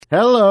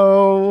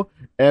Hello,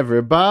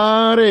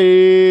 everybody.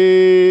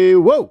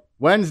 Whoa,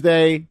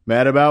 Wednesday.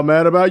 Mad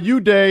about you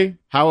day.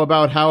 How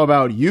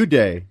about you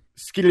day?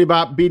 Skiddly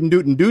bop beatin'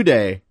 dootin' doo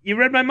day. You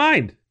read my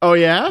mind. Oh,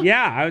 yeah?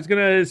 Yeah, I was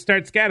going to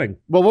start scatting.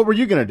 Well, what were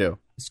you going to do?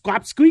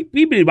 Squap, squeak,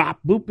 beep, bop,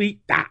 boop,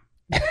 beep, da.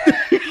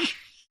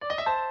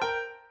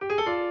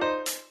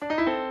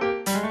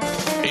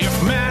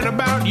 If Mad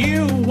About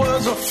You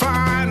was a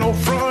final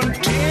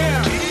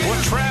frontier,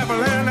 we're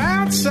traveling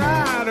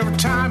outside of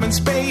time and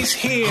space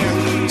here.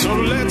 So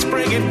let's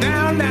break it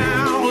down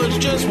now. It's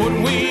just what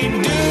we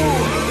do.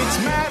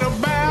 It's Mad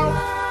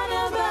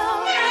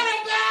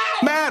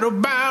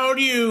About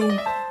You.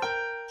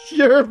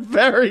 You're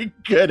very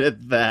good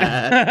at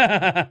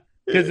that.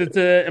 Because it's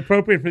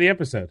appropriate for the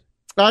episode.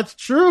 That's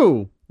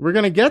true. We're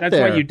going to get That's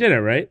there. why you did it,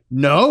 right?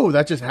 No,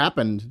 that just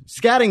happened.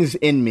 Scatting's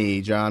in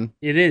me, John.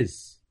 It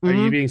is. Are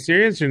you being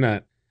serious or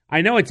not?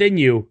 I know it's in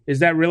you. Is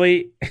that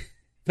really?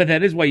 But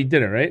that is why you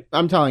did it, right?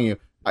 I'm telling you.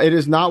 It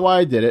is not why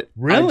I did it.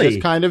 Really? I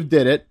just kind of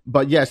did it.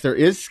 But yes, there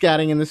is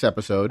scatting in this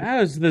episode. That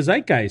was the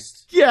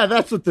zeitgeist. Yeah,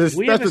 that's what this.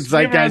 We That's have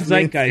what a zeitgeist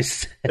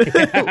means.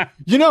 zeitgeist.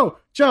 You know,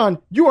 John,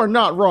 you are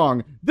not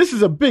wrong. This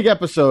is a big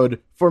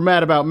episode for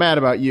Mad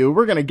About You.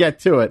 We're gonna get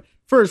to it.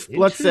 First,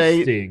 let's say.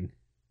 Interesting.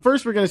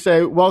 First, we're gonna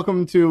say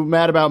welcome to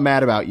Mad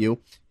About You.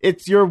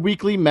 It's your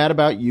weekly Mad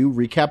About You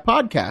recap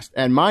podcast,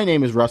 and my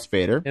name is Russ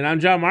Fader. And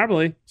I'm John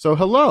Marbley. So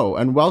hello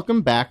and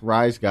welcome back,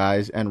 Rise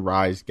Guys and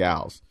Rise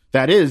Gals.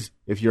 That is,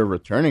 if you're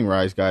returning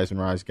Rise Guys and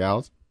Rise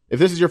Gals. If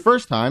this is your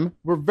first time,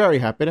 we're very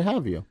happy to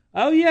have you.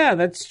 Oh, yeah,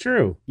 that's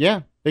true.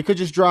 Yeah, they could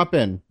just drop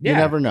in. Yeah, you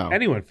never know.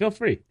 Anyone, feel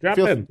free. Drop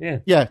in. Yeah.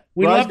 Yeah.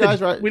 We Rise love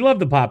Guys, we love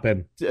the pop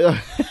in.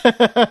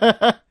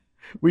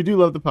 We do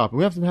love the pop in.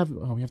 We have to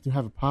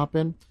have a pop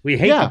in. We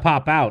hate the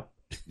pop out.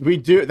 We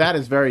do. That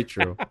is very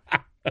true.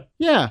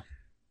 Yeah.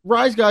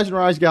 Rise Guys and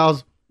Rise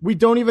Gals, we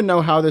don't even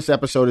know how this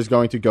episode is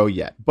going to go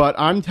yet. But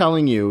I'm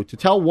telling you to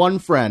tell one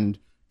friend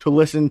to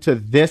listen to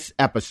this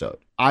episode.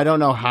 I don't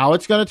know how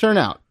it's going to turn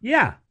out.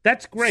 Yeah,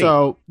 that's great.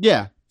 So,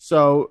 yeah.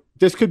 So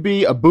this could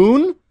be a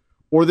boon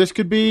or this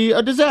could be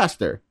a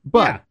disaster.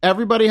 But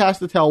everybody has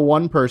to tell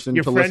one person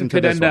your to listen to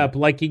friend this could end one. up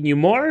liking you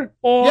more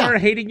or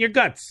hating your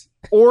guts.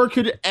 Or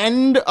could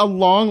end a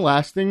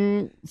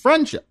long-lasting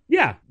friendship.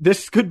 Yeah.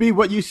 This could be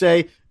what you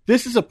say,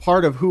 this is a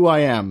part of who I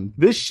am.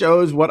 This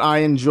shows what I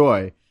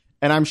enjoy.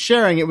 And I'm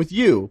sharing it with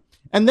you.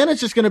 And then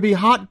it's just going to be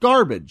hot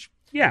garbage.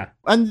 Yeah.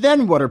 And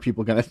then what are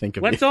people going to think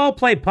of Let's you? all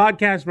play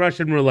podcast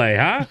Russian roulette,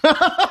 huh?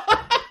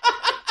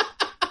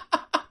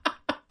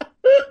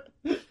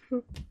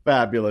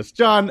 Fabulous.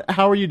 John,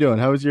 how are you doing?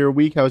 How was your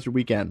week? How was your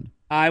weekend?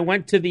 I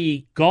went to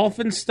the Golf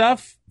and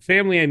Stuff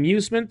Family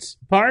Amusement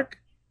Park.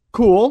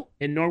 Cool.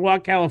 In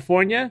Norwalk,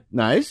 California.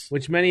 Nice.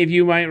 Which many of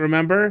you might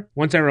remember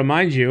once I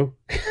remind you.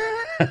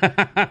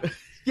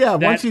 Yeah,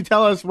 once you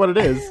tell us what it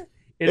is.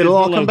 It'll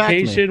all come back to me.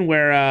 It is the location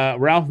where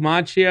Ralph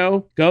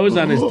Macchio goes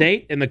on his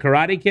date in The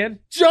Karate Kid.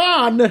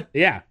 John!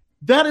 Yeah.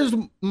 That is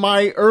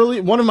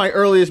one of my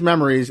earliest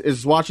memories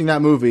is watching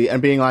that movie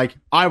and being like,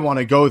 I want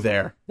to go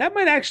there. That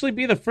might actually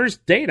be the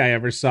first date I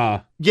ever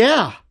saw.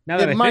 Yeah. Now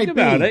that I think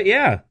about it,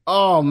 yeah.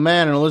 Oh,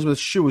 man, and Elizabeth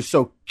Shue was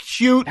so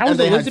cute. That was and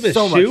they Elizabeth had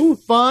so Shue? much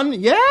fun.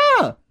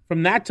 Yeah.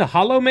 From that to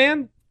Hollow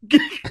Man?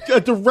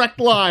 A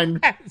direct line.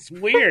 That's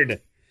weird.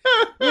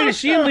 Wait, is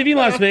she in Leaving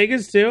Las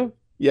Vegas, too?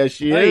 Yes,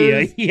 she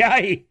is.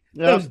 Yay.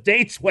 Those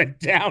dates went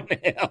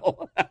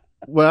downhill.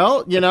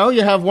 Well, you know,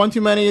 you have one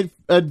too many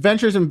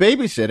adventures in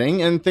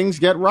babysitting and things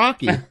get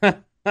rocky.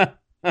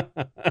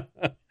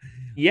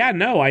 Yeah,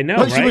 no, I know,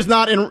 But right?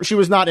 she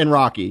was not in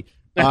Rocky.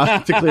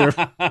 To clear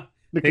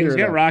things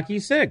get Rocky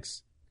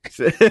 6.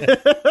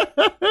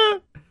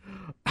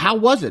 How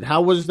was it?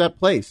 How was that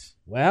place?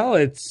 Well,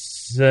 it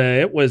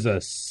was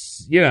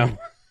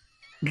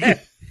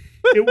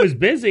it was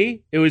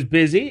busy. It was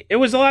busy. It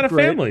was a lot of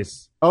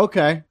families.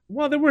 Okay.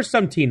 Well, there were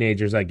some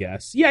teenagers, I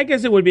guess. Yeah, I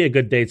guess it would be a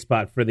good date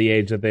spot for the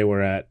age that they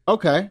were at.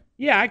 Okay.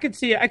 Yeah, I could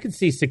see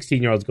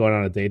 16-year-olds going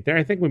on a date there.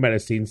 I think we might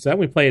have seen some.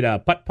 We played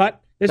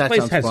putt-putt. This That place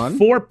sounds has fun.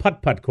 4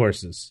 putt-putt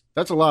courses.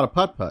 That's a lot of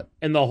putt-putt.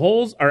 And the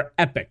holes are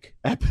epic.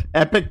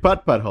 Epic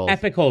putt-putt holes.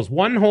 Epic holes.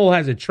 One hole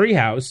has a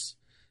treehouse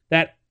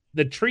that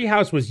the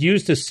treehouse was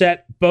used to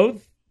set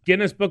both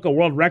Guinness Book of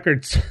World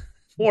Records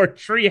for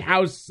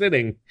treehouse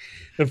sitting.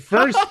 The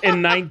first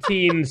in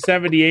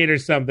 1978 or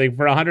something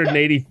for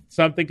 180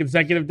 something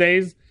consecutive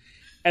days.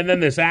 And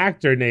then this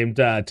actor named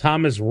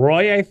Thomas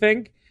Roy, I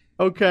think,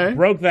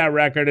 broke that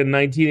record in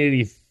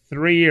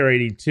 1983 or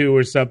 82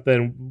 or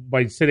something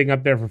by sitting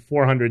up there for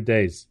 400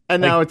 days.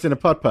 And now it's in a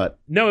putt-putt.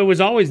 No, it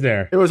was always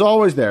there. It was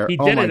always there. He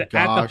Oh did my it at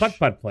gosh. the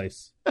putt-putt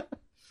place.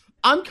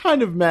 I'm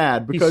kind of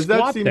mad because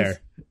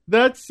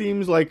that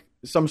seems like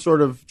some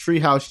sort of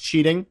treehouse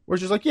cheating. Where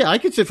it's just like, yeah, I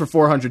could sit for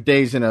 400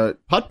 days in a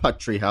putt-putt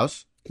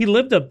treehouse. He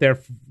lived up there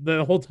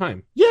the whole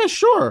time. Yeah,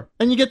 sure.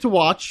 And you get to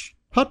watch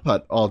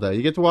putt-putt all day.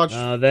 You get to watch...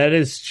 that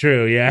is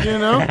true, yeah.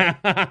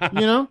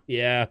 You know?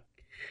 Yeah.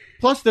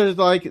 Plus, there's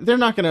like, they're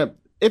not going to...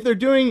 If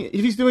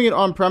he's doing it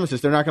on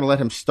premises, they're not going to let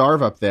him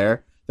starve up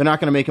there. They're not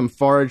going to make him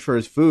forage for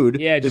his food.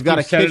 Yeah, they've just got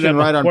a keep setting kitchen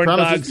up right on corn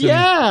premises. dogs and-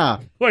 Yeah,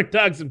 Corn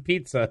dogs and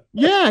pizza.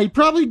 yeah. He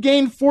probably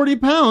gained 40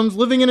 pounds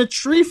living in a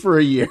tree for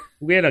a year.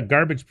 We had a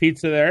garbage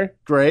pizza there.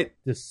 Great.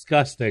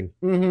 Disgusting.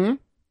 Mm-hmm.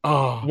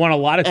 Oh, Won a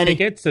lot of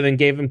tickets and then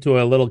gave them to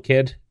a little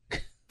kid.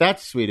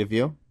 that's sweet of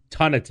you.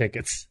 Ton of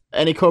tickets.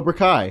 Any Cobra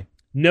Kai?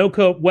 No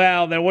cope.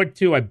 Well, there were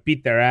two. I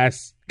beat their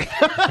ass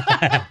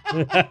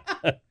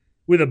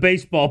with a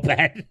baseball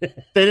bat.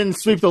 They didn't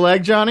sweep the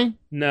leg, Johnny?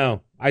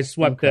 No, I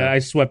swept Okay.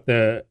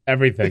 the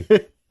everything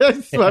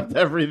Swept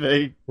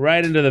everything.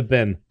 right into the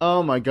bin.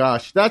 Oh my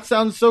gosh, that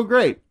sounds so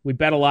great. We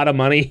bet a lot of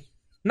money.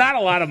 Not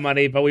a lot of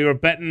money, but we were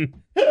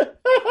betting.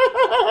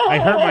 I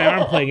hurt my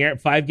arm playing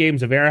 5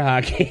 games of air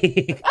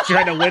hockey,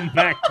 trying to win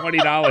back $20.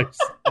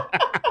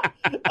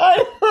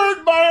 I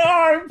hurt my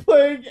arm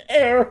playing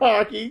air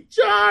hockey,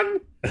 John.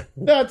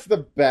 That's the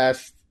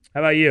best.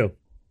 How about you?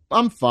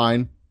 I'm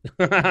fine.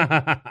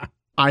 I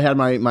had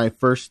my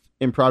first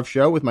improv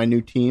show with my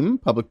new team,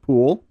 Public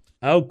Pool.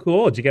 Oh,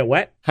 cool. Did you get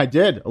wet? I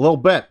did, a little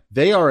bit.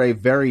 They are a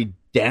very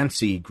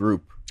dancey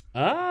group.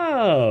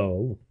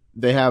 Oh.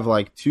 They have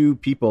like 2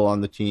 people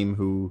on the team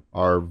who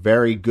are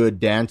very good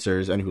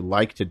dancers and who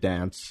like to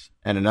dance,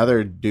 and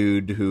another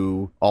dude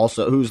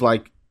who's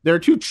like, there are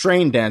 2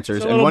 trained dancers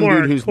It's a and little one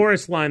more dude who's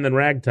chorus line than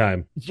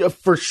ragtime. yeah,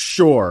 for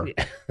sure.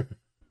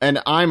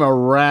 And I'm a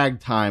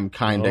ragtime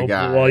kind of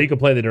guy. Well, you can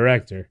play the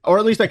director. Or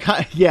at least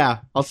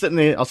I'll sit in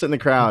the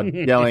crowd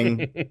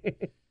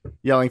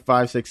yelling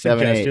 5, 6,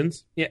 7, 8.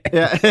 Suggestions. Yeah.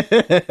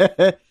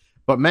 Yeah.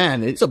 But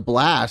man, it's a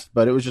blast.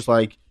 But it was just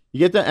like you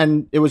get that,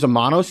 and it was a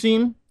mono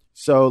scene.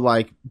 So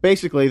like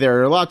basically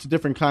there are lots of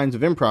different kinds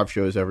of improv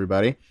shows,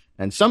 everybody.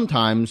 And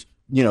sometimes,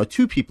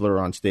 2 people are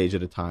on stage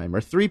at a time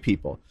or 3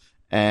 people.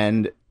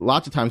 And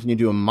lots of times when you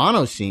do a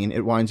mono scene,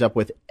 it winds up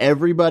with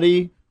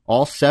everybody,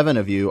 all 7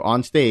 of you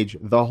on stage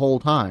the whole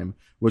time,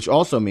 which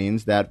also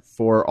means that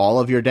for all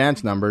of your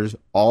dance numbers,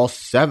 all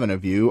 7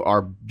 of you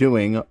are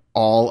doing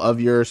all of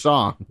your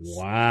songs.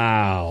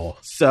 Wow.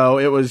 So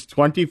it was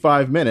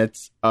 25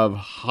 minutes of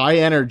high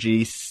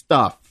energy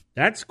stuff.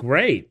 That's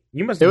great.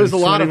 You must It have was been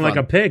a lot of sweating like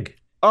fun. a pig.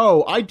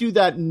 Oh, I do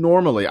that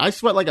normally. I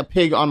sweat like a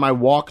pig on my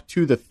walk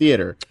to the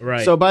theater.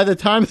 Right. So by the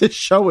time the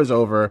show was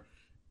over,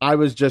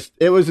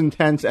 it was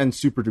intense and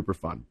super duper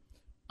fun.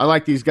 I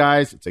like these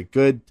guys. It's a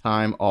good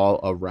time all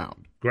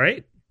around.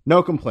 Great.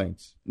 No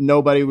complaints.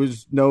 No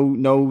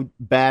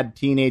bad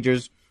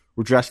teenagers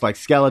were dressed like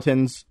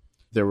skeletons.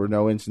 There were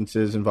no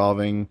instances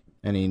involving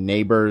any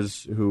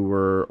neighbors who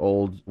were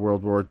old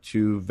World War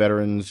II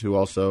veterans who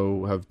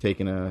also have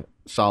taken a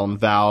solemn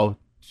vow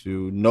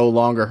to no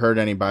longer hurt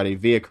anybody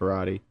via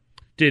karate.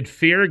 Did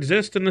fear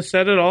exist in the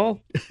set at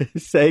all?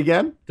 Say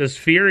again? Does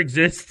fear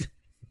exist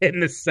in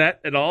the set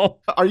at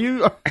all? Are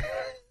you...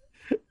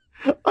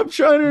 I'm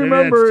trying to Maybe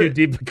remember. that's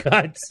too deep a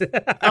cut.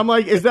 I'm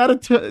like, is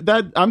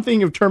that I'm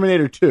thinking of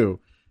Terminator 2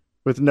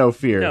 with no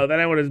fear. No, then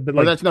I would have been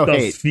Or like, that's no the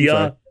hate.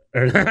 fear.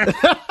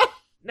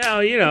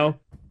 No,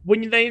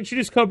 when they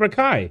introduced Cobra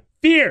Kai,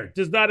 fear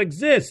does not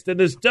exist in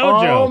this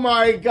dojo. Oh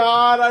my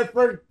god, I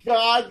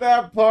forgot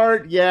that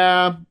part.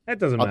 Yeah. That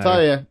doesn't I'll matter.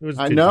 tell you. It was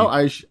I too know.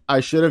 deep. I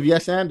should have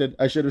yes-anded.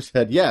 I should have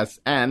said yes,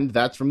 and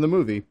that's from the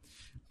movie.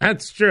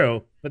 That's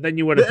true, but then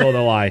you would have told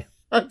a lie.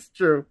 That's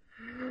true.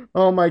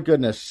 Oh my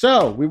goodness.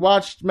 So, we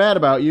watched Mad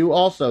About You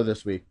also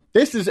this week.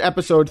 This is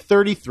episode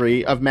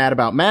 33 of Mad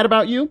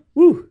About You.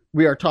 Woo.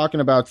 We are talking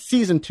about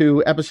season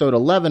 2, episode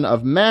 11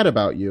 of Mad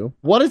About You.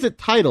 What is it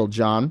titled,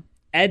 John?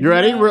 Edna, You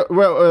ready?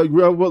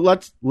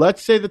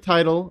 Let's say the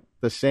title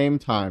the same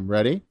time.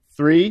 Ready?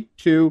 3,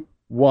 2,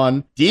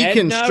 1.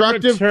 Deconstructive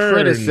Edna Returns.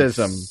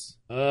 criticism.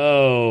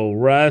 Oh,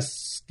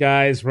 Russ,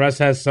 guys, Russ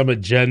has some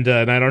agenda,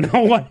 and I don't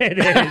know what it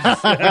is.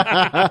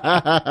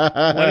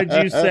 What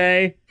did you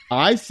say?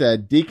 I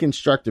said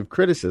deconstructive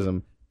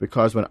criticism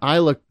because when I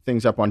looked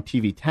things up on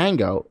TV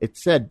Tango, it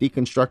said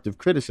deconstructive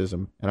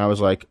criticism, and I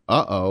was like,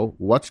 "Uh-oh,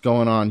 what's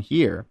going on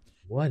here?"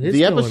 What is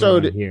The going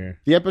episode on here?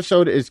 The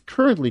episode is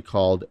currently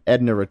called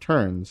Edna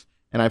Returns,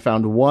 and I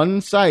found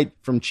one site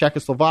from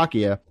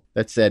Czechoslovakia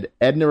that said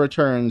Edna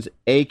Returns,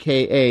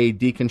 aka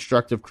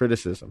deconstructive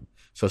criticism.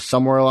 So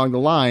somewhere along the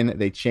line,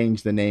 they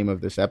changed the name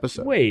of this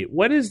episode. Wait,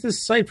 what is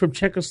this site from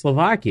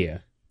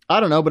Czechoslovakia?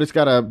 I don't know, but it's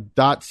got a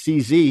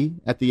 .cz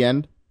at the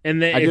end. And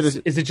then I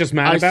did is it just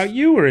Mad About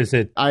You, or is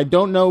it? I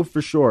don't know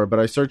for sure, but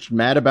I searched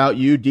Mad About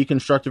You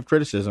deconstructive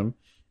criticism,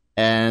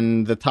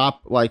 and the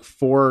top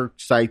 4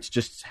 sites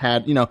just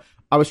had,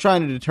 I was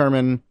trying to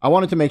determine, I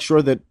wanted to make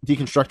sure that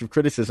deconstructive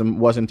criticism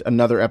wasn't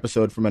another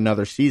episode from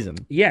another season.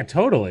 Yeah,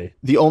 totally.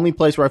 The only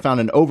place where I found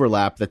an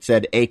overlap that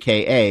said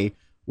AKA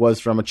was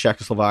from a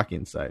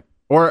Czechoslovakian site.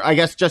 Or I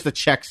guess just a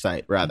Czech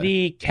site, rather.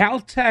 The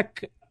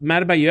Caltech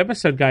Mad About You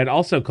episode guide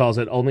also calls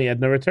it Only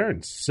Edna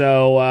Returns.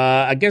 So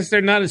I guess they're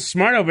not as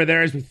smart over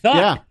there as we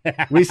thought.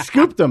 Yeah, we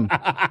scooped them.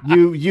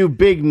 You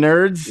big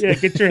nerds. Yeah,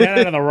 get your head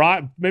out of the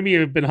rock. Maybe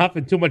you've been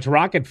huffing too much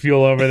rocket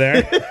fuel over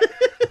there.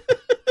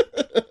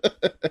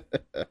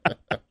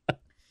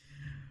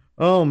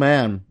 Oh,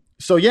 man.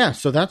 So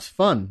that's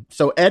fun.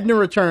 So Edna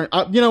Return.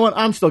 You know what?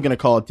 I'm still going to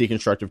call it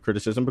deconstructive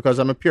criticism because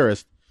I'm a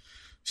purist.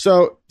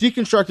 So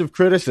deconstructive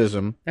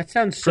criticism, That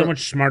sounds so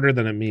much smarter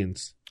than it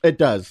means. it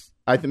does.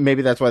 I think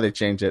maybe that's why they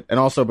changed it. And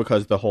also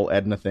because the whole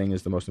Edna thing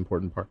is the most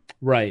important part.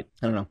 Right.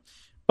 I don't know.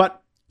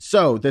 But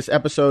so this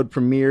episode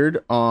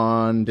premiered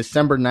on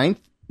December 9th,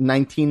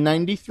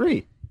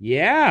 1993.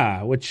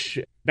 Yeah, which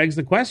begs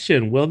the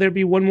question, will there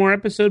be one more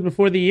episode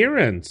before the year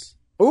ends?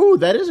 Oh,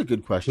 that is a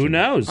good question. Who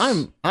knows?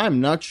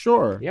 I'm not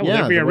sure. Yeah, will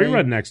there be a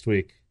rerun next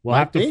week? We'll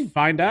have to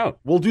find out.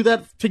 We'll do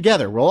that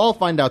together. We'll all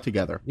find out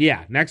together.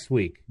 Yeah, next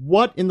week.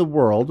 What in the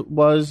world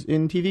was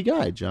in TV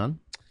Guide, John?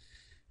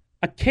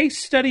 A case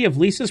study of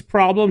Lisa's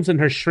problems in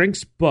her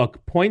shrink's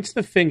book points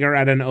the finger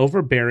at an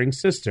overbearing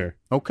sister.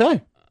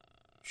 Okay.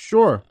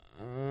 Sure.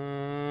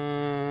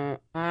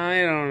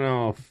 I don't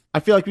know. I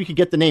feel like we could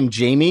get the name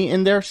Jamie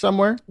in there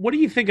somewhere. What do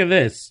you think of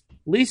this?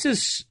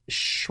 Lisa's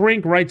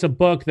shrink writes a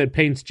book that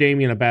paints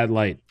Jamie in a bad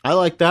light. I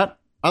like that.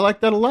 I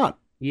like that a lot.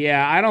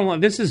 Yeah, I don't.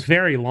 This is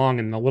very long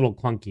and a little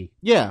clunky.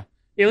 Yeah.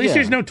 At least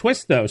there's no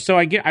twist though, so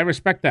I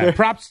respect that.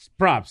 Props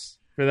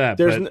for that.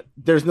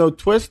 There's no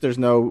twist. There's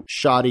no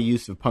shoddy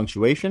use of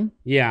punctuation.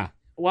 Yeah.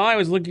 While I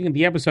was looking at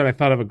the episode, I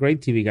thought of a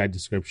great TV Guide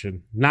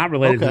description, not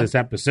related to this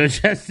episode,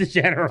 just in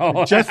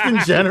general. Just in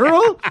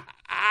general?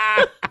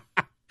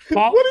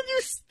 Paul, what did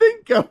you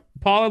think of?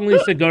 Paul and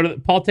Lisa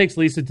Paul takes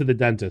Lisa to the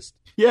dentist.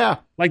 Yeah.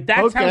 Like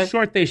that's how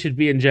short they should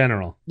be in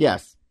general.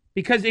 Yes.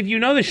 Because if you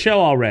know the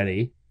show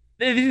already,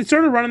 it's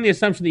sort of running the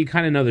assumption that you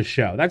kind of know the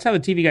show. That's how the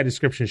TV Guide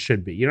description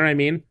should be. You know what I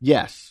mean?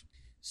 Yes.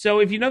 So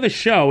if you know the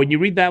show and you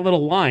read that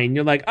little line,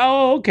 you're like,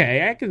 oh,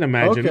 okay, I can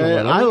imagine. Okay,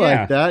 I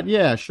like that.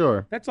 Yeah,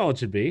 sure. That's all it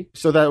should be.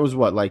 So that was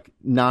what, like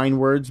 9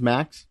 words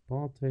max?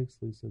 Paul takes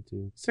Lisa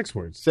to 6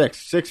 words.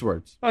 6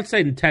 words. Let's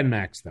say 10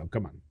 max, though.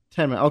 Come on.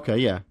 10. Okay,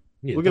 yeah.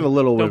 We'll give a Don't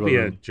little wiggle be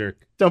room. a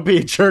jerk. Don't be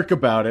a jerk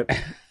about it.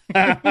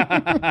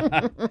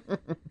 I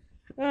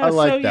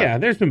like that. Yeah,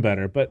 there's been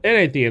better, but it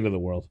ain't the end of the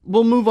world.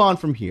 We'll move on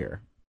from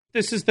here.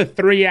 This is the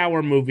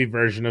 3-hour movie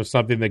version of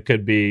something that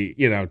could be,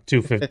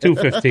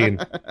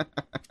 2:15.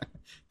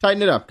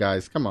 Tighten it up,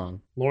 guys. Come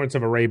on. Lawrence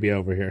of Arabia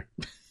over here.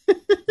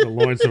 The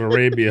Lawrence of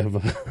Arabia of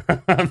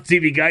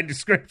TV Guide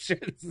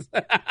descriptions.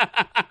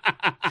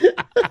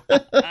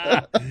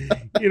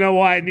 You know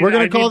why?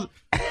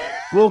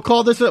 We'll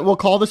call this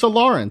a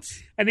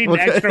Lawrence. I need an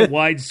extra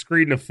wide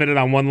screen to fit it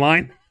on one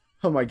line.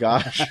 Oh my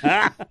gosh.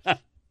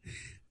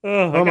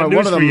 Oh my!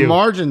 What are the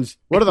margins?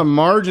 What are the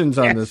margins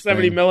on this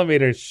 70 thing?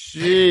 millimeters.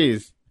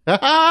 Jeez.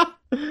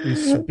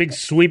 These big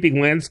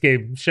sweeping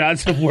landscape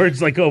shots of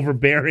words like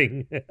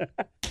overbearing.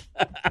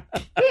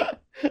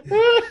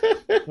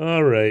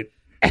 All right.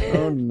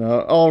 Oh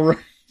no! All right.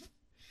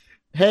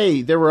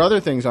 Hey, there were other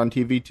things on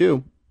TV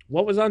too.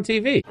 What was on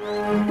TV?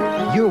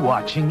 You're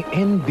watching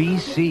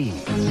NBC.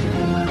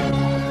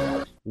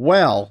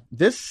 Well,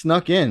 this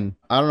snuck in.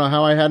 I don't know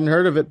how I hadn't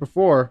heard of it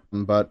before,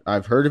 but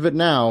I've heard of it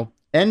now.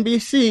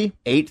 NBC,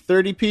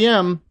 8:30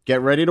 p.m.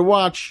 Get ready to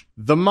watch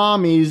The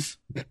Mommies.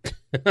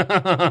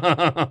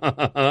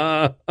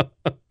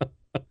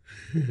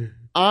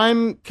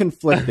 I'm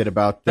conflicted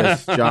about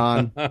this,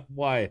 John.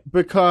 Why?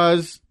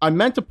 Because I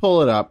meant to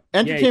pull it up.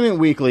 Entertainment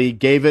Weekly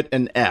gave it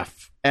an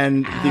F,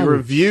 and the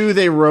review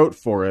they wrote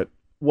for it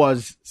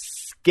was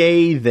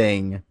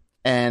scathing.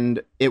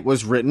 And it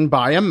was written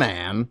by a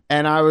man.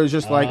 And I was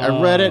just like,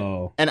 I read it,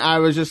 and I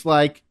was just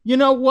like, you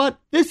know what?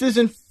 This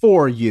isn't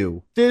for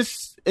you.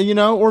 This,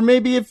 or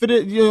maybe if it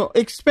is,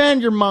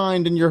 expand your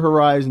mind and your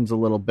horizons a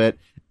little bit,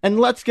 and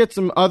let's get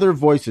some other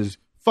voices.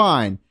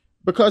 Fine.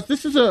 Because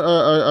this is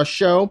a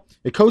show.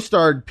 It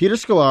co-starred Peter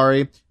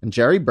Scolari and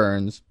Jerry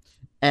Burns.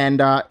 And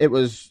it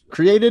was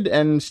created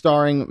and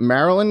starring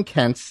Marilyn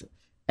Kentz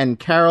and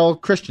Carol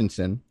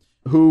Christensen,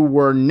 who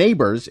were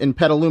neighbors in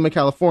Petaluma,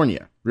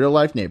 California.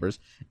 Real-life neighbors,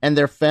 and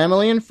their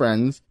family and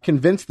friends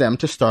convinced them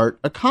to start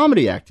a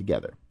comedy act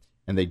together.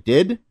 And they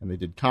did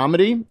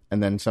comedy,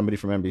 and then somebody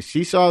from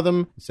NBC saw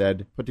them,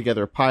 said, put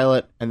together a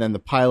pilot, and then the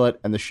pilot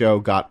and the show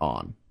got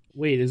on.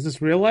 Wait, is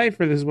this real life,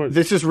 or this is what...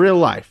 This is real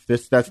life.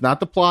 That's not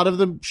the plot of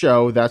the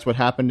show. That's what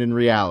happened in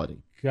reality.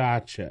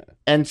 Gotcha.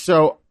 And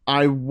so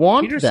I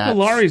want Peter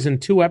Scolari's in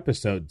 2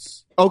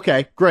 episodes.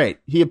 Okay, great.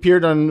 He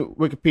appeared on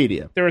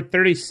Wikipedia. There were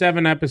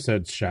 37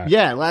 episodes shot.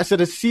 Yeah, it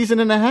lasted a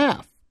season and a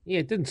half. Yeah,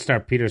 it didn't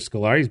star Peter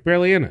Scolari. He's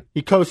barely in it.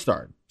 He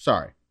co-starred.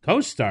 Sorry.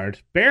 Co-starred?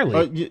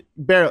 Barely.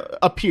 Barely.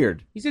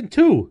 Appeared. He's in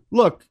 2.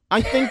 Look,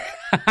 I think...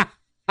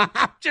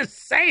 I'm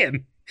just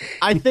saying.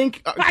 I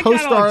think I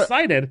got all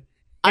excited.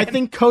 I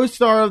think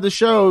co-stars of this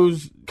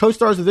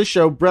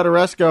show, Brett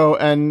Oresco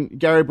and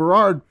Gary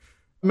Berard,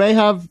 may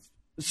have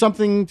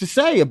something to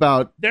say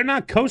about... They're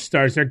not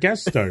co-stars. They're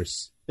guest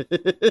stars.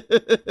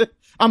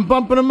 I'm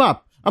bumping them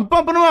up. I'm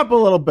bumping them up a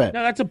little bit.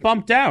 No, that's a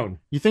bump down.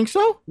 You think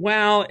so?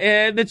 Well,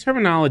 the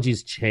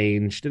terminology's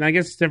changed, and I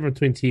guess it's different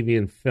between TV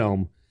and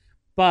film.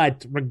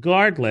 But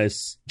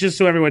regardless, just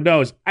so everyone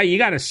knows, you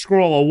got to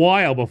scroll a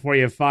while before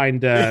you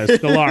find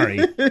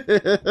Scolari.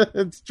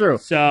 It's true.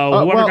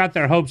 So whoever got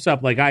their hopes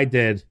up like I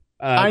did...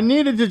 I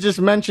needed to just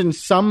mention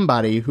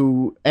somebody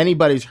who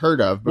anybody's heard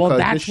of, because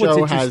this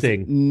show has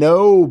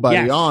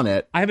nobody on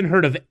it. I haven't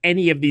heard of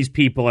any of these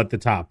people at the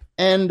top.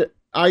 And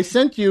I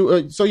sent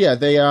you. So yeah,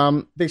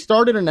 they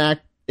started an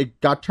act. It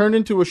got turned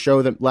into a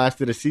show that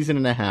lasted a season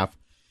and a half.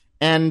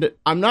 And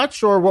I'm not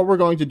sure what we're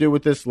going to do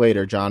with this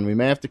later, John. We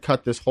may have to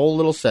cut this whole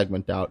little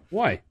segment out.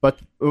 Why? But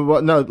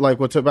no, like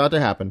what's about to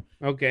happen.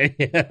 Okay.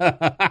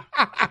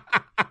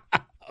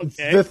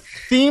 Okay. The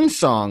theme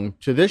song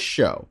to this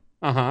show.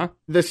 Uh-huh.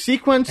 The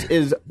sequence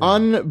is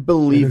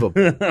unbelievable.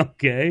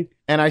 Okay.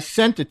 And I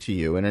sent it to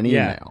you in an email.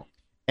 Yeah.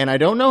 And I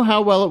don't know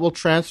how well it will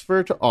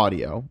transfer to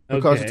audio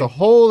because Okay. it's a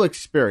whole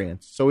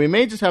experience. So we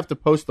may just have to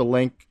post the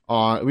link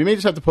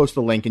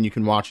and you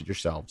can watch it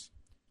yourselves.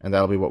 And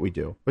that'll be what we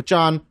do. But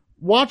John,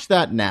 watch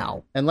that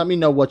now and let me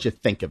know what you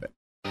think of it.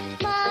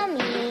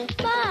 Mommy,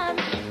 Mom,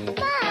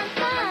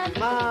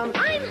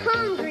 I'm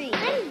hungry.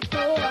 I'm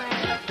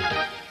bored.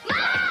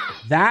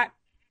 Mom! That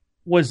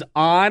was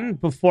on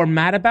before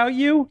Mad About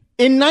You?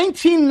 In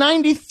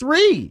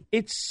 1993,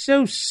 It's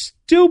so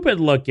stupid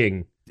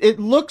looking. it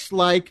looks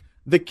like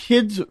the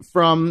kids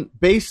from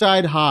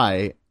Bayside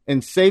High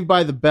and Saved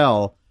by the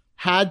Bell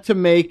had to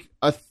make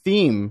a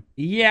theme,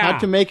 Yeah. had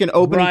to make an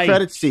opening right.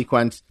 credit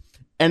sequence,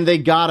 and they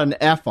got an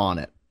F on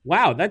it.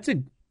 Wow, that's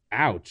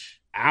ouch.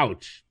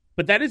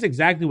 But that is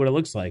exactly what it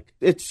looks like.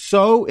 It's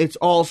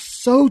all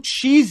so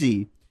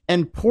cheesy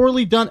and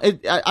poorly done.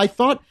 I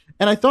thought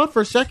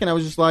for a second, I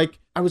was like,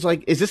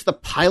 is this the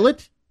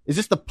pilot? Is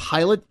this the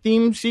pilot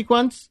theme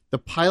sequence? The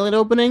pilot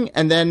opening?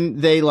 And then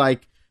they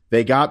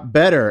got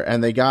better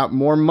and they got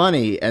more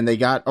money and they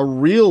got a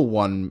real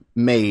one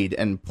made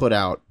and put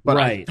out. But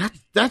Right.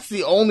 that's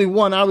the only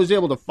one I was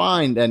able to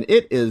find, and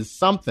it is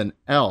something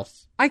else.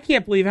 I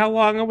can't believe how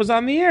long it was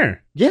on the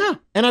air. Yeah,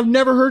 and I've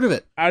never heard of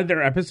it. Are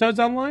there episodes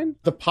online?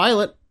 The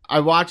pilot, I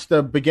watched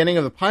the beginning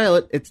of the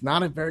pilot. It's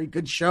not a very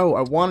good show.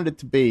 I wanted it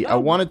to be. I Oh.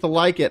 wanted to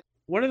like it.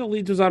 One of the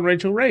leads was on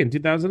Rachel Ray in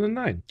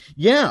 2009.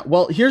 Yeah,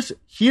 well,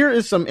 here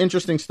is some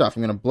interesting stuff.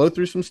 I'm going to blow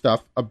through some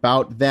stuff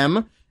about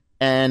them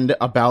and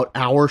about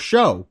our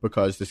show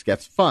because this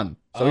gets fun.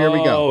 So here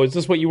we go. Oh, is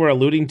this what you were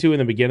alluding to in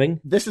the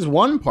beginning? This is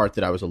one part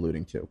that I was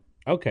alluding to.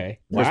 Okay.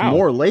 There's Wow.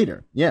 more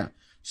later. Yeah.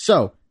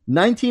 So,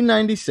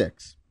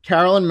 1996,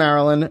 Carol and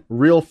Marilyn,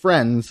 Real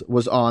Friends,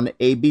 was on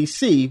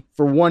ABC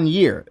for 1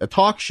 year, a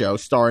talk show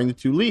starring the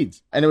two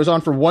leads. And it was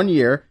on for 1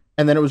 year,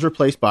 and then it was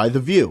replaced by The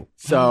View.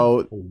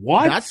 So,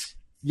 What?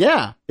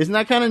 yeah. Isn't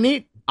that kind of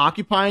neat?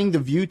 Occupying The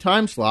View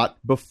time slot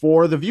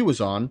before The View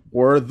was on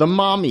were The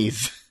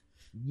Mommies.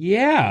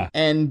 Yeah.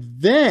 And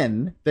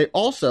then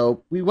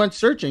we went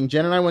searching,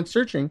 Jen and I went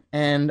searching,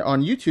 and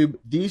on YouTube,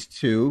 these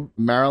two,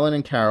 Marilyn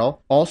and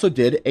Carol, also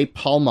did a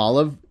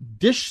Palmolive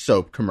dish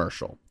soap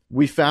commercial.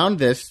 We found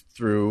this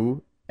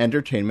through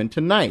Entertainment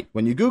Tonight.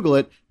 When you Google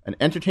it, an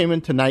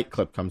Entertainment Tonight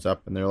clip comes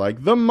up, and they're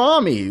like, the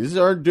Mommies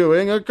are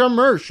doing a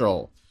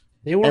commercial.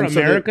 They were And so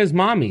America's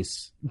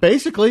mommies.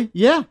 Basically,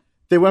 yeah.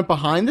 They went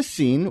behind the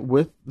scene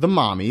with the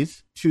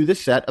Mommies to the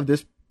set of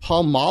this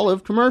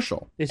Palmolive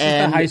commercial. This is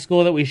the high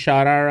school that we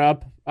shot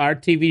our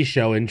TV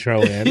show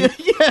intro in.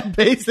 Yeah,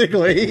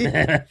 basically.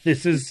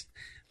 This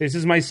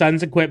is my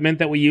son's equipment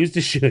that we use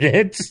to shoot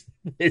it.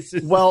 This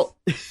is Well,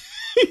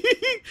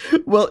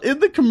 in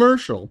the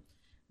commercial,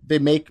 they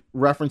make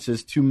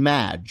references to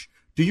Madge.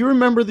 Do you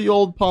remember the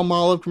old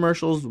Palmolive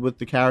commercials with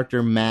the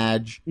character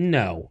Madge?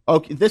 no.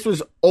 Okay, this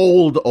was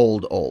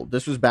old.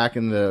 This was back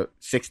in the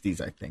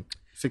 60s, I think.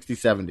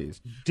 60s,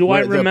 70s. Do I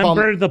Where the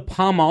remember the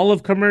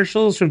Palmolive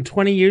commercials from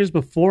 20 years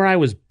before I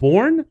was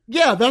born?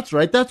 Yeah, that's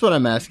right. That's what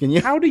I'm asking you.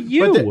 How do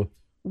you?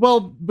 Well,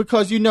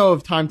 because you know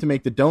of Time to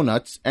Make the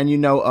Donuts, and you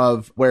know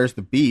of Where's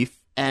the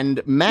Beef,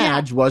 and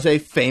Madge was a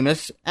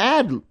famous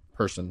ad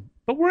person.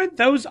 But weren't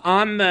those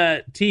on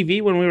the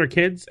TV when we were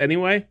kids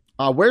anyway?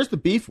 Where's the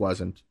Beef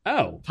wasn't.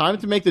 Oh. Time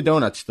to Make the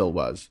Donuts still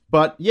was.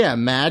 But yeah,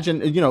 Madge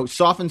and,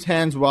 softens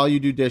hands while you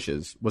do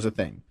dishes was a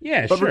thing.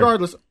 Yeah, But sure.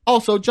 regardless,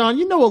 also, John,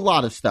 you know a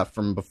lot of stuff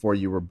from before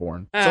you were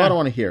born. So I don't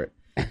want to hear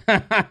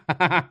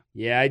it.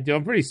 Yeah, I do.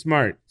 I'm pretty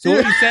smart. So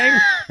what are you saying?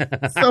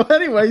 So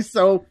anyway,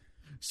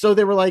 so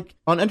they were like,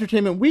 on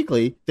Entertainment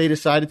Weekly, they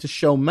decided to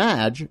show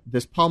Madge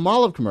this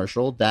Palmolive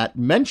commercial that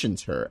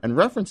mentions her and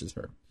references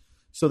her.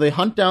 So they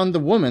hunt down the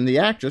woman, the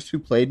actress who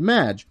played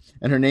Madge,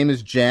 and her name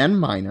is Jan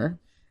Miner.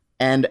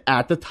 And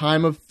at the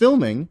time of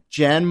filming,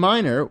 Jan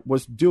Miner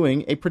was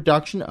doing a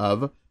production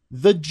of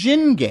The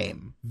Gin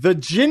Game. The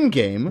Gin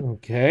Game,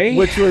 Okay.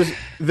 which was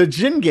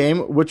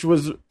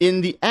in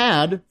the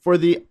ad for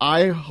the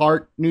I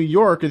Heart New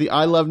York or the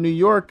I Love New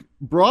York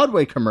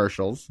Broadway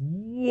commercials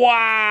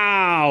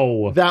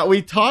Wow. that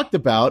we talked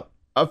about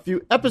a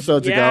few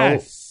episodes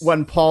Yes. ago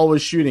when Paul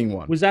was shooting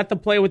one. Was that the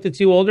play with the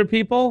two older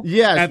people?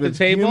 Yes, At the with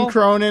table? Hume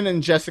Cronin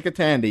and Jessica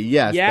Tandy.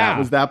 Yes, Yeah. that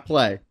was that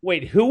play.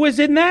 Wait, who was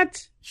in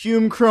that?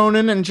 Hume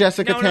Cronin and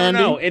Jessica Tandy.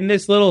 No. In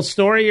this little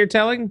story you're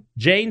telling?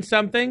 Jane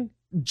something?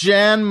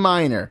 Jan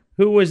Miner,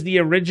 Who was the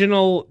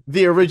original...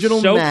 the original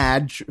Soap?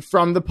 Madge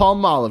from the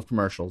Palmolive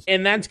commercials.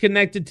 And that's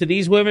connected to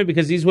these women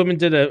because these women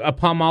did a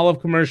Palmolive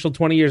commercial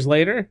 20 years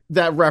later?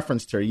 That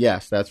referenced her.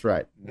 Yes, that's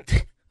right.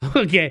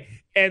 Okay.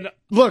 And...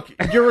 Look,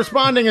 you're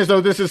responding as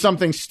though this is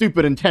something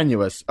stupid and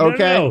tenuous,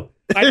 okay? No.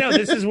 I know.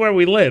 This is where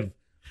we live.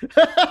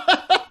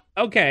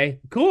 Okay,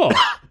 cool.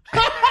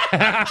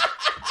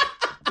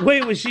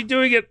 Wait, was she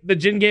doing it the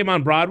gin game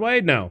on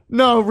Broadway? No.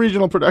 No,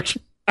 regional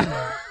production.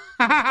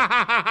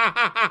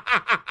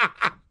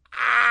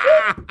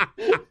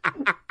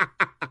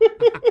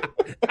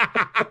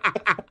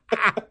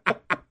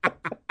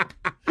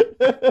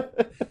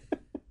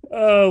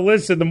 Oh,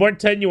 listen, the more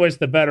tenuous,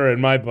 the better in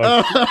my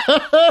book.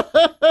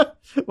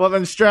 Well,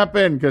 then strap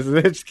in because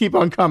it's keep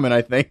on coming,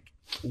 I think.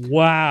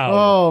 Wow.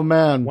 Oh,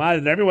 man. Wow,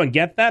 did everyone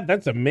get that?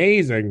 That's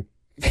amazing.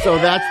 So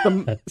that's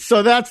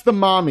the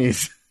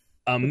mommies.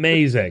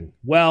 Amazing.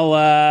 Well,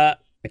 I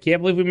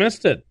can't believe we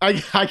missed it. I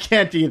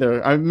can't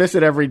either. I miss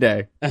it every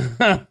day.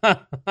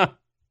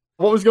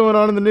 What was going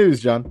on in the news,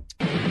 John?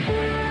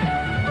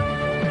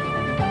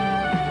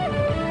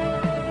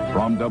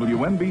 From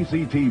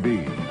WNBC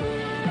TV,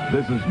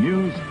 this is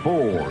News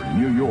 4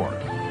 New York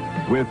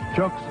with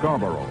Chuck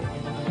Scarborough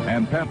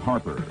and Pat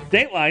Harper.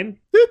 Dateline,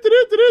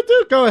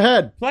 Go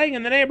ahead. playing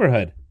in the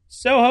neighborhood.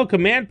 Soho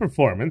Command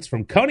performance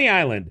from Coney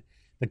Island.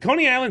 The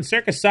Coney Island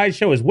Circus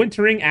Sideshow is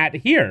wintering at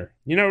Here.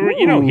 You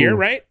know Here,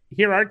 right?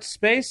 Here Arts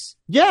Space.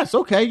 Yes,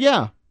 okay,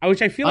 yeah.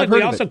 Which I feel I've like we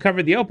heard of also it.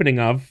 covered the opening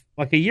of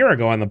like a year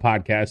ago on the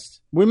podcast.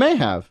 We may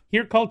have.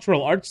 Here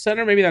Cultural Arts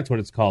Center, maybe that's what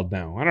it's called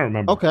now. I don't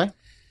remember. Okay.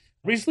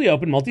 Recently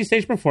opened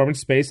multi-stage performance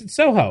space at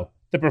Soho.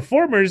 The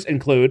performers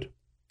include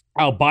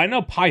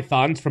albino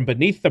pythons from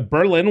beneath the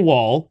Berlin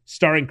Wall,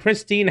 starring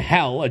Christine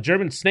Hell, a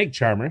German snake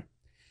charmer.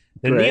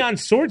 The Great. neon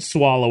sword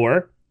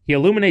swallower. He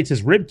illuminates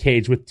his rib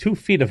cage with 2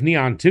 feet of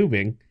neon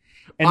tubing.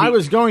 And I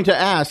was going to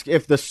ask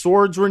if the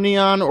swords were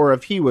neon or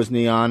if he was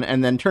neon,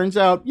 and then turns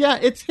out, yeah,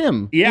 it's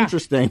him. Yeah.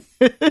 Interesting.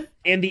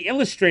 and the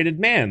illustrated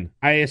man.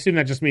 I assume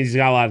that just means he's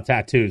got a lot of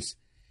tattoos.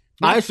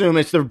 I assume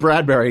it's the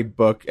Bradbury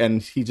book,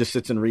 and he just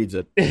sits and reads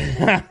it.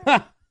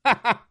 The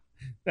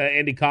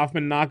Andy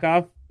Kaufman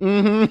knockoff.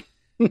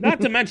 Mm-hmm.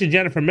 Not to mention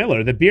Jennifer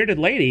Miller, the bearded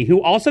lady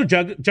who also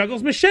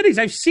juggles machetes.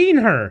 I've seen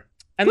her.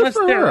 Unless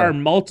for there her. are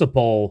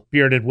multiple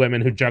bearded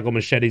women who juggle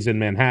machetes in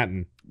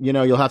Manhattan. You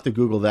know, you'll have to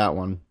Google that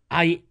one.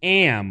 I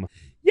am.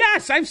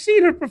 Yes, I've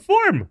seen her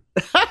perform.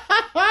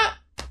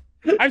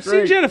 I've seen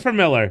Great. Jennifer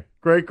Miller.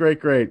 Great.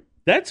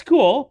 That's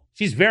cool.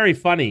 She's very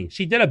funny.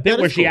 She did a bit That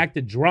is where she cool.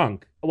 acted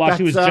drunk while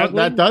she was juggling.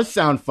 That does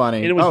sound funny.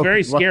 And it was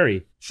very well,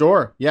 scary.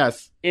 Sure,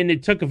 yes. And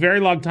it took a very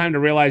long time to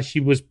realize she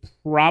was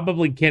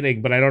probably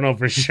kidding, but I don't know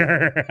for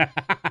sure.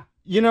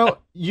 You know,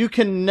 you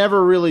can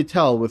never really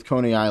tell with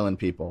Coney Island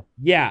people.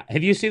 Yeah.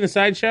 Have you seen the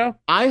sideshow?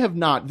 I have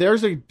not.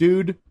 There's a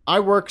dude, I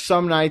work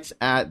some nights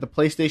at the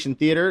PlayStation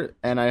Theater,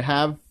 and I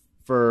have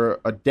for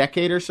a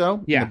decade or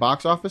so Yeah. in the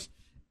box office.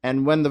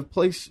 And when the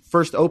place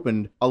first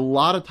opened, a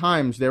lot of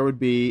times there would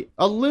be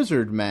a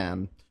lizard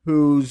man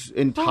whose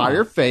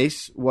entire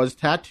face was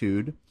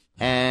tattooed.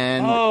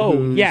 And Oh,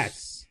 whose-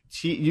 yes.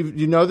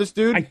 You know this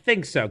dude? I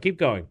think so. Keep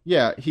going.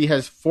 Yeah, he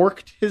has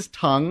forked his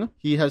tongue.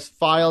 He has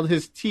filed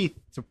his teeth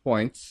to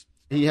points.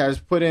 He has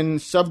put in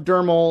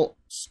subdermal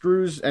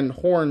screws and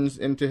horns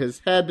into his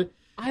head.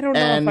 I don't know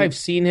And- if I've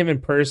seen him in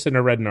person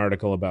or read an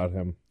article about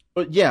him.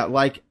 But yeah,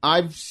 like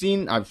I've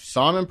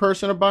saw him in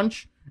person a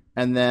bunch,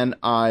 and then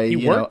He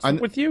worked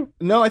with you?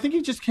 No, I think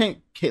he just can't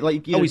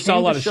like either he saw a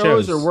came lot to of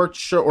shows shows. or worked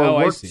I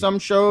worked see. some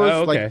shows.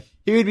 Oh, okay. Like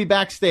he would be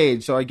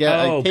backstage, so I take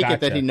it that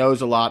gotcha. he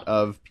knows a lot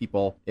of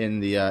people in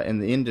the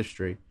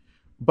industry.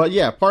 But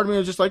yeah, part of me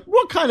was just like,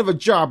 what kind of a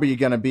job are you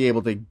going to be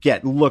able to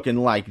get looking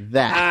like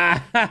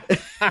that?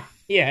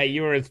 Yeah,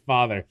 you were his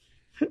father.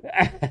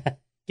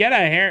 Get a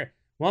hair.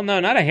 Well, no,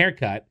 not a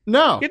haircut.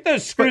 No, Get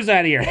those screws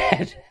out of your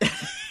head.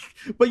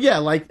 but yeah,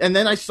 like, and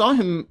then I saw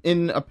him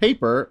in a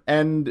paper,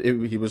 and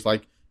he was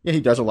like, yeah,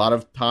 he does a lot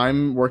of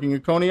time working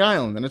at Coney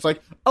Island, and it's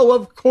like, oh,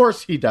 of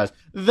course he does.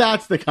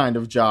 That's the kind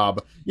of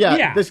job.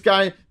 Yeah. This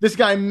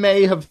guy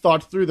may have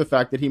thought through the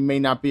fact that he may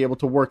not be able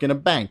to work in a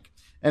bank,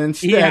 and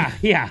instead,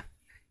 Yeah.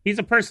 He's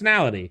a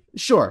personality.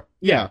 sure,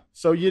 yeah. Yeah.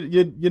 So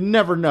you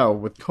never know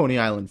with Coney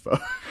Island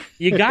folk.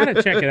 You got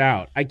to check it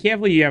out. I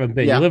can't believe you haven't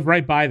been. Yeah. You live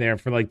right by there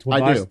for like the I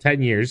last do.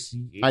 10 years.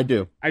 I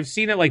do. I've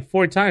seen it like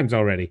 4 times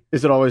already.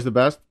 Is it always the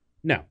best?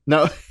 No.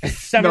 No,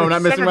 Some, no, are,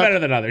 not some missing are much. better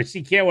than others.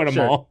 You can't win them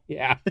Sure. all.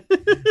 Yeah.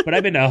 But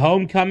I've been to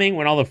Homecoming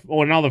when all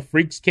the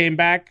freaks came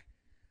back.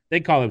 They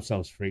call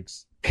themselves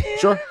freaks.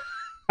 Sure.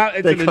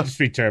 It's They an call-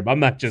 industry term.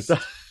 I'm not just.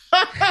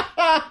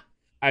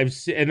 I've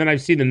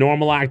seen the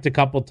Normal Act a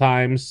couple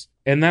times,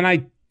 and then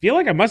I feel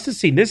like I must have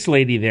seen this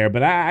lady there,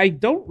 but I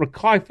don't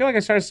recall. I feel like I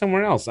started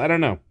somewhere else. I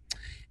don't know.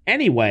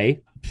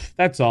 Anyway,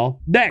 that's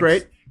all. Next.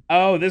 Great.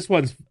 Oh, this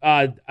one's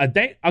a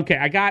date. Okay,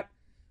 I got.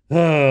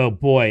 Oh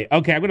boy.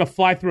 Okay, I'm gonna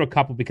fly through a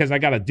couple because I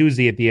got a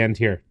doozy at the end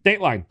here.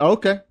 Dateline.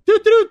 Okay.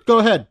 Go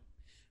ahead.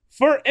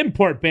 Fur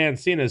import ban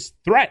seen as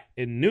threat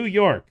in New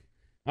York.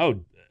 Oh,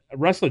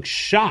 Russ looks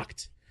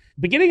shocked.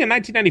 Beginning in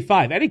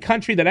 1995, any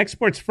country that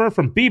exports fur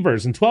from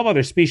beavers and 12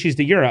 other species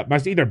to Europe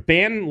must either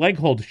ban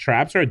leg-hold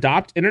traps or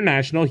adopt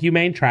international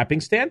humane trapping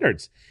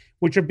standards,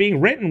 which are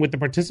being written with the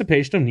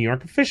participation of New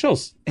York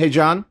officials. Hey,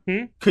 John,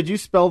 Hmm? could you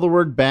spell the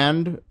word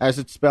banned as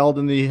it's spelled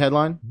in the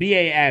headline?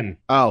 BAN.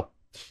 Oh,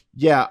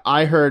 yeah,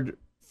 I heard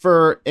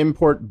fur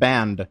import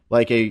band,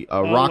 like a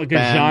rock like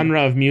band. a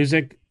genre of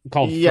music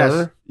called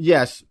fur?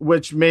 Yes,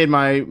 which made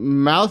my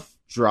mouth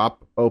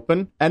drop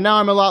open, and now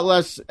I'm a lot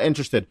less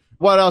interested.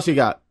 What else you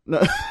got?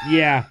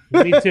 Yeah,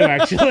 me too,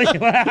 actually.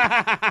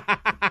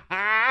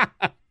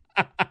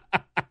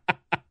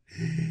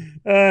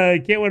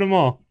 Can't win them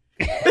all.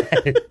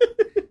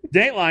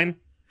 Dateline.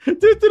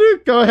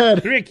 Go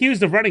ahead. 3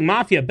 accused of running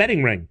mafia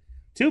betting ring.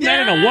 2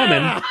 men and a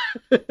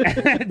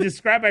woman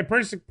described by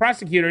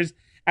prosecutors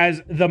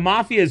as the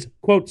mafia's,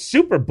 quote,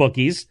 super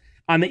bookies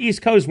on the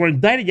East Coast were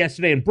indicted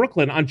yesterday in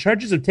Brooklyn on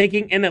charges of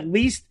taking in at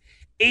least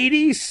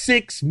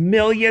 $86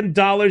 million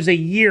a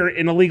year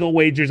in illegal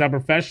wagers on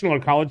professional or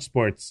college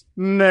sports.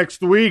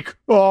 Next week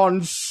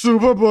on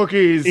Super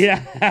Bookies.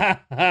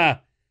 Yeah.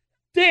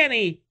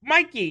 Danny,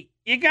 Mikey,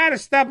 you gotta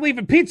stop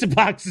leaving pizza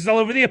boxes all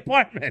over the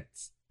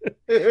apartments.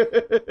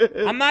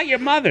 I'm not your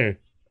mother.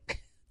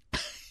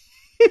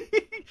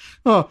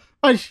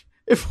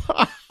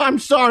 I'm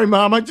sorry,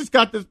 Mom. I just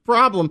got this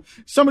problem.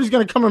 Somebody's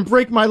going to come and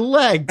break my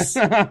legs.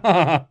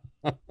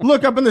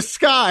 Look up in the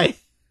sky.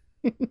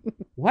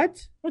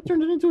 What? I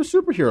turned it into a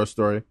superhero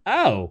story.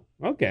 Oh,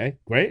 okay,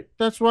 great.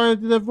 That's why I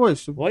did that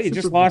voice. Well, you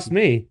just lost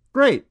me.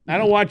 Great. I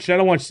don't watch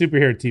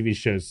superhero TV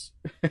shows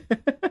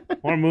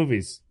or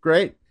movies.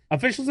 Great.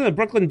 Officials in the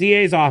Brooklyn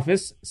DA's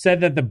office said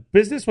that the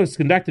business was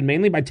conducted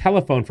mainly by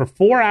telephone for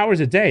 4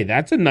 hours a day.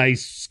 That's a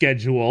nice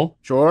schedule.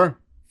 Sure.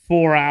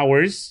 4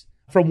 hours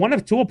from one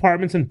of 2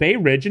 apartments in Bay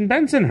Ridge and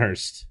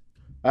Bensonhurst.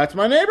 That's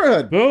my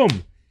neighborhood. Boom.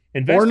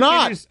 Or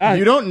not.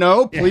 You don't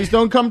know. Please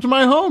don't come to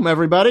my home,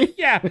 everybody.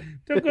 Yeah.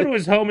 Don't go to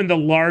his home in the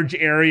large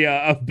area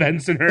of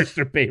Bensonhurst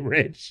or Bay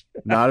Ridge.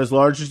 Not as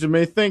large as you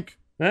may think.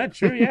 That's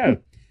true, yeah.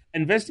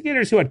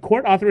 Investigators who had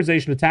court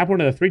authorization to tap one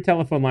of the 3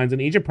 telephone lines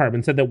in each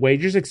apartment said that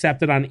wagers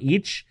accepted on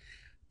each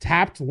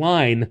tapped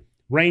line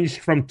ranged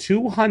from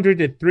 $200,000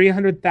 to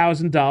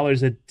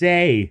 $300,000 a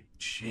day.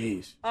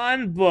 Jeez.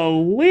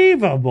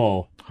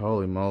 Unbelievable.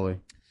 Holy moly.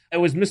 It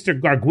was Mr.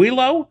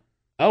 Garguilo.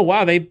 Oh,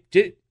 wow.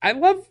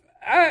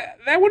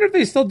 I wonder if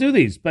they still do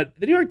these, but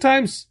the New York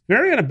Times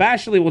very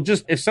unabashedly will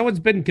just, if someone's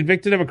been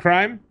convicted of a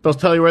crime, they'll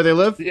tell you where they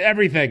live?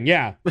 Everything,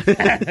 yeah.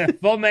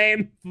 Full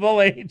name,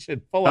 full age,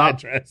 and full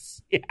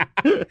address. Yeah.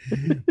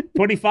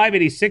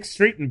 2586th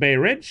Street in Bay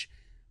Ridge,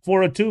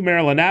 402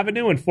 Maryland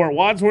Avenue in Fort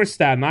Wadsworth,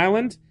 Staten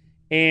Island.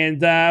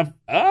 And,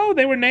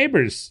 they were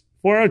neighbors.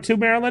 402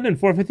 Maryland and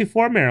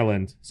 454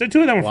 Maryland. So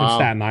 2 of them were from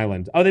Staten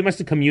Island. Oh, they must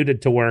have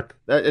commuted to work.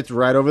 It's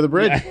right over the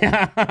bridge.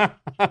 Yeah.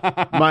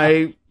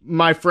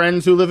 My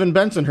friends who live in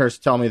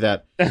Bensonhurst tell me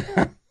that.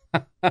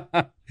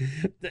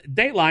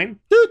 Dateline.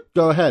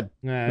 Go ahead.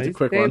 These a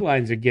quick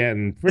Datelines are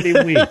getting pretty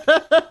weak.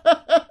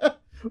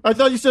 I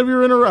thought you said we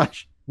were in a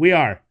rush. We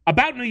are.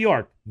 About New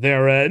York.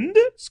 Their end?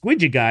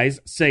 Squeegee guys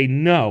say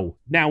no.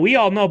 Now, we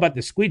all know about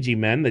the squeegee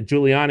men that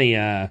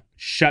Giuliani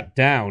shut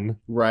down.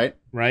 Right.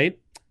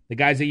 The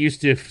guys that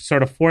used to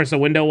sort of force a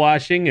window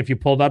washing if you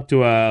pulled up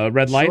to a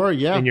red light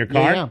in your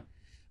car. Yeah.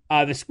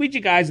 The squeegee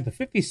guys at the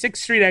 56th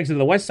Street exit of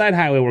the West Side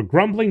Highway were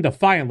grumbling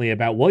defiantly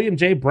about William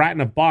J. Bratton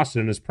of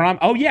Boston and his prom.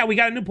 Oh, yeah, we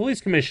got a new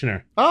police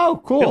commissioner.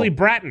 Oh, cool. Billy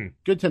Bratton.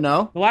 Good to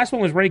know. The last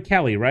one was Ray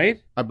Kelly, right?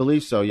 I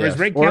believe so, yes. Or is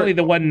Ray Kelly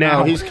the one now?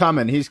 No, he's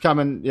coming.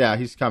 Yeah,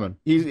 he's coming.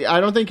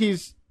 I don't think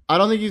he's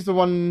the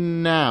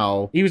one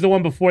now. He was the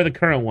one before the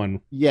current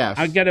one. Yes.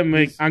 I'm getting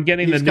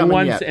the new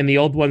ones and the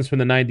old ones from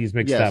the 90s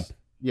mixed up.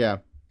 Yeah.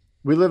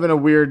 We live in a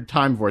weird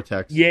time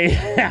vortex.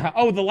 Yeah.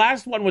 Oh, the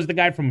last one was the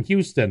guy from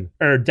Houston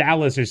or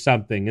Dallas or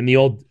something. And the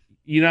old,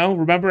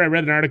 remember I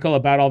read an article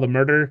about all the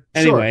murder?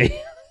 Anyway.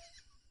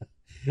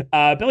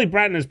 Sure. Billy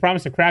Bratton has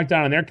promised to crack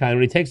down on their kind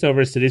when he takes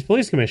over as city's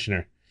police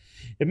commissioner.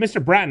 If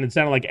Mr. Bratton had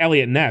sounded like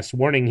Elliot Ness,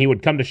 warning he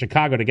would come to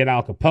Chicago to get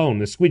Al Capone,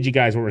 the squeegee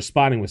guys were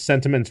responding with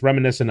sentiments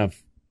reminiscent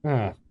of,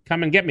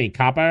 come and get me,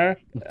 copper.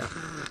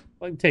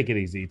 Take it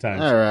easy,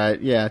 Times. All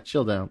right. Yeah,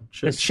 chill down.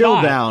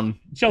 Chill down.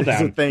 Chill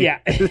down. Yeah.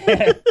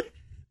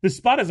 The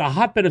spot is a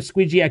hotbed of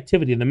squeegee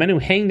activity, and the men who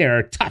hang there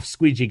are tough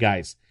squeegee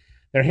guys.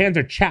 Their hands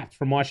are chapped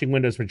from washing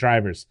windows for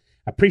drivers,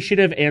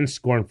 appreciative and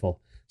scornful.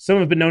 Some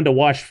have been known to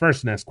wash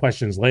first and ask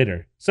questions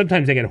later.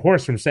 Sometimes they get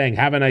hoarse from saying,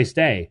 "Have a nice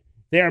day."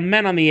 They are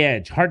men on the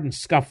edge, hardened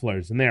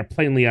scufflers, and they are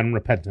plainly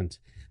unrepentant.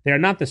 They are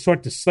not the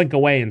sort to slink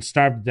away and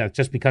starve to death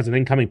just because an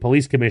incoming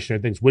police commissioner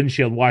thinks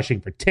windshield washing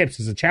for tips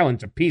is a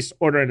challenge to peace,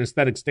 order, and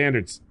aesthetic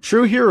standards.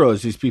 True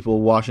heroes, these people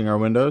washing our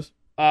windows.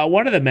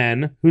 One of the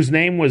men, whose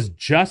name was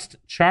Just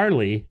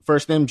Charlie.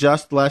 First name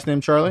Just, last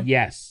name Charlie?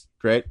 Yes.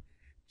 Great.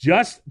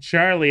 Just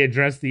Charlie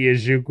addressed the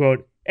issue,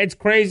 quote, "It's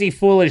crazy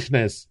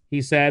foolishness,"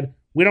 he said.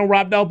 "We don't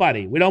rob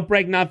nobody. We don't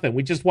break nothing.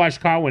 We just wash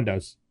car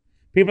windows.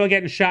 People are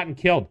getting shot and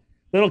killed.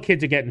 Little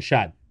kids are getting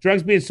shot.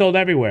 Drugs being sold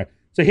everywhere.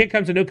 So here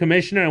comes a new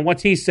commissioner, and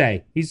what's he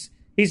say?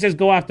 He says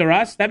go after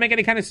us? That make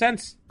any kind of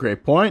sense?"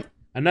 Great point.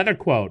 Another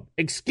quote.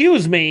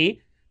 "Excuse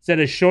me," said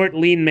a short,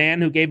 lean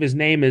man who gave his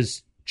name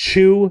as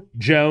Chew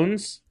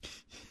Jones.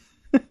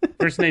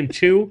 First name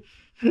Chew.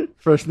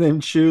 First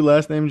name Chew,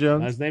 last name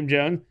Jones. Last name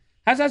Jones.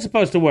 How's that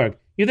supposed to work?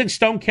 You think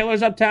stone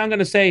killers uptown going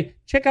to say,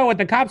 "Check out what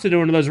the cops are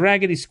doing to those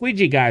raggedy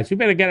squeegee guys. We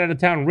better get out of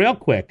town real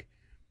quick"?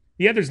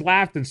 The others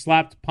laughed and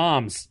slapped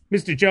palms.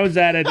 Mr. Jones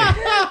added,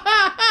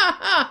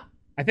 I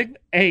think,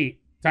 hey,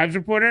 Times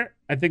reporter,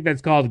 I think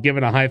that's called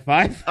giving a high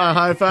five. A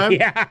high five?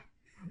 Yeah.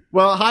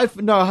 Well,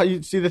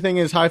 you see, the thing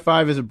is, high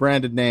five is a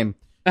branded name.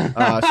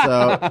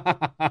 So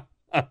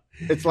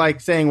it's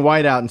like saying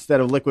whiteout instead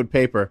of liquid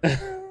paper.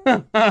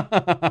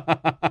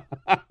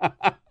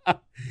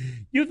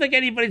 You think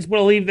anybody's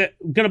going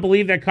to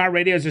believe that car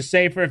radios are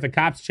safer if the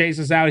cops chase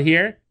us out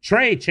here?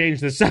 Trey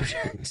changed the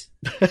subject.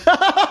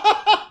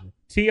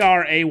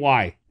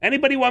 Tray.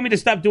 Anybody want me to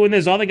stop doing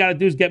this? All they got to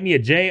do is get me a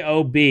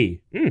job.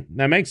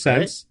 That makes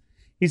sense. Right.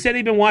 He said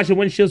he'd been washing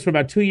windshields for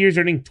about 2 years,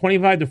 earning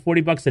 $25 to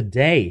 $40 a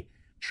day.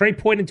 Trey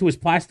pointed to his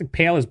plastic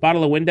pail, his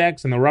bottle of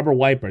Windex, and the rubber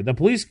wiper. The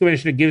police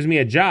commissioner gives me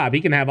a job. He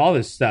can have all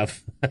this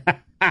stuff.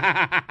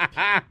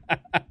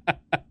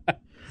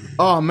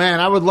 Oh man,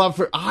 I would love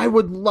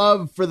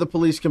for the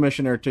police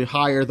commissioner to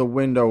hire the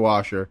window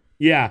washer.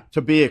 Yeah,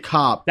 to be a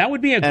cop. That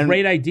would be a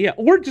great idea,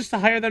 or just to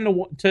hire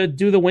them to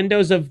do the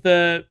windows of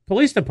the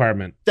police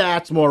department.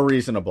 That's more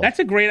reasonable. That's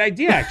a great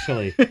idea,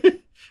 actually.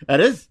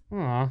 That is.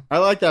 Aww. I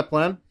like that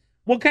plan.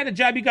 What kind of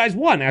job you guys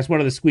want? Asked one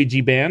of the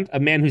squeegee band, a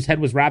man whose head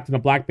was wrapped in a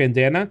black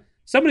bandana.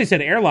 Somebody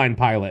said airline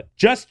pilot.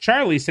 Just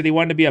Charlie said he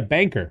wanted to be a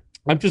banker.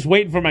 I'm just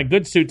waiting for my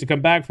good suit to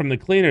come back from the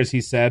cleaners,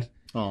 he said.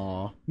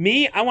 Aw.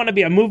 Me, I want to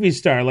be a movie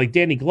star like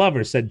Danny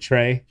Glover, said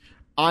Trey.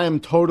 I am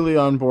totally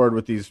on board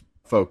with these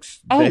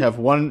folks. Oh. They have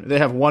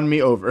won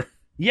me over.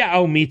 Yeah,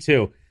 oh, me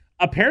too.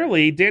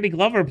 Apparently, Danny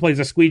Glover plays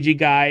a squeegee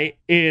guy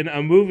in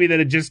a movie that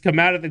had just come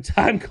out at the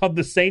time called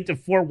The Saint of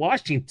Fort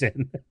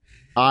Washington.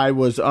 I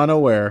was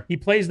unaware. He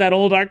plays that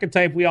old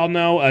archetype we all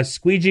know, a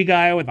squeegee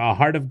guy with a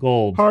heart of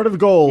gold. Heart of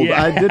gold.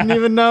 Yeah. I didn't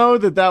even know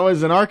that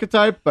was an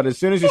archetype, but as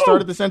soon as you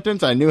started the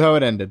sentence, I knew how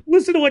it ended.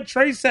 Listen to what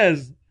Trey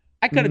says.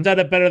 I could have done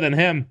it better than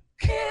him.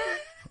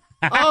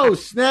 Oh,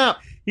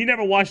 snap. He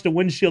never washed a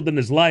windshield in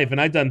his life, and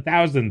I've done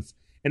thousands.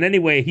 And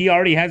anyway, he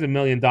already has $1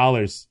 million.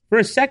 For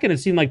a second, it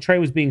seemed like Trey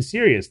was being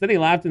serious. Then he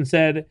laughed and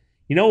said,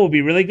 you know what would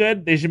be really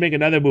good? They should make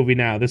another movie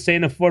now. The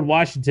Saint of Fort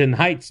Washington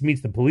Heights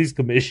meets the police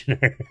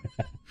commissioner.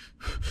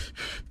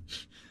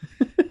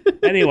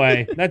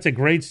 Anyway, that's a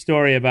great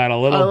story about a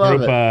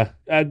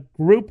little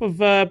group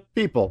of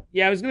people.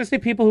 Yeah, I was going to say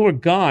people who are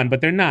gone, but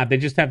they're not. They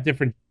just have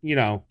different,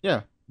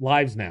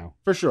 lives now.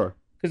 For sure.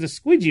 Because the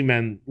squeegee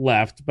men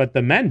left, but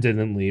the men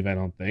didn't leave, I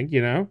don't think,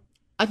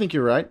 I think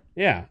you're right.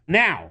 Yeah.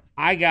 Now,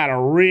 I got a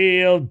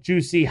real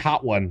juicy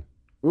hot one.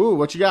 Ooh,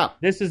 what you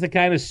got? This is the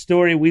kind of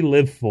story we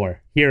live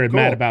for here at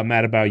Mad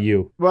About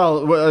You.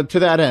 Well, to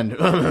that end.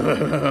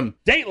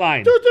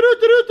 Dateline.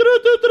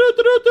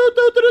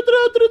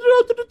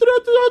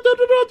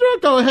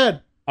 Go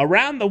ahead.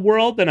 Around the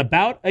world in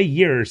about a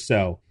year or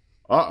so.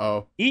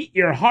 Uh-oh. Eat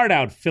your heart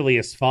out,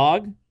 Phileas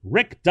Fogg.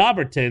 Rick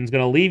Dobberton's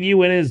going to leave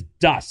you in his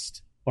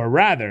dust. Or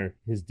rather,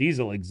 his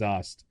diesel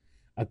exhaust.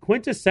 A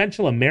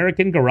quintessential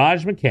American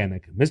garage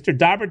mechanic, Mr.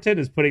 Dobberton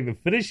is putting the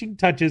finishing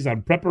touches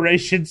on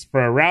preparations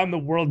for a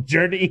round-the-world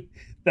journey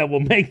that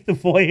will make the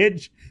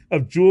voyage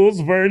of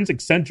Jules Verne's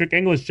eccentric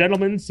English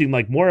gentleman seem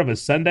like more of a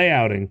Sunday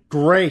outing.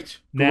 Great.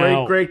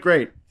 Now,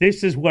 Great.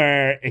 This is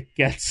where it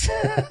gets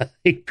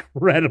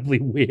incredibly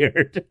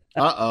weird.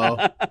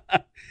 Uh-oh.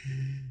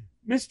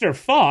 Mr.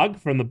 Fogg,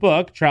 from the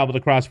book, traveled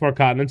across 4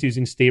 continents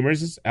using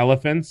steamers,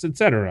 elephants,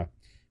 etc.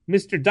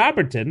 Mr.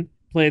 Dobberton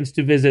plans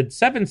to visit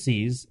 7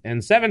 seas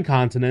and 7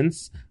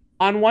 continents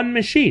on one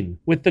machine,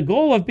 with the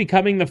goal of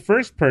becoming the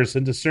first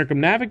person to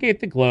circumnavigate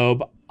the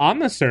globe on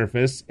the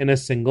surface in a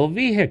single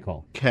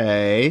vehicle.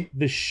 Okay.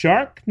 The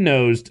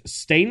shark-nosed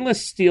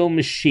stainless steel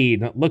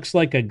machine looks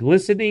like a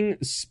glistening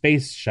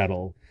space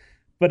shuttle,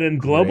 but in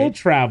global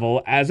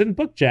travel, as in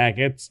book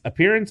jackets,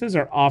 appearances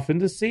are often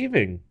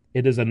deceiving.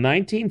 It is a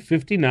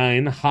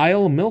 1959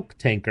 Heil milk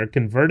tanker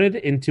converted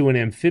into an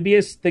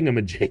amphibious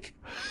thingamajig.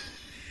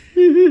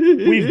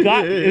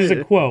 This is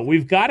a quote,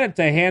 we've got it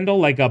to handle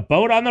like a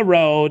boat on the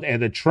road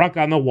and a truck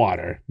on the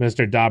water,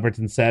 Mr.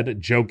 Dobberton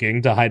said,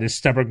 joking to hide his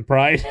stubborn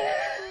pride.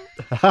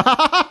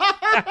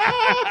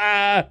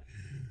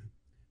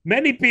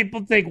 Many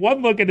people take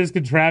one look at his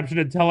contraption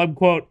and tell him,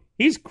 quote,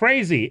 he's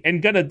crazy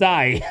and gonna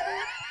die.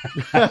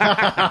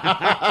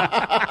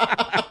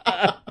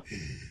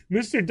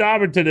 Mr.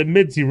 Dobberton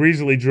admits he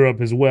recently drew up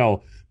his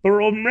will, but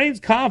remains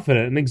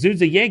confident and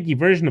exudes a Yankee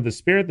version of the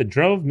spirit that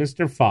drove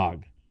Mr.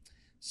 Fogg.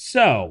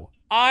 So,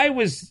 I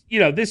was,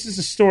 this is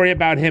a story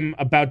about him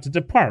about to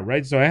depart,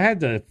 right? So I had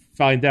to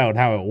find out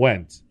how it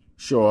went.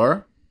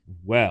 Sure.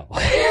 Well,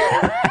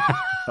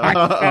 I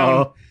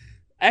found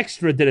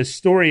Extra did a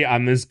story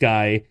on this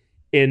guy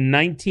in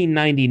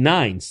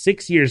 1999,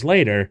 6 years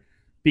later,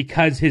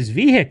 because his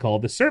vehicle,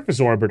 the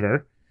Surface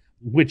Orbiter,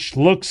 which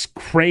looks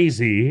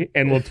crazy,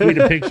 and we'll tweet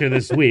a picture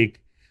this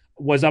week,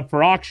 was up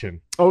for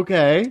auction.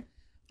 Okay.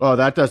 Oh,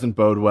 that doesn't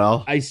bode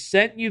well. I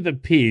sent you the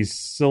piece,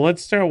 so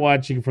let's start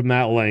watching from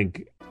that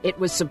link. It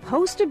was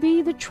supposed to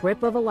be the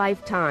trip of a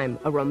lifetime,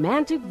 a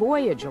romantic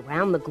voyage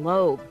around the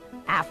globe.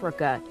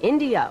 Africa,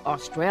 India,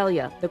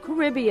 Australia, the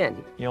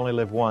Caribbean. You only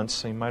live once,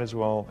 so you might as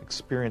well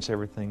experience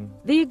everything.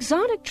 The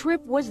exotic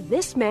trip was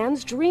this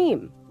man's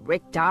dream.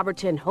 Rick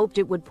Dobbertin hoped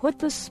it would put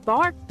the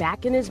spark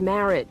back in his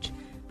marriage.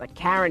 But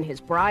Karen,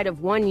 his bride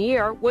of 1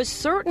 year, was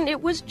certain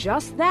it was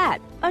just that,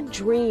 a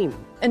dream.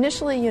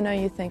 Initially,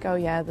 you think, oh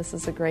yeah, this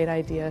is a great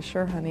idea.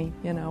 Sure, honey,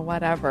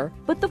 whatever.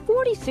 But the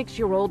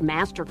 46-year-old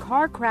master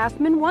car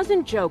craftsman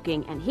wasn't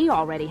joking, and he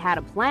already had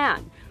a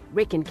plan.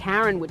 Rick and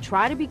Karen would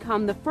try to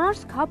become the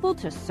first couple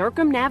to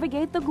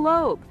circumnavigate the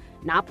globe.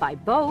 Not by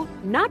boat,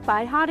 not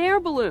by hot air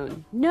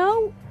balloon.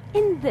 No,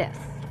 in this.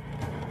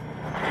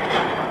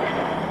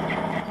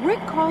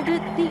 Rick called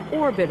it the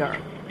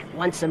Orbiter.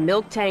 Once a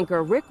milk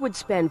tanker, Rick would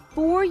spend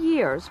 4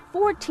 years,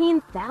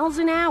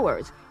 14,000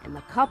 hours, and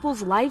the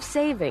couple's life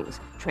savings,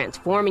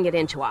 transforming it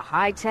into a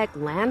high-tech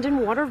land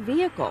and water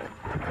vehicle.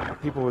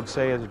 People would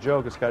say as a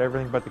joke, it's got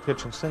everything but the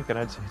kitchen sink, and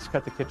I'd say it's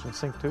got the kitchen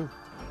sink too.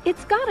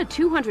 It's got a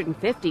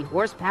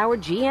 250-horsepower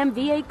GM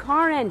V8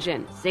 car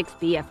engine, 6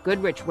 BF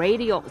Goodrich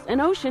radials, an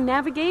ocean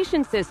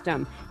navigation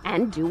system,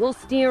 and dual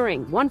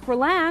steering, one for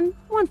land,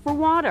 one for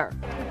water.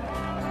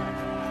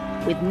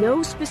 With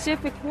no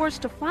specific course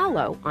to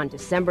follow, on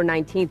December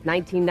 19,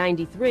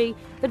 1993,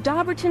 the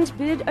Dobbertins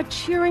bid a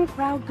cheering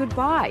crowd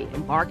goodbye,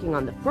 embarking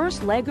on the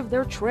first leg of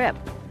their trip,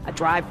 a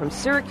drive from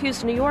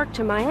Syracuse, New York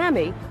to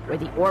Miami, where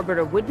the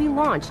Orbiter would be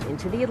launched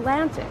into the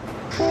Atlantic.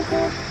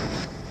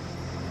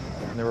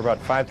 And there were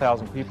about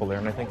 5,000 people there,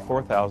 and I think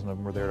 4,000 of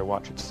them were there to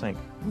watch it sink.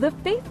 The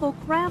faithful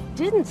craft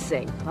didn't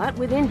sink, but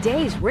within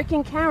days, Rick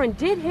and Karen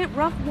did hit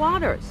rough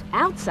waters,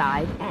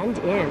 outside and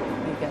in.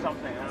 You get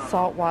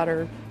salt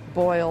water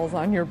boils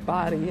on your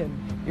body and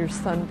you're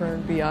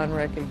sunburned beyond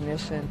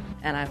recognition,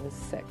 and I was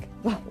sick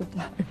the whole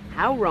time.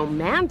 How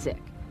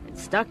romantic. And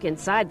stuck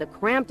inside the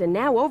cramped and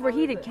now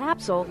overheated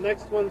capsule, The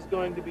next one's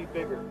going to be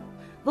bigger.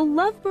 the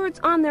lovebirds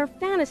on their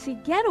fantasy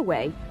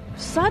getaway were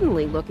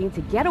suddenly looking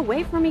to get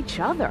away from each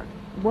other.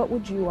 What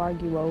would you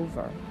argue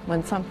over?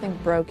 When something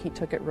broke, he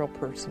took it real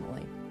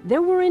personally.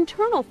 There were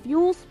internal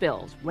fuel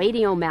spills,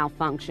 radio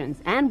malfunctions,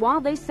 and while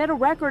they set a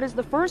record as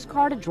the first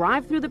car to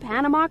drive through the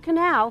Panama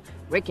Canal,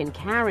 Rick and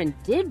Karen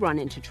did run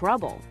into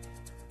trouble.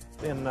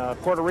 In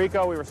Puerto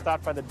Rico, we were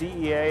stopped by the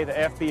DEA, the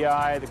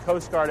FBI, the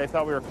Coast Guard. They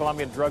thought we were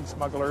Colombian drug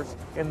smugglers.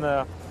 In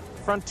the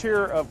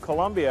frontier of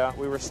Colombia,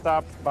 we were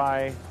stopped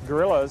by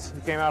guerrillas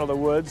who came out of the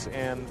woods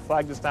and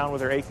flagged us down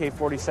with their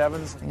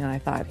AK-47s. And I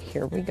thought,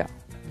 here we go.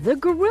 The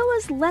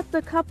guerrillas let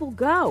the couple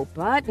go,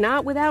 but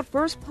not without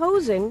first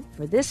posing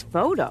for this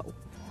photo.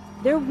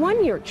 Their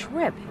 1-year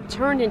trip had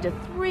turned into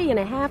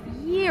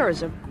 3.5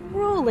 years of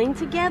grueling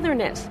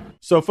togetherness.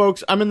 So,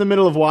 folks, I'm in the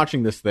middle of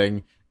watching this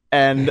thing,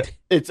 and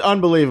it's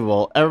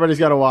unbelievable. Everybody's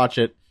got to watch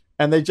it.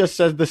 And they just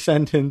said the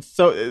sentence.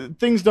 So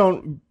things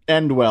don't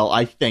end well,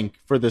 I think,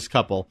 for this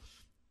couple.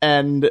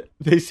 And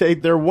they say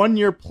their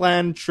 1-year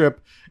planned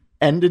trip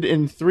ended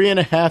in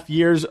 3.5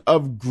 years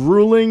of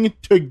grueling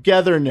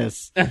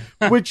togetherness,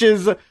 which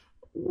is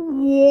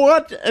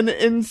what an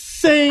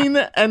insane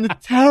and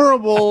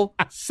terrible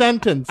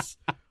sentence.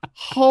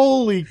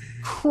 Holy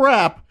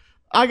crap.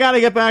 I got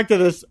to get back to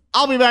this.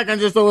 I'll be back in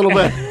just a little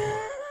bit.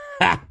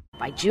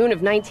 By June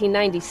of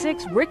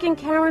 1996, Rick and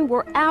Karen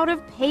were out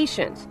of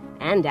patience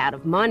and out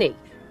of money,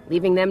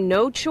 leaving them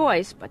no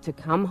choice but to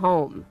come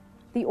home.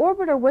 The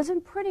Orbiter was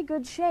in pretty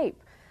good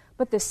shape,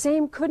 but the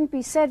same couldn't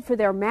be said for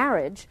their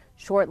marriage.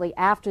 Shortly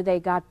after they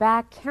got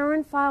back,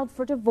 Karen filed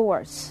for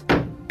divorce.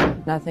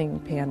 Nothing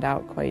panned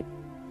out quite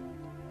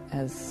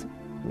as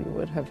we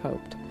would have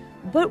hoped.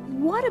 But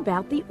what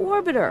about the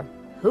Orbiter?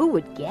 Who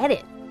would get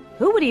it?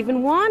 Who would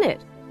even want it?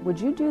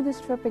 Would you do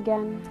this trip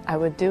again? I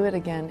would do it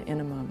again in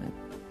a moment.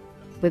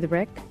 With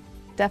Rick?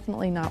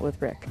 Definitely not with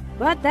Rick.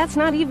 But that's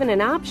not even an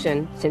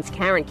option, since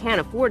Karen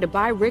can't afford to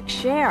buy Rick's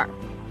share.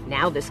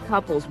 Now this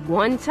couple's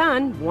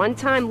one-time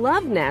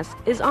love nest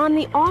is on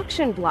the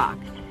auction block.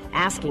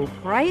 Asking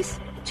price,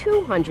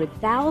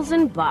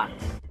 $200,000.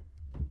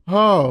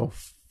 Oh,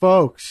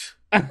 folks.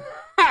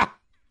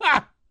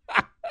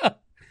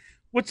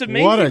 What's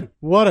amazing?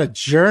 What a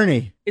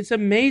journey. It's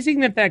amazing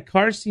that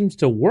car seems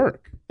to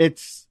work.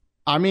 It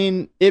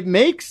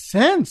makes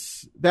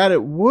sense that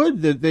it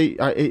would.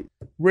 That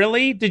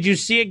Really? Did you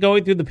see it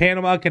going through the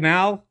Panama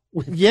Canal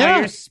with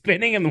tires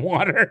spinning in the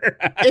water?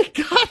 It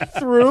got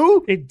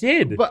through. It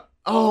did. But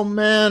oh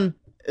man,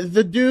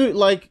 the dude,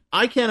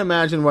 I can't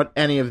imagine what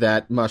any of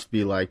that must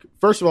be like.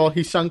 First of all,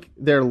 he sunk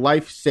their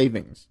life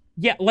savings.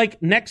 Yeah,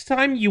 next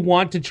time you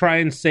want to try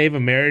and save a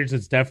marriage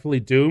that's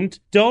definitely doomed,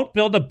 don't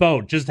build a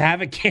boat. Just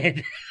have a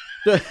kid.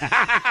 This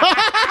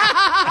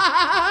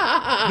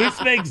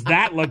makes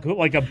that look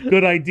like a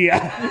good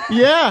idea.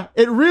 Yeah,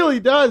 it really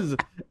does.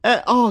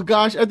 Oh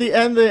gosh, at the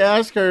end they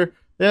ask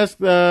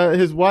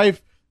his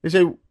wife, they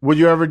say, would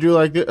you ever do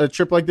a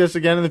trip like this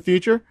again in the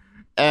future?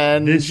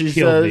 And she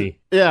says,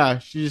 yeah,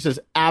 she just says,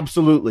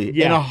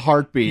 absolutely, in a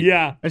heartbeat.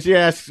 Yeah. And she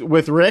asks,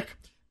 with Rick?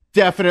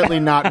 Definitely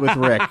not with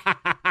Rick.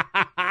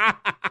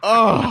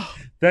 Oh.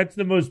 That's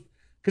the most,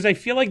 because I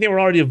feel like they were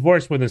already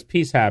divorced when this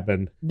piece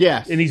happened.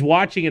 Yes. And he's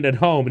watching it at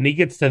home, and he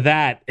gets to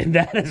that, and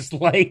that is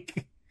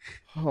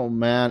oh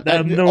man,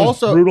 the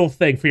most brutal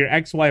thing for your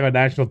ex-wife on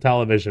national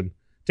television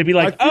to be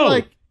like,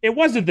 It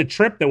wasn't the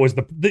trip that was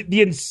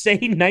the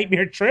insane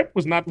nightmare trip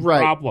was not the Right.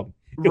 problem.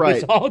 It Right.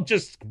 was all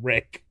just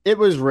Rick. It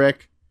was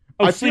Rick.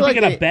 Oh, I feel sleeping like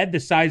in a they- bed the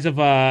size of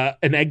an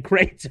egg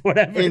crate or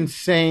whatever.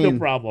 Insane. No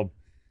problem.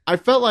 I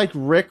felt like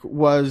Rick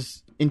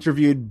was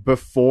interviewed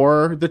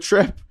before the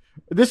trip.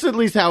 This is at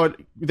least how everything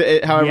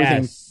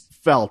Yes.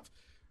 felt.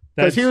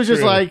 Because he That's was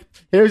just true.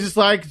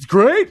 like, it's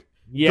great.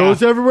 Yeah.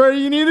 Goes everywhere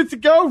you need it to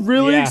go.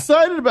 Really Yeah.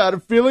 excited about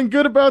it. Feeling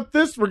good about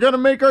this. We're going to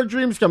make our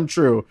dreams come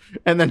true.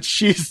 And then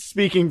she's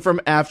speaking from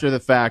after the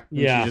fact.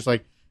 And Yeah. She's just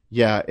like,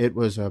 yeah, it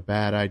was a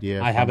bad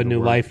idea. I have a from the new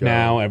word life go."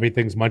 now.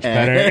 Everything's much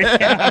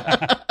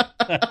better.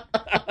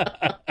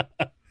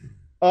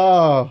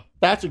 Oh,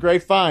 that's a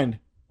great find.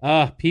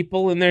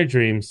 People in their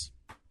dreams.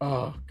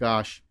 Oh,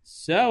 gosh.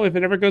 So if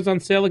it ever goes on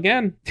sale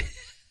again,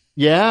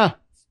 Yeah.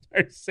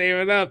 start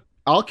saving up.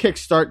 I'll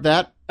kickstart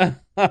that.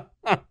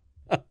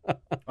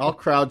 I'll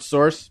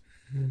crowdsource.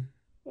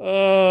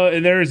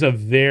 And there is a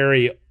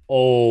very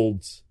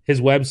old. His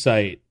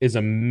website is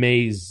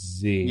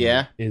amazing.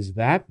 Yeah. Is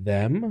that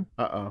them?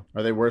 Uh-oh.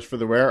 Are they worse for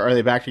the wear? Are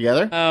they back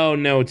together? Oh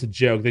no, it's a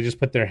joke. They just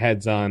put their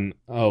heads on.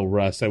 Oh,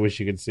 Russ, I wish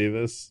you could see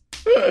this.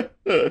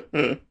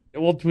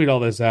 We'll tweet all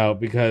this out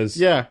because.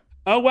 Yeah.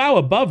 Oh wow!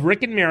 Above,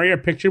 Rick and Mary are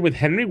pictured with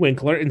Henry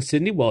Winkler and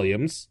Cindy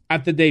Williams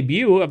at the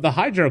debut of the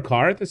Hydro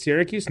car at the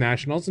Syracuse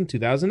Nationals in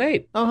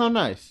 2008. Oh, how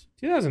nice.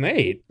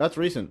 2008. That's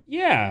recent.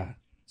 Yeah.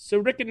 So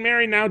Rick and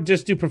Mary now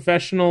just do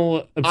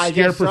obscure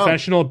guess so.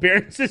 professional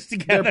appearances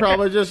together. They're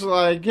probably just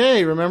like,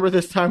 hey, remember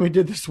this time we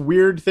did this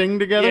weird thing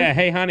together? Yeah.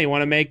 Hey, honey,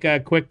 want to make a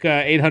quick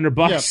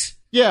 $800?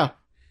 Yeah.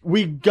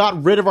 We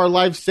got rid of our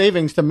life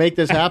savings to make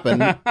this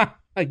happen.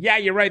 Yeah,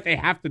 you're right. They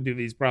have to do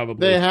these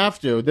probably. They have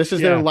to. This is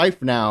their Yeah. life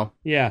now.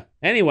 Yeah.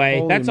 Anyway,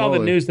 Holy that's all the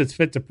moly. news that's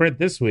fit to print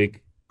this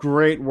week.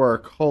 Great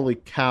work. Holy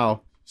cow.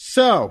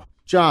 So,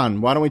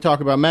 John, why don't we talk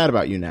about Mad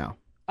About You now?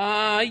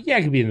 Yeah,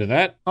 I could be into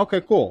that. Okay,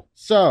 cool.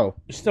 So,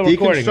 Still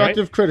recording, right?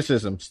 deconstructive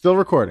criticism. Still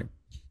recording.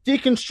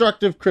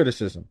 Deconstructive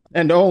criticism.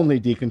 And only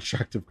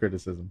deconstructive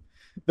criticism.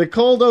 The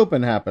cold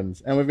open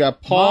happens, and we've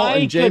got Paul My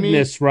and Jamie.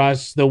 goodness,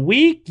 Russ. The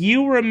week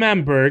you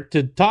remember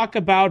to talk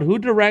about who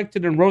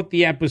directed and wrote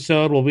the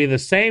episode will be the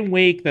same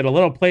week that a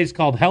little place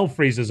called Hell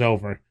freezes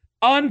over.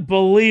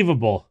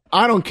 Unbelievable.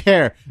 I don't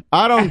care.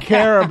 I don't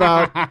care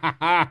about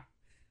I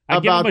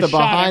give about him a the shot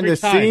behind every the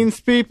time.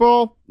 scenes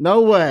people.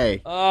 No way.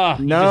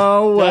 He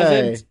No just way.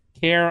 Doesn't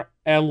care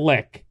a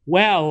lick.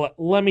 Well,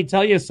 let me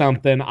tell you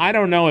something. I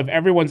don't know if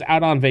everyone's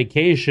out on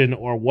vacation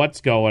or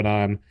what's going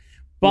on,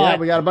 but Yeah,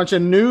 we got a bunch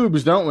of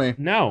noobs, don't we?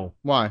 no,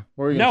 Why?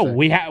 What are you no. gonna say?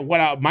 We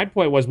have my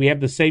point was we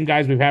have the same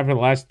guys we've had for the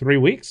last 3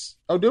 weeks.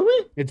 Oh, do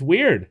we? It's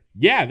weird.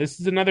 Yeah, this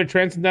is another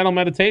Transcendental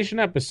Meditation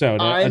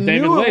episode. I A knew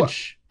David it wa-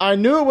 Lynch, I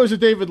knew it was a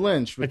David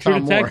Lynch a with true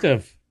Tom Moore.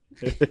 detective.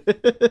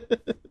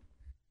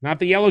 Not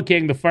the Yellow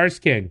King, the Farce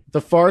King. The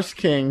Farce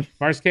King,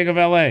 Farce King of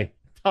L.A.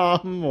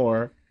 Tom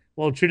Moore.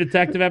 Well, True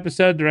Detective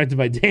episode directed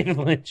by David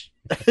Lynch.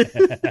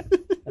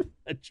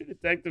 True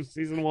Detective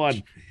Season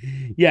 1.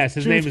 Yes,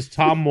 his name is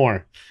Tom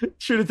Moore.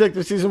 True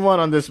Detective Season 1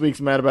 on this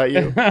week's Mad About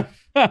You.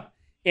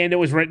 And it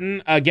was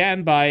written,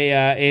 again, by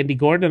Andy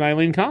Gordon and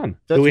Eileen Kahn,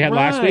 That's who we had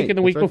last right. week and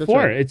the That's week right,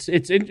 that's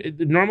before. right.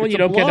 Normally It's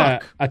you a don't get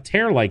block. a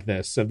tear like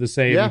this of the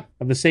Yeah.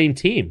 same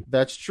team.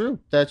 That's true.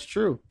 That's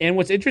true. And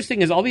what's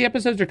interesting is all the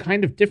episodes are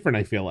kind of different,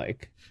 I feel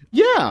like.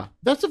 Yeah,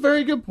 that's a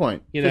very good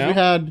point. You Because know? we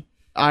had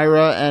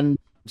Ira and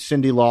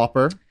Cyndi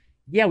Lauper.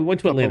 Yeah, we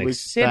went to Couple Atlantic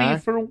weeks City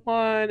back. for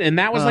one, and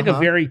that was like a Uh-huh.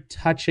 very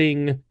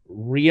touching,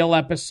 real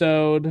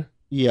episode.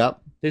 Yep.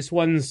 This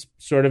one's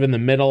sort of in the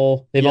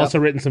middle. They've Yep. also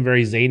written some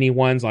very zany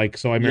ones, like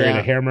 "So I Married Yeah.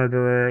 a Hair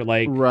Murderer."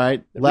 Like,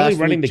 Right. they're really Last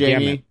running week, the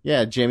Jamie. gamut.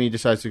 Yeah, Jamie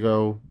decides to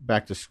go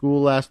back to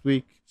school last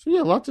week. So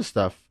yeah, lots of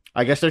stuff.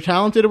 I guess they're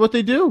talented at what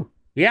they do.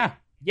 yeah,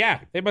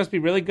 they must be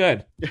really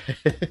good.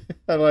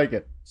 I like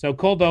it. So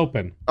cold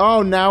open.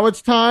 Oh, now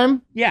it's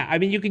time. Yeah, I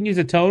mean you can use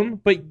a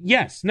tone, but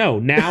yes, no,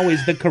 now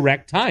is the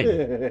correct time.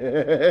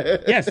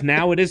 Yes,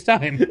 now it is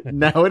time.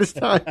 Now it is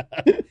time.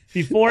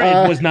 Before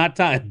it was not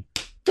time.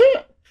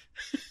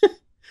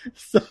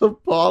 So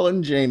Paul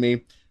and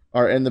Jamie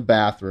are in the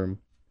bathroom,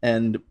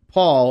 and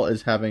Paul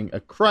is having a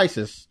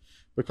crisis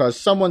because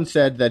someone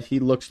said that he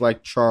looks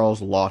like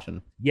Charles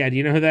Lawton. Yeah, do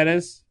you know who that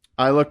is?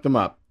 I looked him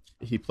up.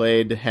 He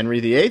played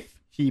Henry VIII.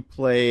 He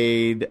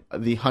played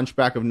the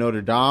Hunchback of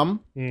Notre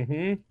Dame.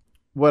 Mm-hmm.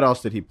 What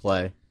else did he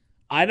play?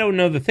 I don't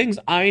know. The things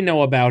I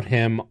know about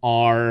him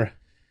are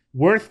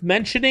worth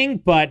mentioning,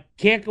 but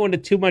can't go into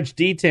too much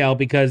detail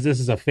because this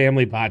is a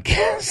family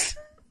podcast.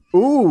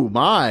 Ooh,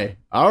 my.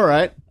 All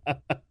right.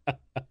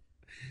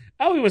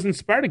 Oh, he was in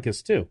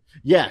Spartacus, too.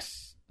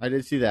 Yes, I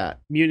did see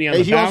that. Mutiny on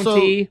the He also-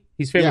 Bounty.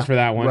 He's famous Yeah, for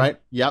that one. Right.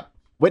 Yep.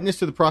 Witness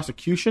to the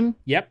Prosecution.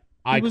 Yep.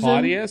 I, was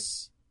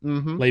Claudius.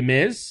 Mm-hmm. Les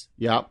Mis.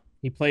 Yep.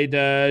 He played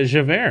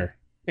Javert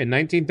in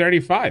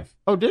 1935.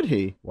 Oh, did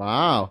he?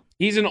 Wow.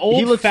 He's an old,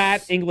 He looks-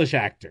 fat English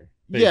actor.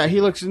 Yeah,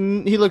 he looks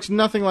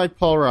nothing like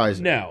Paul Reiser.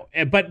 No,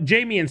 but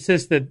Jamie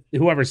insists that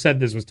whoever said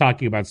this was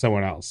talking about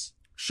someone else.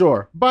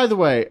 Sure. By the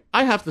way,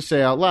 I have to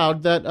say out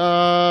loud that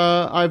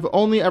I've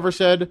only ever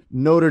said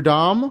Notre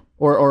Dame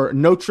or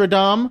Notre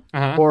Dame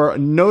or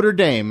Notre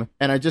Dame,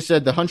 and I just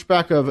said the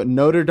Hunchback of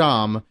Notre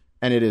Dame,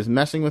 and it is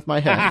messing with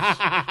my head.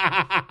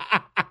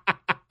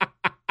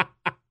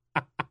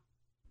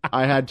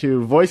 I had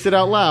to voice it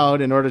out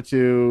loud in order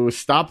to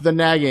stop the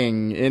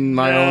nagging in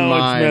my own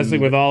mind. It's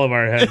messing with all of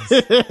our heads.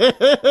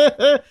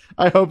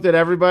 I hope that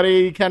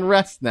everybody can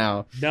rest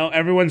now. No,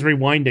 everyone's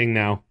rewinding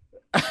now.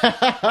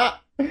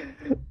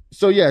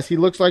 So, yes, he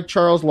looks like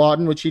Charles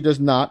Laughton, which he does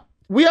not.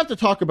 We have to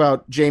talk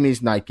about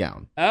Jamie's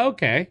nightgown.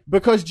 Okay.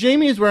 Because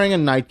Jamie is wearing a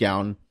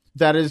nightgown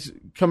that is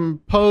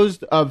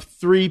composed of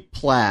 3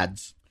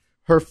 plaids.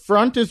 Her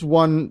front is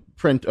one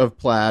print of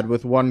plaid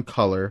with one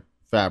color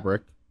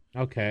fabric.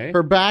 Okay.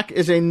 Her back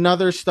is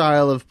another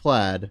style of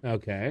plaid.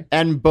 Okay.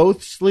 And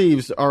both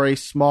sleeves are a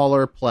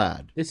smaller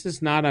plaid. This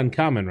is not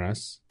uncommon,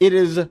 Russ. It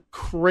is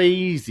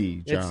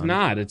crazy, John. It's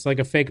not. It's like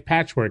a fake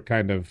patchwork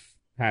kind of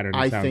pattern,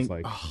 it sounds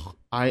like.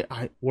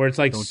 Where it's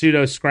like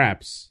pseudo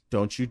scraps.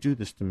 Don't you do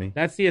this to me.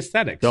 That's the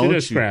aesthetic.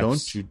 Don't Pseudo you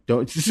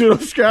pseudo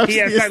scraps.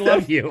 Yes, I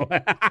love you.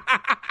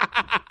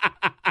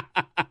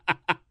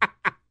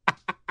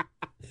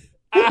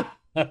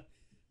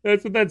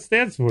 That's what that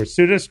stands for.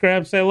 Pseudo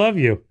scraps, I love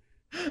you.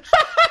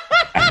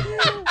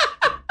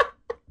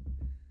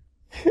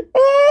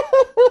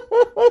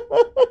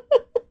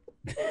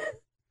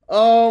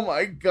 Oh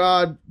my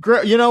God.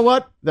 You know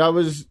what? That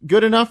was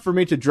good enough for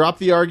me to drop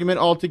the argument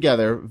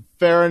altogether.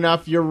 Fair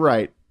enough. You're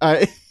right.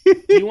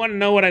 You want to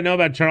know what I know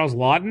about Charles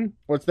Laughton?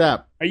 What's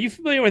that? Are you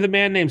familiar with a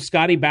man named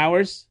Scotty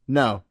Bowers?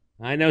 No.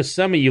 I know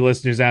some of you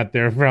listeners out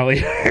there have probably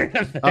heard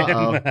of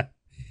him.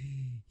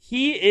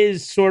 He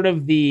is sort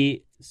of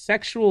the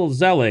sexual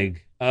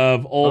Zelig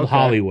of old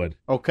Hollywood.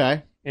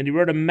 Okay. And he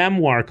wrote a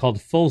memoir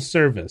called Full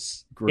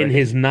Service in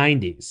his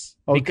 90s.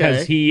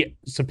 Because he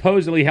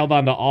supposedly held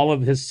on to all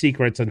of his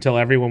secrets until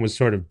everyone was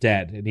sort of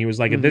dead. And he was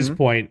like, at this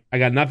point, I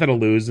got nothing to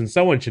lose, and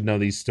someone should know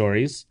these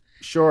stories.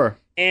 Sure.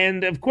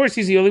 And, of course,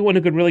 he's the only one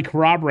who could really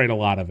corroborate a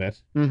lot of it.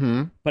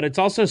 Mm-hmm. But it's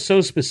also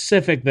so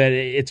specific that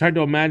it's hard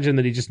to imagine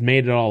that he just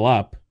made it all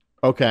up.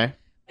 Okay.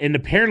 And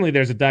apparently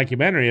there's a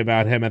documentary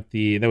about him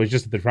that was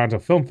just at the Toronto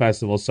Film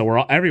Festival,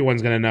 so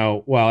everyone's going to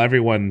know, well,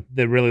 everyone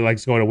that really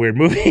likes going to weird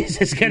movies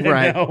is going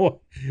to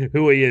know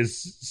who he is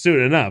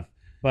soon enough.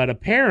 But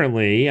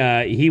apparently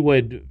he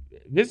would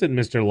visit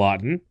Mr.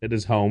 Laughton at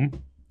his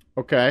home.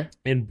 Okay.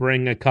 And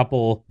bring a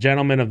couple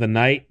gentlemen of the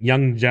night,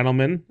 young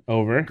gentlemen,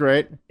 over.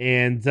 Great.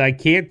 And I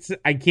can't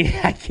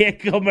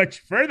go much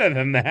further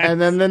than that. And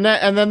then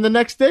the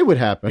next day would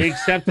happen.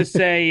 Except to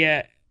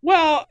say,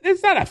 well,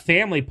 it's not a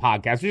family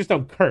podcast. We just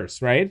don't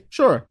curse, right?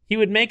 Sure. He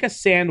would make a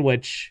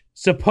sandwich,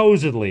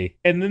 supposedly,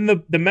 and then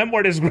the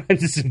memoir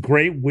describes this in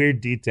great weird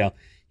detail.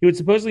 He would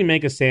supposedly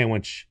make a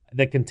sandwich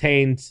that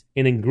contained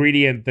an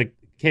ingredient that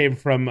came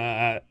from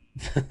their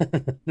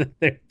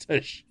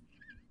tush.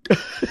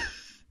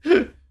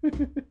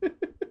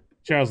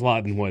 Charles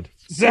Laughton would.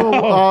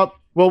 So,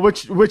 well,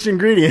 which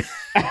ingredient?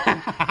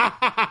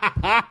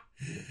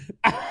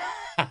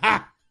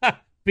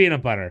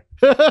 Peanut butter.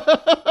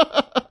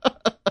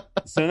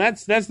 So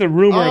that's the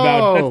rumor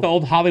that's the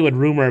old Hollywood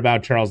rumor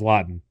about Charles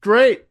Laughton.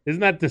 Great. Isn't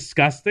that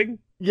disgusting?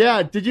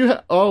 Yeah. Did you?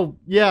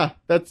 Yeah.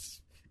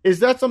 Is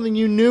that something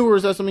you knew, or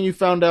is that something you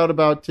found out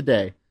about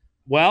today?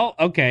 Well,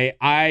 okay.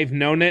 I've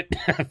known it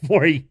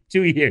for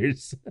 2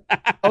 years.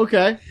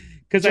 Okay.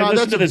 Because I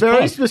listened to this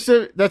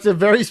book. That's a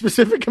very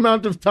specific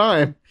amount of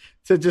time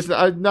to just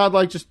not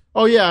like just.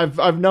 Oh yeah,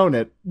 I've known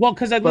it. Well,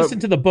 because I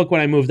listened to the book when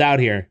I moved out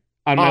here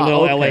on my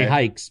little LA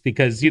hikes,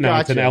 because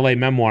it's an LA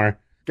memoir.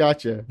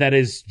 Gotcha. That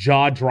is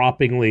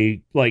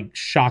jaw-droppingly like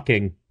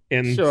shocking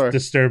and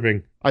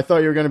disturbing. I thought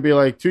you were going to be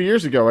like 2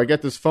 years ago. I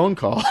get this phone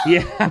call.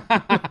 Yeah.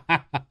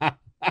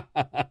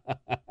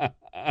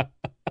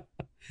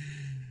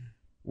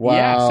 Wow.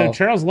 Yeah. So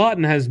Charles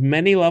Laughton has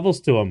many levels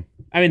to him.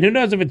 I mean, who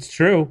knows if it's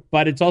true,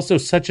 but it's also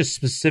such a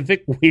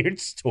specific, weird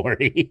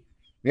story.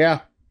 Yeah.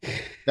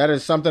 That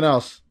is something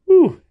else.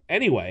 Whew.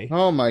 Anyway.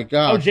 Oh, my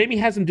God. Oh, Jamie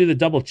has him do the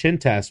double chin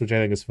test, which I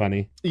think is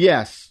funny.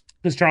 Yes.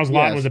 Because Charles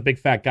Laughton was a big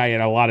fat guy. He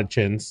had a lot of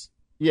chins.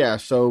 Yeah,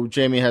 so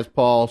Jamie has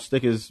Paul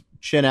stick his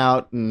chin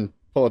out and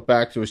pull it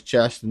back to his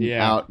chest and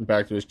out and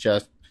back to his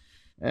chest.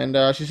 And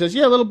she says,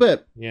 yeah, a little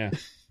bit. Yeah.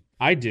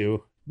 I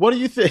do. What do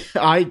you think?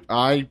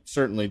 I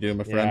certainly do,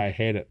 my friend. Yeah, I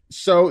hate it.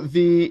 So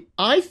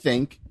I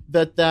think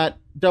that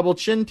double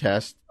chin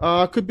test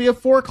could be a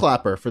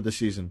 4-clapper for the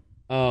season.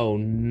 Oh,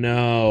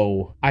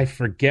 no. I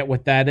forget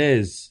what that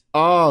is.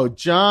 Oh,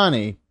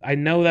 Johnny. I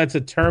know that's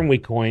a term we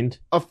coined.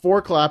 A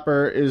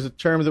 4-clapper is a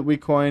term that we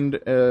coined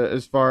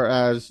as far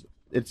as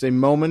it's a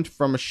moment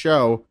from a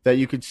show that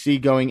you could see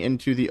going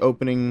into the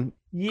opening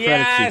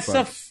credit sequence.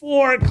 A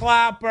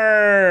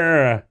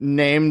 4-clapper!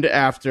 Named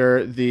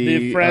after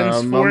the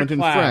Friends moment in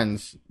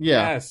Friends.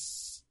 Yeah.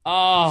 Yes.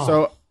 Oh.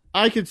 So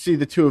I could see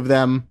the two of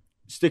them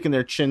sticking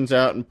their chins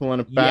out and pulling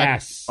it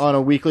back on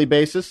a weekly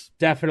basis.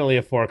 Definitely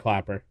a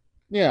 4-clapper.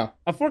 Yeah.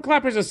 A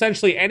 4-clapper is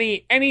essentially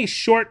any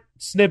short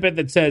snippet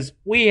that says,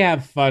 "We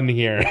have fun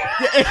here."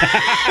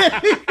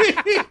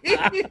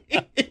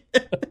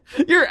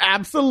 You're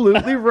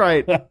absolutely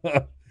right.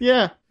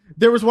 Yeah.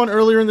 There was one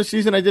earlier in the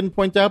season I didn't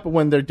point out, but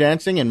when they're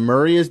dancing and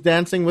Murray is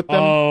dancing with them.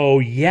 Oh,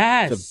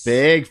 yes. It's a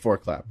big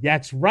foreclap.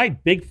 That's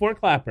right. Big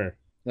foreclapper.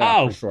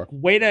 Yeah, for sure.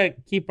 Way to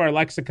keep our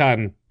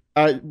lexicon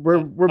we're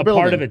a building.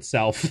 part of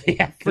itself.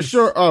 Yeah, For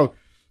sure. Oh,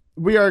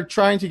 we are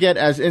trying to get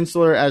as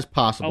insular as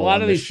possible. A lot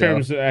on of this these show.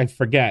 terms I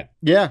forget.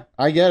 Yeah,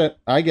 I get it.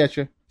 I get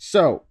you.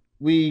 So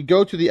we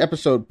go to the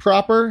episode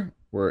proper.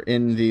 We're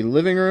in the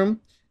living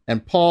room,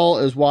 and Paul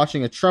is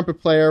watching a trumpet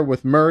player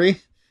with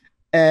Murray.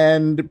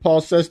 And Paul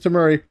says to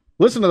Murray,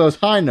 "Listen to those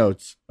high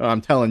notes." Oh,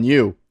 I'm telling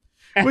you,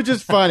 which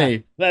is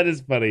funny. That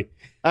is funny.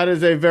 That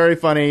is a very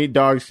funny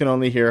dogs can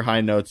only hear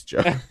high notes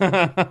joke.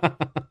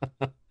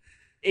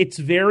 It's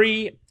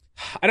very...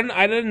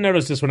 I didn't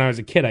notice this when I was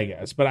a kid, I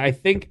guess, but I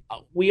think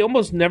we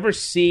almost never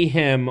see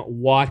him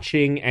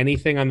watching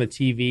anything on the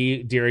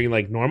TV during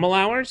like normal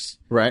hours.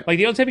 Right. Like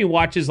the only time he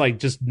watches like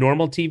just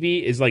normal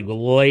TV is like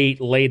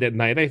late at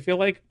night, I feel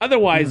like.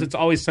 Otherwise, it's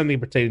always something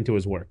pertaining to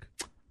his work.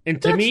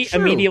 And to That's me, true.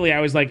 immediately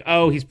I was like,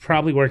 oh, he's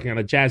probably working on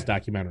a jazz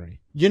documentary.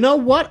 You know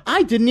what?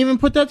 I didn't even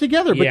put that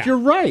together, but Yeah. you're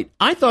right.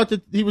 I thought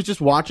that he was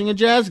just watching a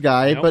jazz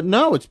guy, Nope. but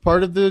no, it's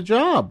part of the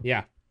job.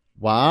 Yeah.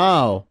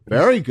 Wow.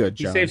 Very good,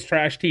 He John. saves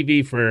trash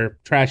TV for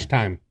trash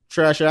time.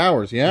 Trash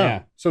hours, yeah.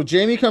 Yeah. So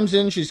Jamie comes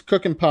in, she's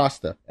cooking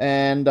pasta,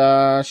 and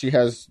she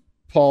has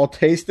Paul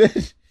taste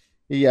it.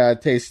 He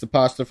tastes the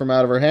pasta from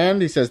out of her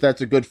hand. He says,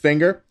 "That's a good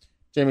finger."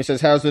 Jamie says,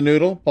 "How's the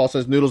noodle?" Paul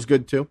says, "Noodle's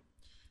good too."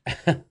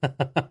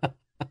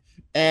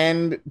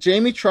 And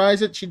Jamie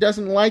tries it. She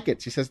doesn't like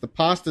it. She says, "The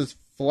pasta's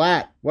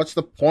flat. What's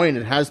the point?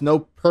 It has no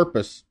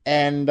purpose."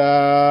 And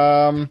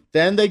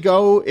then they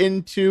go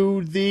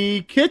into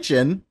the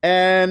kitchen,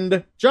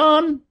 and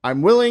John,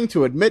 I'm willing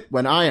to admit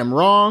when I am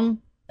wrong,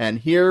 and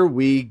here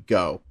we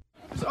go.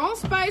 Does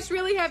Allspice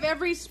really have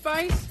every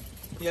spice?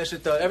 Yes,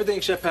 it does. Everything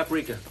except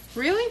paprika.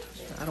 Really?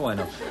 How do I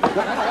know?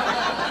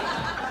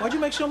 Why'd you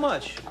make so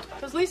much?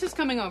 Because Lisa's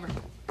coming over.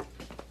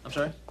 I'm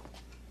sorry?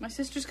 My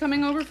sister's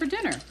coming over for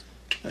dinner.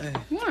 Hey,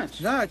 What?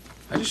 no,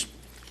 I just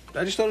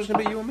thought it was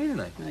gonna be you and me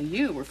tonight.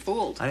 You were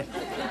fooled.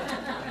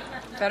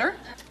 Better?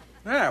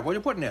 Yeah, what are you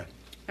putting there?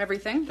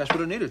 Everything. That's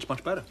what I needed. It's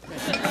much better.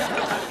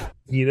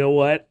 You know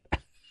what?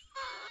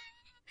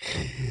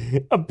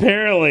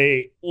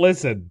 Apparently,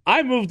 listen,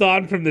 I moved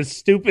on from this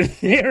stupid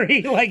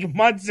theory like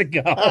months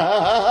ago.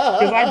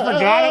 Because I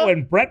forgot it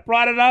when Brett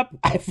brought it up.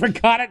 I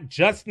forgot it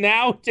just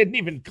now. It didn't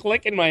even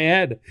click in my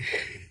head.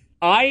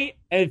 I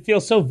feel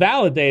so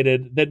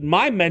validated that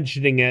my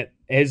mentioning it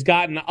has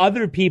gotten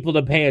other people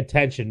to pay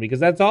attention, because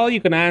that's all you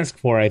can ask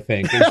for, I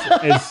think,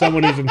 is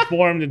someone who's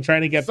informed and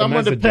trying to get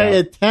Someone the to message pay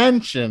out.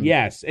 attention.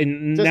 Yes,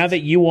 and Just- now that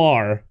you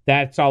are,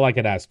 that's all I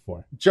could ask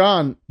for.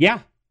 John, Yeah.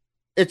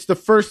 it's the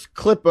first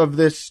clip of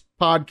this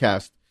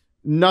podcast.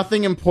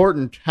 Nothing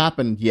important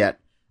happened yet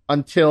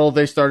until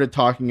they started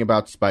talking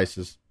about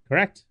spices.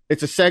 Correct.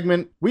 It's a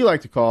segment we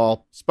like to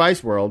call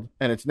Spice World,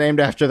 and it's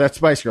named after that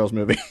Spice Girls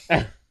movie.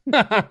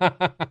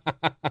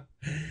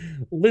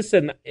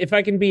 Listen, if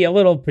I can be a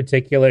little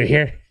particular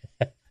here,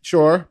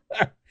 Sure.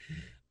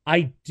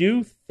 I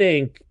do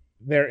think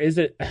there is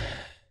a...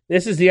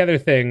 This is the other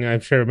thing I'm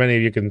sure many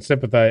of you can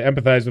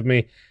empathize with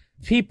me.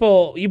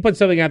 People, you put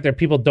something out there,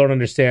 people don't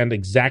understand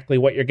exactly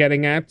what you're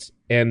getting at,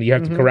 and you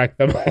have to correct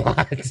them a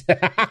lot.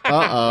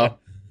 Uh-oh.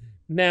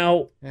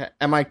 Now,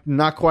 Am I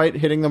not quite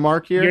hitting the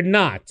mark here? you're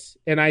not,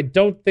 and I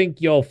don't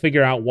think you'll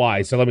figure out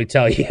why, so let me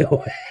tell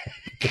you.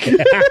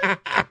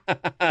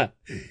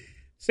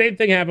 Same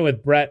thing happened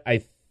with Brett,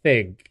 I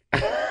think.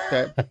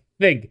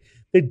 Okay.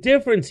 The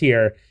difference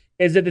here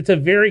is that it's a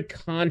very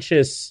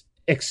conscious,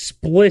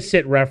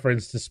 explicit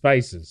reference to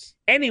spices.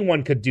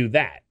 Anyone could do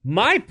that.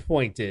 My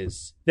point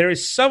is, there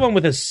is someone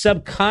with a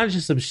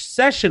subconscious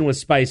obsession with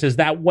spices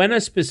that when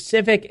a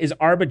specific is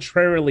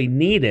arbitrarily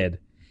needed,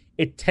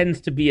 it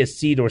tends to be a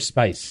seed or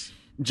spice.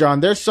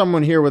 John, there's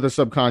someone here with a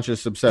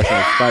subconscious obsession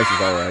with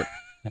spices, all right.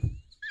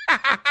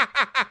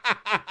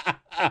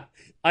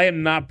 I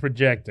am not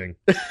projecting.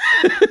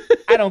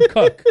 I don't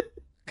cook.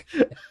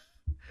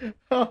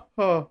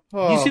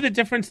 You see the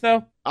difference,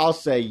 though? I'll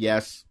say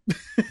yes.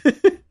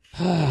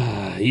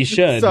 You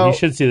should. So- You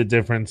should see the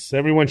difference.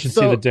 Everyone should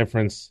see So- the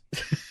difference.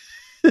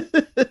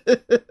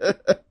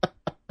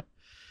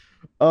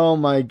 Oh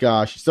my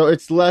gosh. So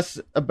it's less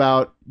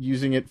about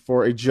using it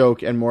for a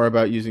joke and more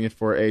about using it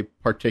for a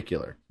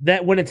particular.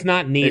 That when it's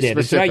not needed.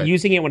 It's specific. not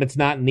using it when it's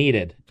not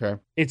needed. Okay.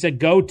 It's a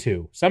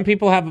go-to. Some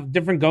people have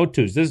different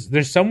go-tos.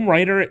 There's some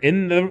writer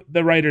in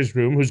the writer's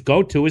room whose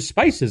go-to is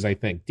spices, I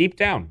think, deep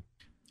down.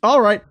 All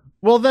right.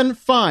 Well, then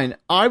fine.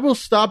 I will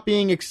stop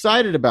being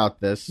excited about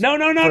this. No.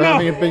 for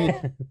having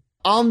opinion.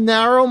 I'll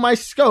narrow my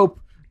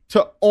scope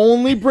to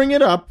only bring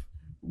it up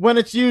when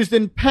it's used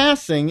in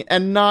passing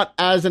and not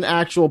as an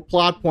actual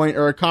plot point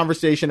or a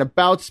conversation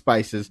about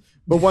spices,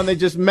 but when they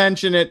just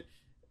mention it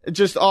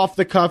just off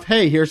the cuff,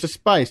 hey, here's a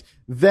spice,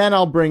 then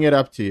I'll bring it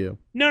up to you.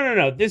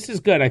 No. This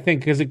is good, I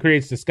think, because it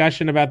creates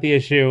discussion about the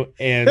issue,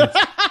 and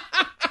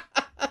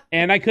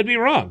And I could be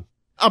wrong.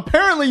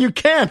 Apparently you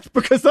can't,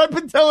 because I've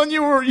been telling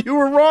you you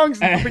were wrong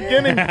since the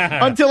beginning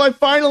until I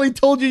finally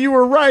told you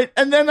were right,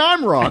 and then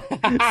I'm wrong.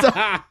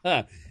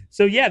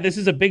 So yeah, this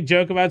is a big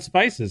joke about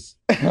spices.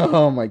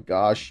 Oh my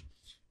gosh.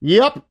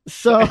 Yep.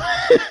 So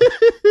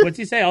what's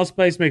he say? All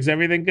spice makes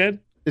everything good?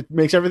 It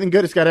makes everything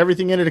good. It's got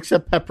everything in it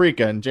except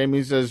paprika. And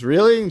Jamie says,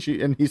 really?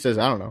 And he says,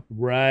 I don't know.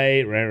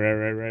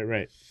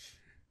 Right.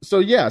 So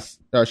yes,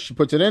 she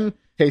puts it in.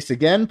 Tastes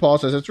again. Paul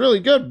says, it's really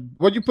good.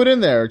 What'd you put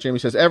in there? Jamie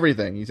says,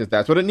 everything. He says,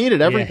 that's what it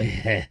needed,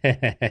 everything.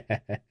 Yeah.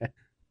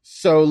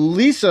 So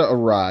Lisa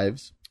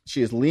arrives.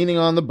 She is leaning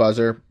on the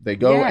buzzer. They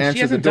go answer the door. She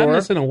hasn't done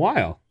this in a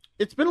while.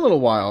 It's been a little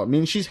while. I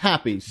mean, she's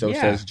happy,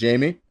 says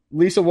Jamie.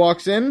 Lisa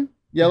walks in,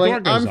 yelling, The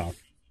door goes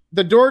off.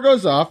 The door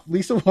goes off.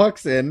 Lisa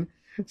walks in,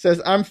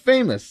 says, I'm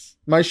famous.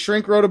 My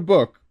shrink wrote a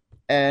book.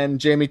 And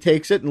Jamie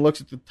takes it and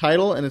looks at the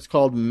title, and it's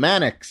called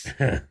Mannix.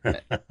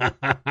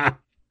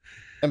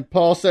 And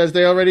Paul says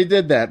they already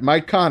did that.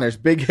 Mike Connors,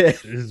 big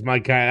hit. That's my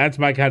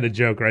kind of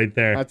joke right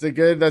there.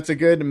 That's a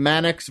good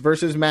Mannix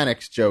versus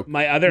Mannix joke.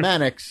 My other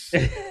Mannix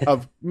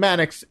of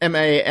Mannix,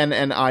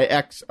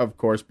 Mannix, of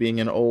course,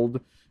 being an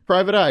old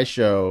Private Eye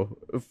show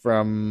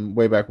from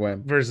way back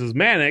when. Versus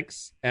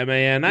Mannix,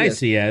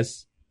 Manics,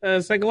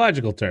 a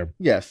psychological term.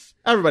 Yes,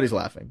 everybody's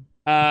laughing.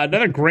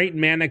 Another great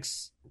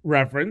Mannix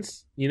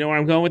reference. You know where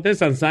I'm going with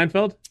this on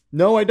Seinfeld?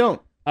 No, I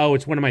don't. Oh,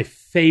 it's one of my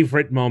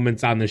favorite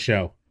moments on the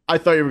show. I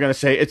thought you were going to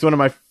say it's one of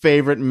my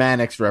favorite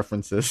Mannix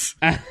references.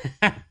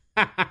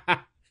 It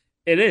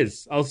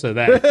is also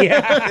that.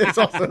 Yeah, it's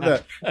also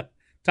that.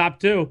 Top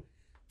two.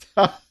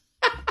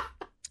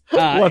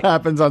 What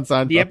happens on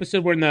Seinfeld? The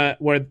episode where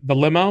the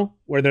limo,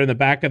 where they're in the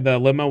back of the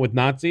limo with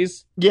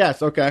Nazis.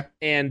 Yes, okay.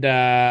 And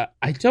I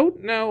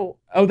don't know.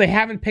 Oh, they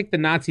haven't picked the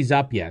Nazis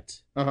up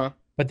yet. Uh-huh.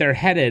 But they're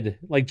headed,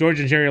 like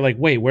George and Jerry are like,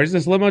 wait, where's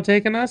this limo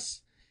taking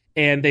us?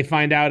 And they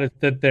find out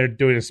that they're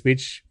doing a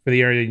speech for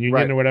the area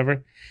union or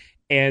whatever.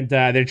 And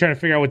they're trying to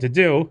figure out what to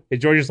do.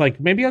 And George is like,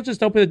 maybe I'll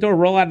just open the door,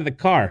 roll out of the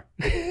car.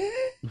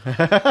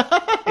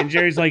 And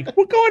Jerry's like,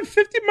 we're going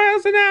 50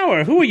 miles an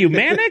hour. Who are you,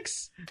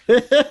 Mannix?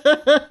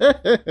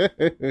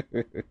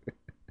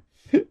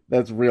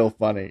 That's real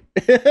funny.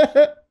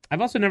 I've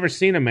also never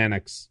seen a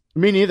Mannix.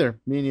 Me neither.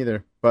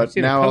 But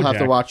now I'll have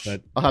to watch.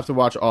 I'll have to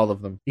watch all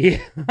of them. Yeah.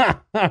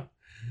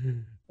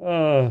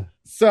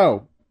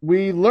 So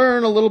we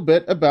learn a little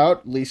bit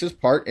about Lisa's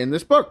part in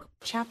this book.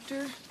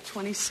 Chapter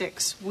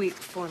 26. Weep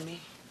for me.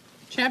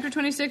 Chapter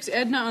 26,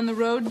 Edna on the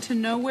road to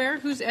nowhere.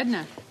 Who's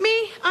Edna?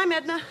 Me. I'm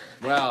Edna.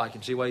 Well, I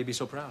can see why you'd be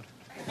so proud.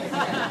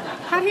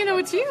 How do you know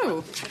it's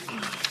you?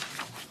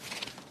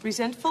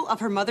 Resentful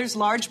of her mother's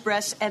large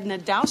breasts, Edna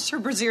doused her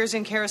brassieres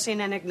in kerosene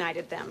and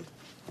ignited them.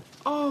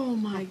 Oh,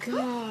 my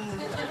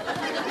God.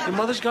 Your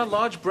mother's got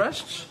large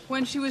breasts?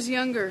 When she was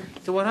younger.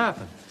 So what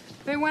happened?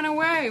 They went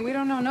away. We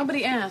don't know.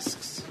 Nobody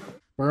asks.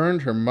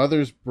 Burned her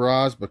mother's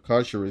bras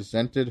because she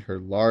resented her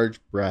large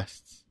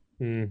breasts.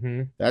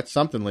 Mm-hmm. That's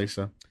something,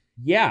 Lisa.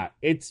 Yeah,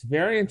 it's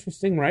very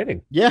interesting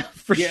writing. Yeah,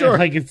 for sure.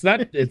 Like it's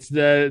not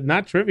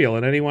trivial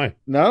in any way.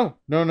 No,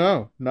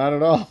 not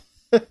at all.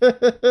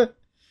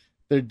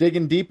 They're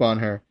digging deep on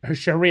her.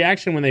 Her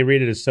reaction when they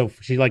read it is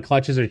she like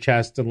clutches her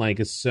chest and like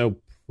is so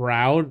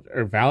proud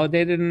or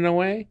validated in a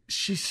way.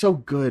 She's so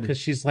good because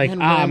she's like,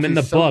 I'm in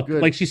the book.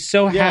 Good. Like she's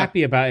so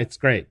happy about it. It's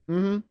great.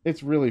 Mm-hmm.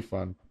 It's really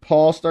fun.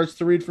 Paul starts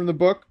to read from the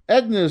book.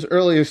 Edna's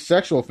earliest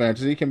sexual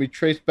fantasy can be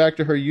traced back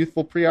to her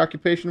youthful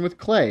preoccupation with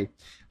clay.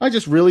 I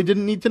just really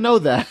didn't need to know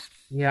that.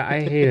 Yeah,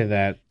 I hated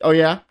that. Oh,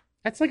 yeah?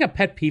 That's like a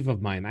pet peeve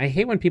of mine. I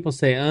hate when people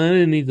say, I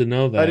didn't need to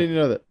know that. I didn't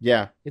know that.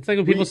 Yeah. It's like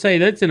when people say,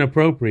 that's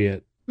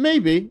inappropriate.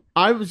 Maybe.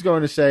 I was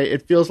going to say, I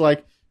feel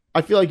like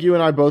you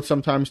and I both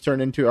sometimes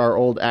turn into our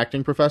old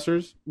acting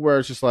professors, where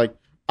it's just like,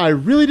 I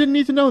really didn't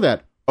need to know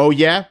that. Oh,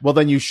 yeah? Well,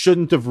 then you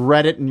shouldn't have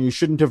read it and you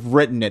shouldn't have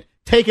written it.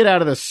 Take it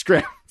out of the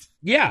script.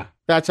 Yeah.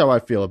 That's how I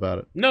feel about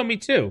it. No, me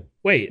too.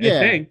 Wait, yeah.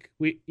 I think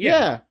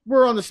Yeah,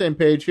 we're on the same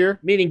page here.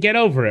 Meaning get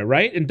over it,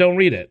 right? And don't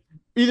read it.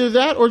 Either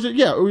that or just,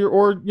 you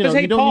know,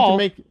 hey, you don't Paul,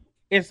 need to make...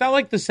 It's not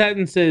like the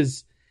sentence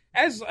is,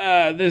 as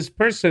this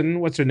person,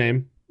 what's her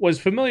name, was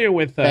familiar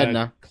with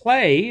Edna.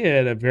 clay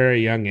at a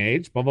very young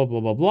age, blah, blah, blah,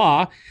 blah,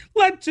 blah,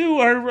 led to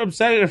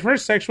her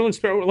first sexual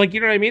experience. Like, you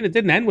know what I mean? It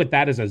didn't end with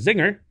that as a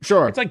zinger.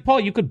 Sure. It's like, Paul,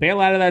 you could bail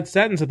out of that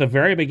sentence at the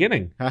very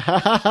beginning.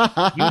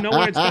 You know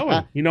where it's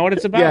going. You know what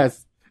it's about.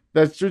 Yes,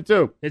 that's true,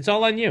 too. It's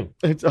all on you.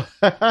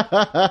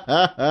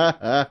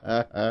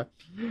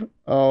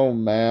 Oh,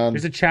 man.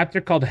 There's a chapter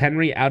called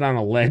Henry Out on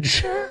a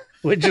Ledge,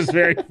 which is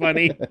very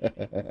funny.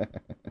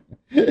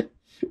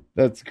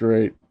 That's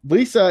great.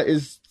 Lisa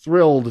is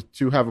thrilled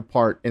to have a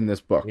part in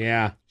this book.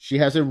 Yeah. She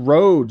has a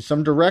road,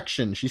 some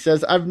direction. She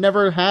says, I've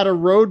never had a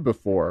road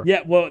before.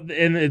 Yeah, well,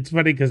 and it's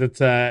funny because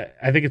it's, I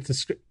think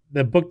it's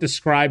the book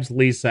describes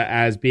Lisa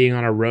as being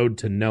on a road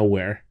to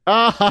nowhere.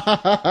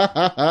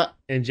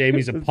 And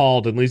Jamie's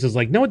appalled, and Lisa's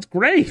like, no, it's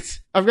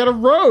great. I've got a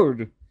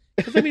road.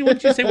 Because, I mean,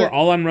 wouldn't you say we're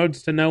all on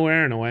roads to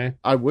nowhere in a way?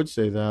 I would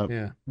say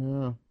that.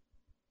 Yeah.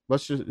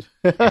 Let's just...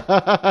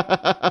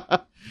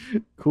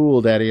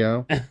 Cool,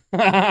 Daddy-O.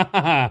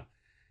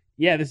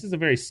 Yeah, this is a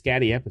very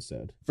scatty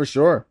episode. For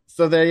sure.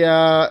 So they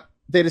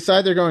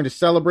decide they're going to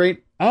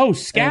celebrate. Oh,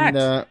 scat.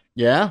 And,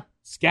 yeah.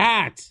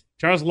 Scat.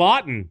 Charles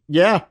Lawton.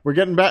 Yeah, we're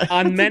getting back.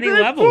 On many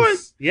levels. Point.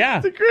 Yeah.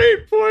 It's a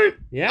great point.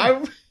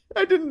 Yeah.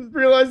 I didn't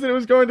realize that it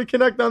was going to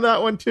connect on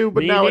that one too,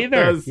 but Me now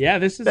neither. it does. Yeah,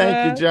 this is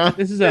Thank you, John.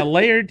 This is a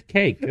layered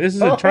cake. This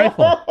is a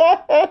trifle.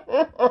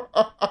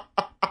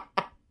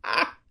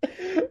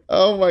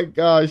 Oh my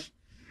gosh.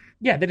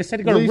 Yeah, they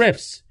decided to go to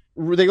Riffs.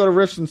 They go to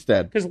Riffs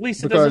instead. Because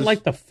Lisa doesn't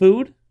like the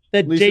food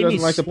that Lisa Jamie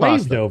doesn't like the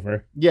slaved pasta.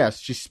 over. Yes,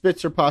 she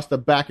spits her pasta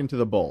back into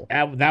the bowl.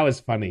 That was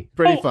funny.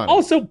 Pretty funny.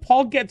 Also,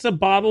 Paul gets a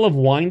bottle of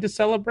wine to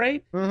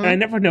celebrate. And I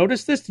never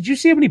noticed this. Did you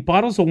see how many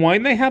bottles of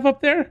wine they have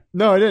up there?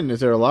 No, I didn't. Is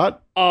there a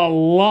lot? A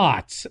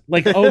lot.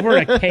 Like over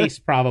a case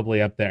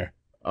probably up there.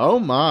 Oh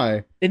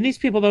my. And these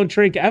people don't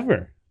drink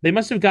ever. They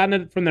must have gotten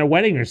it from their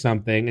wedding or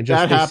something and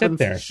just That they happens. sit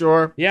there.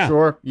 Sure. Yeah.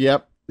 Sure.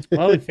 Yep.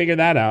 Well, we figured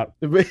that out.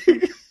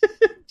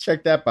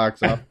 Check that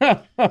box off.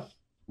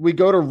 We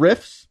go to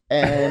Riffs,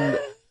 and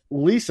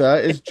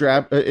Lisa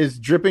is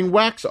dripping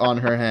wax on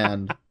her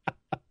hand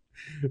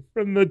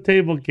from the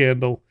table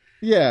candle.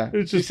 Yeah,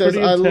 It's she just says,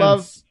 pretty "I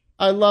intense.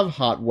 love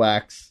hot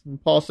wax." And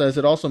Paul says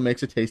it also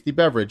makes a tasty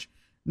beverage.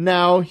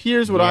 Now,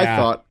 here's what I Yeah.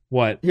 thought.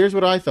 What? Here's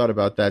what I thought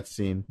about that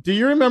scene. Do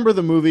you remember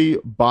the movie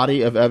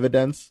Body of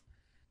Evidence?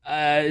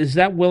 Is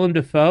that Willem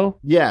Dafoe?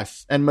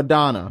 Yes, and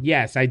Madonna.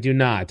 Yes, I do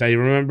not. I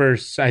remember.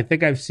 I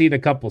think I've seen a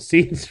couple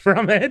scenes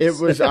from it. It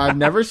was. I've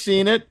never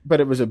seen it,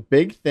 but it was a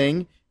big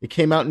thing. It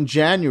came out in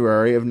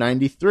January of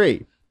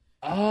 '93.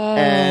 Oh,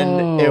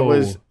 And it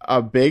was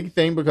a big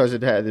thing because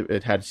it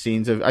had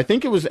scenes of. I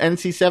think it was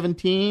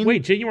NC-17.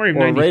 Wait, January of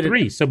or '93.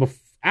 rated- So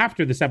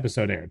after this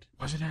episode aired.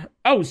 Was it?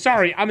 Oh,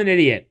 sorry, I'm an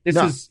idiot. This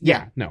No, is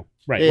yeah. no.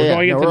 Right, Yeah, we're yeah,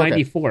 going no, into we're okay.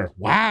 '94.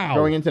 Wow.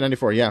 Going into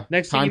 '94. Yeah.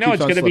 Next Time thing you know,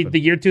 keeps it's on going to be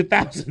the year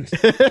 2000.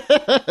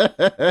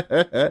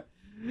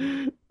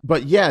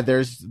 But yeah,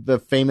 there's the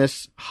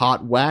famous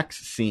hot wax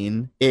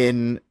scene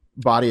in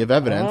Body of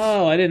Evidence.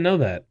 Oh, I didn't know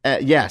that.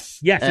 Yes.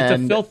 Yes, it's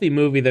And a filthy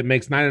movie that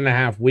makes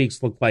 9.5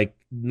 weeks look like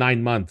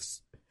 9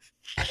 months.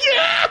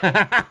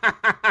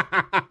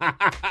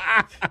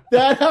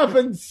 That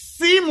happened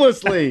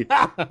seamlessly.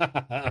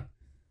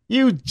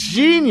 You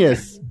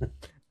genius.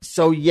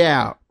 So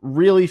yeah,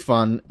 really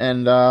fun.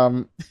 And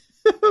oh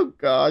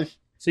gosh.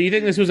 So you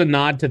think this was a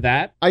nod to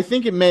that? I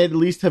think it may at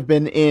least have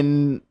been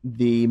in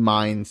the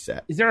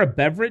mindset. Is there a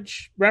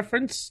beverage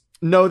reference?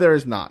 No, there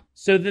is not.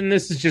 So then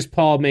this is just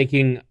Paul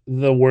making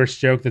the worst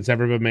joke that's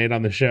ever been made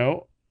on the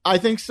show? I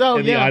think so,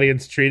 and yeah. the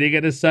audience treating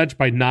it as such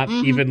by not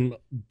even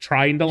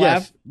trying to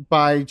laugh? Yes,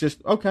 by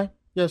just, okay,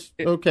 yes,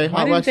 okay. Why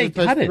hot didn't wax they is a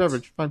tasty cut it?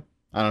 beverage. Fine.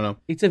 I don't know.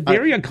 It's a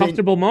very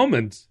uncomfortable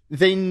moment.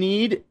 They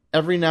need,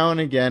 every now and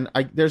again,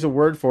 there's a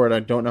word for it. I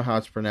don't know how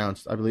it's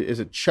pronounced. I believe, is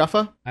it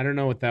chuffa? I don't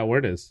know what that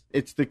word is.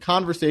 It's the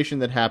conversation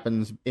that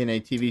happens in a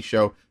TV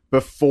show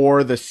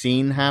before the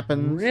scene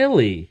happens.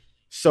 Really?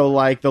 So,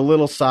 like, the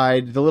little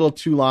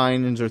 2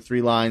 lines or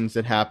 3 lines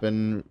that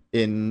happen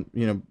in,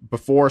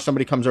 before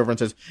somebody comes over and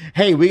says,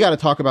 hey, we got to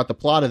talk about the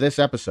plot of this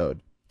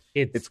episode.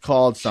 It's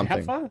called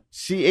something. Chuffa?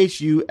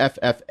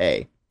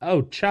 Chuffa.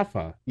 Oh,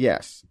 chuffa.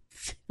 Yes.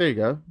 There you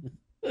go.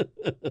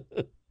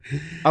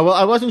 I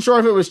wasn't sure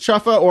if it was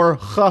chuffa or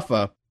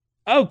chuffa.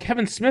 Oh,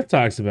 Kevin Smith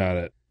talks about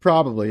it.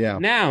 Probably, yeah.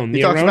 Noun, He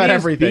the talks about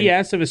erroneous everything.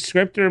 BS of a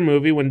script or a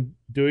movie when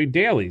doing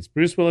dailies.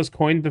 Bruce Willis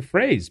coined the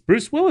phrase.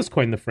 Bruce Willis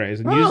coined the phrase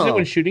and uses it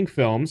when shooting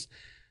films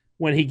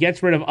when he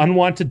gets rid of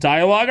unwanted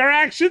dialogue or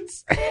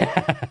actions.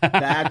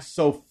 That's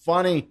so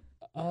funny.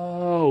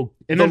 Oh.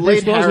 And The then Bruce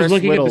late Willis was Harris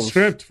looking at Whittles. the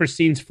script for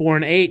scenes 4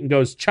 and 8 and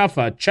goes,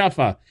 chuffa,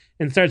 chuffa,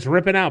 and starts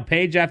ripping out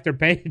page after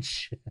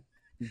page.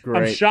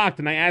 Great. I'm shocked,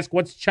 and I ask,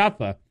 what's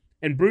chuffa?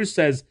 And Bruce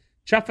says,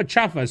 chuffa,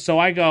 chuffa. So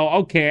I go,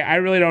 okay, I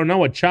really don't know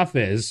what chuff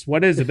is.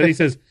 What is it? Then he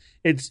says,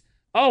 it's,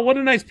 oh, what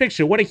a nice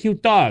picture. What a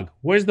cute dog.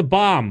 Where's the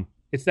bomb?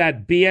 It's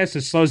that BS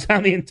that slows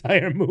down the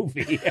entire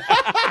movie.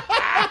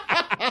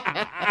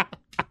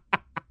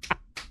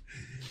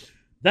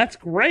 That's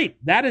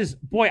great. That is,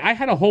 boy, I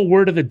had a whole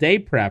word of the day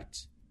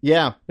prepped.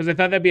 Yeah. Because I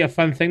thought that'd be a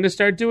fun thing to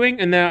start doing.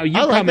 And now you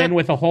I like come in that.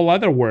 with a whole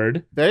other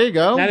word. There you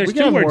go. Now there's We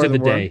can 2 have words more of the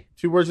than one. day.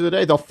 2 words of the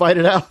day. They'll fight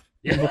it out.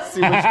 We'll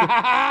see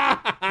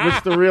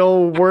which the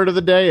real word of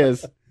the day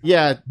is.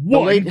 Yeah. The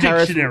One late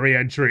Harris, dictionary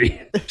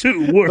entry.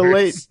 2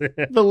 words.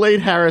 the late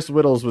Harris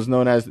Whittles was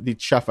known as the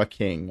Chuffa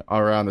King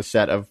around the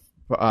set of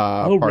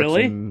Parks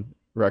really? and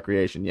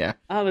Recreation. Yeah.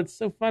 Oh, that's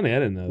so funny. I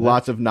didn't know that.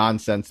 Lots of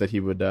nonsense that he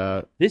would.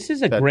 This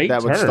is a that, great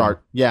that would term.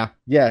 start. Yeah.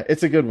 Yeah.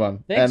 It's a good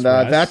one. Thanks, and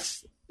Russ.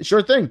 that's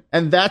sure thing.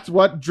 And that's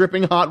what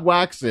dripping hot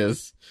wax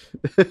is.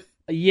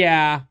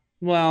 Yeah.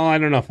 Well, I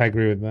don't know if I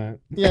agree with that.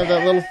 Yeah,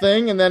 that little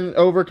thing, and then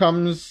over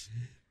comes.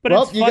 But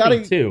well, it's you funny,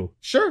 gotta, too.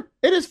 Sure,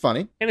 it is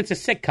funny. And it's a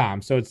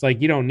sitcom, so it's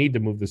like you don't need to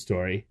move the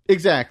story.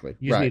 Exactly.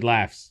 You just right. need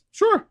laughs.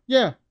 Sure,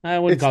 yeah. I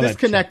wouldn't It's call that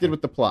disconnected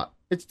with the plot.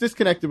 It's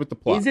disconnected with the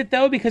plot. Is it,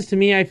 though? Because to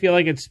me, I feel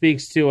like it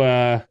speaks to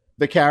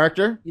the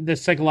character? The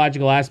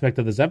psychological aspect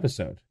of this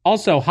episode.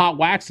 Also, hot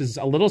wax is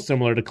a little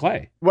similar to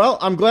clay. Well,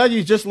 I'm glad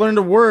you just learned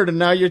a word, and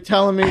now you're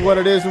telling me what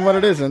it is and what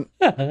it isn't.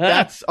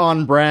 That's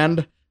on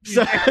brand.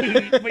 So,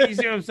 But you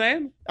see what I'm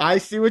saying? I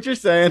see what you're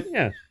saying.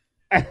 Yeah.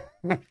 I'm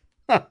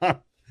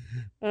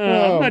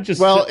not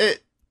just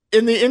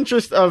in the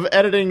interest of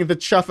editing the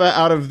chuffa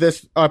out of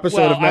this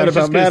episode of I Mad was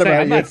just About gonna Mad say,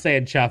 About I'm You, not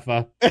saying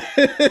chuffa.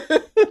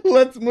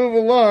 let's move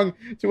along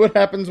to what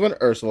happens when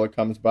Ursula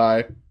comes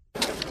by.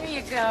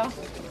 Here you go.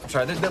 I'm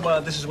sorry,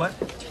 this is what?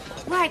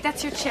 Right,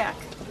 that's your check.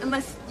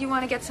 Unless you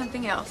want to get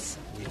something else.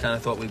 We kind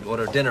of thought we'd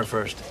order dinner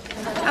first.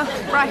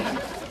 Oh, right.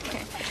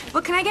 Okay.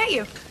 What can I get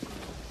you?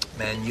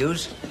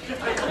 Menus.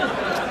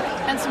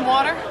 And some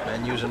water?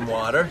 Menus and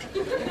water.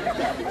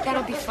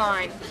 That'll be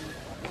fine.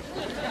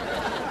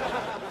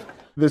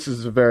 This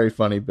is a very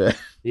funny bit.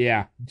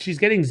 Yeah. She's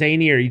getting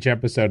zanier each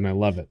episode, and I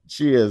love it.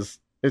 She is.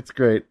 It's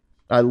great.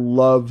 I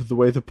love the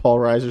way that Paul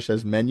Reiser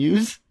says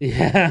menus.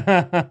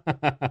 Yeah.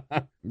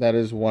 That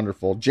is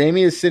wonderful.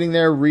 Jamie is sitting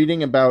there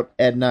reading about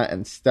Edna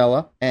and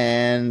Stella,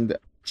 and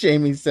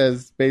Jamie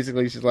says,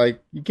 basically, she's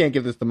like, you can't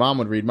give this to Mom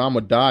would read. Mom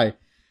would die.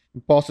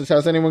 And Paul says,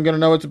 how's anyone going to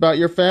know it's about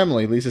your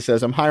family? Lisa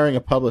says, I'm hiring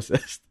a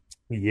publicist.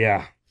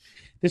 Yeah.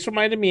 This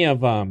reminded me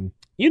of,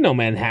 you know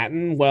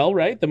Manhattan well,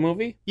 right? The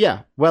movie?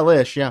 Yeah,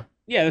 well-ish, yeah.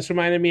 Yeah, this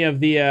reminded me of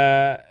the,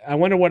 I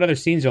wonder what other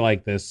scenes are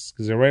like this,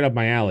 because they're right up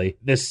my alley.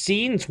 The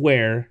scenes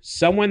where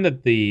someone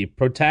that the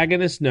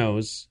protagonist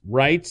knows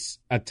writes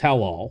a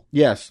tell-all.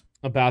 Yes.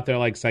 About their,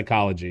 like,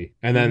 psychology,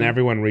 and then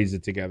everyone reads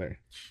it together.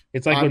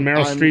 It's like when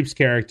Meryl Streep's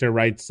character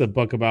writes a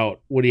book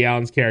about Woody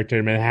Allen's character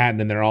in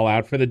Manhattan, and they're all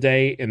out for the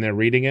day, and they're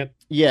reading it.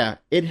 Yeah,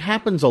 it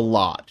happens a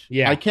lot.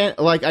 Yeah.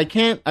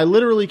 I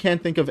literally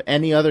can't think of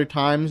any other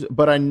times,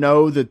 but I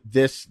know that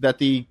the It's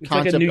concept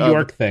like a New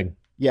York thing.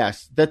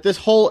 Yes, that this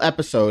whole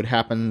episode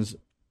happens,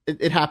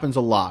 it happens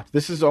a lot.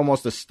 This is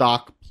almost a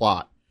stock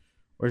plot.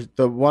 Where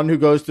the one who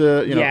goes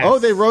to, Yes. oh,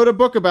 they wrote a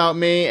book about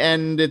me,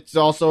 and it's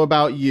also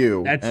about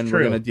you. That's and true.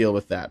 we're going to deal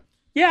with that.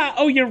 Yeah,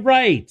 oh, you're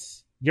right.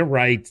 You're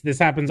right. This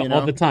happens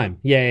all the time.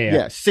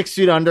 Yeah. 6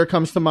 Feet Under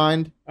comes to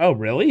mind. Oh,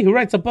 really? Who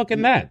writes a book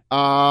in that?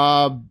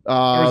 Or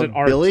is it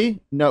art?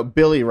 Billy? No,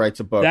 Billy writes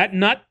a book. That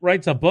nut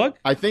writes a book?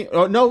 I think,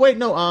 oh, no, wait,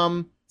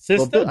 no,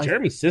 Sisto?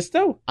 Jeremy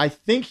Sisto? I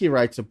think he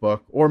writes a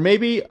book, or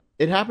maybe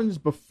it happens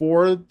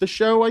before the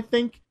show, I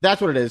think.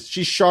 That's what it is.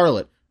 She's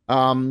Charlotte.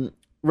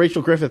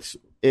 Rachel Griffiths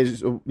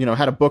is,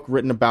 had a book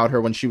written about her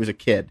when she was a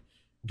kid.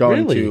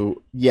 Really?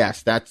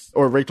 Yes,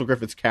 or Rachel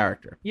Griffiths'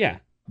 character. Yeah.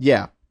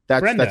 Yeah,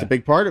 that's Brenda. a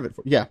big part of it.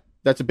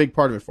 That's a big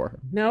part of it for her.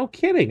 No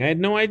kidding. I had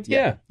no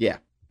idea. Yeah.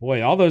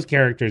 Boy, all those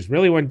characters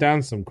really went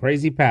down some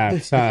crazy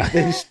paths, huh?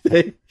 6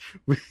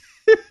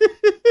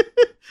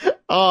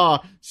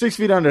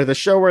 Feet Under, the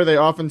show where they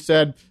often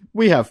said,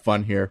 we have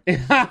fun here.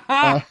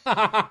 Yeah,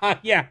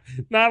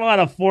 not a lot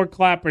of four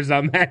clappers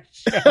on that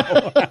show.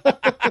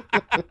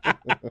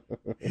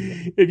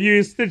 If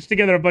you stitched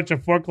together a bunch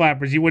of four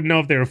clappers, you wouldn't know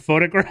if they were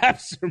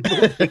photographs or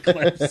movie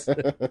clips.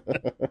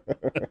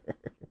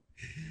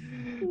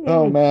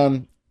 Oh,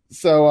 man.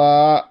 So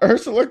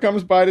Ursula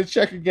comes by to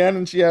check again,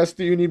 and she asks,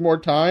 do you need more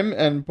time?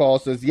 And Paul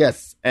says,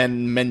 yes,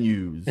 and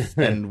menus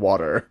and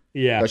water.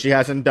 Yeah. So she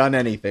hasn't done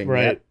anything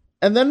Right. yet.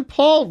 And then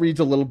Paul reads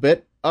a little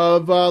bit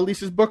of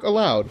Lisa's book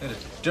aloud.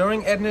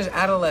 During Edna's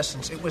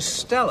adolescence, it was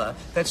Stella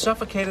that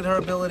suffocated her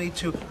ability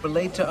to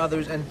relate to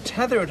others and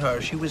tethered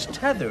her. She was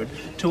tethered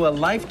to a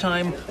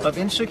lifetime of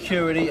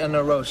insecurity and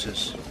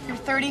neurosis. You're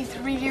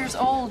 33 years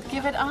old.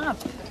 Give it up.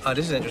 Oh,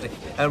 this is interesting.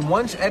 And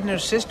once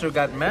Edna's sister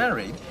got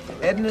married,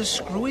 Edna's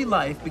screwy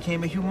life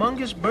became a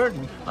humongous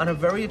burden on her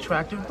very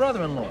attractive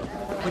brother-in-law.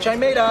 Which I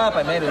made up.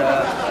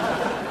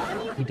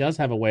 He does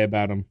have a way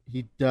about him.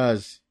 He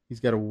does. He's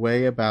got a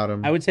way about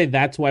him. I would say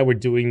that's why we're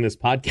doing this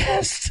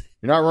podcast.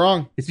 You're not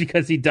wrong. It's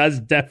because he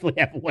does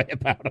definitely have a way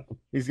about him.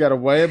 He's got a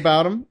way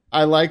about him.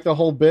 I like the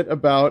whole bit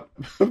about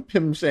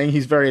him saying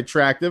he's very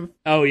attractive.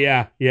 Oh,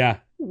 yeah.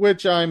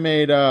 Which I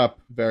made up.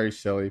 Very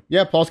silly.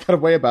 Yeah, Paul's got a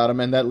way about him,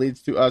 and that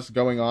leads to us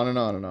going on and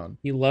on and on.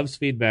 He loves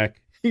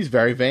feedback. He's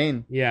very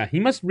vain. Yeah, he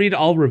must read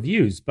all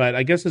reviews, but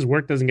I guess his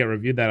work doesn't get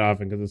reviewed that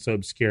often because it's so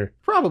obscure.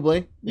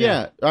 Probably.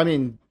 Yeah. I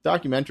mean,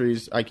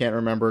 documentaries, I can't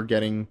remember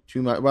getting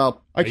too much.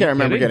 Well, I Are you can't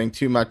remember kidding? getting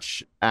too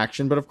much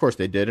action, but of course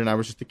they did, and I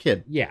was just a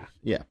kid. Yeah.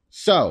 Yeah.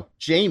 So,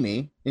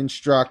 Jamie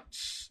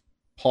instructs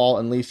Paul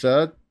and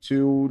Lisa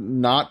to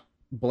not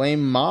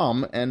blame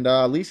Mom, and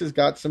Lisa's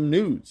got some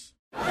news.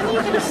 Are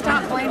you going to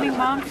stop blaming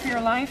Mom for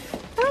your life?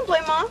 I don't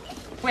blame Mom.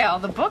 Well,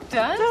 the book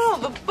does. No,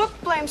 the book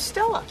blames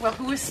Stella. Well,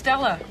 who is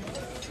Stella?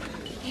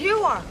 You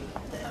are.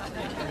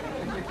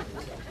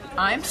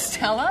 I'm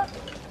Stella?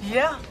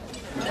 Yeah.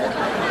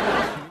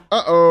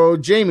 Uh-oh,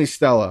 Jamie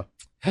Stella.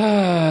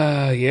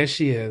 Yes,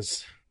 she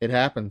is. It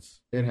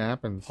happens. It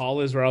happens.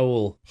 Paul is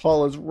Raoul.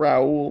 Paul is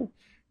Raoul.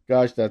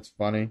 Gosh, that's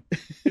funny.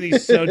 And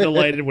he's so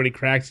delighted when he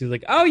cracks. He's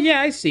like, oh, yeah,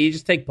 I see. You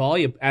just take Paul,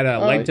 you add a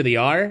leg to the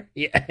R,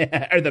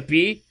 yeah, or the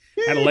P,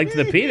 add a leg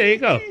to the P. There you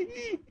go.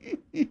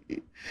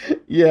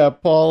 Yeah,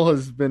 Paul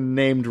has been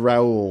named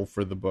Raoul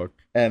for the book.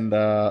 And,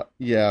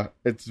 yeah,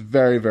 it's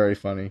very, very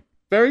funny.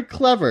 Very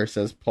clever,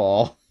 says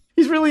Paul.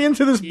 He's really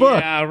into this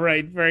book. Yeah,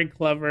 right. Very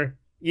clever.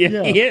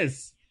 Yeah, he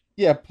is.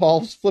 Yeah,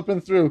 Paul's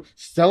flipping through.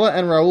 Stella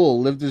and Raoul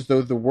lived as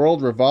though the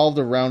world revolved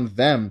around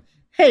them.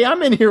 Hey,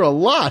 I'm in here a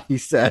lot, he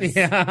says.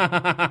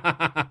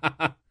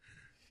 Yeah.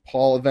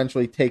 Paul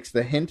eventually takes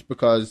the hint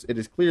because it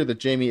is clear that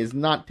Jamie is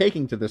not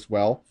taking to this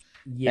well.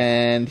 Yeah.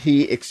 And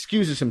he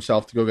excuses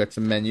himself to go get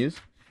some menus.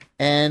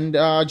 And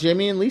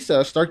Jamie and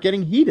Lisa start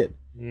getting heated.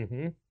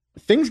 Mm-hmm.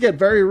 Things get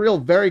very real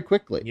very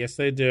quickly. Yes,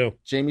 they do.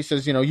 Jamie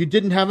says, you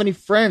didn't have any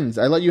friends.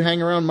 I let you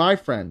hang around my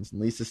friends.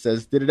 And Lisa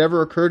says, did it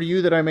ever occur to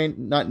you that I may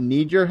not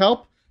need your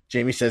help?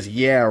 Jamie says,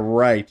 yeah,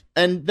 right.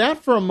 And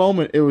that for a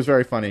moment, it was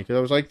very funny. Because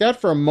I was like, that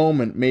for a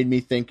moment made me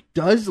think,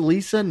 does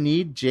Lisa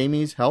need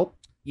Jamie's help?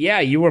 Yeah,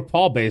 you were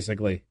Paul,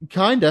 basically.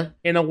 Kinda.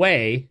 In a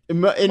way.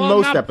 In Well,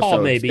 most not episodes,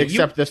 Paul, maybe.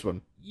 except this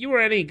one. You were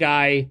any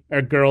guy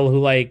or girl who,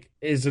 like,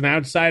 is an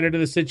outsider to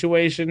the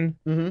situation,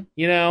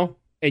 you know?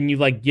 And you,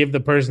 like, give the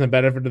person the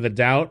benefit of the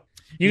doubt.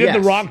 You give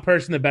the wrong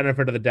person the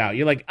benefit of the doubt.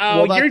 You're like,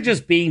 oh, you're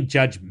just being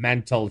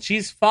judgmental.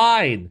 She's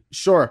fine.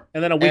 Sure.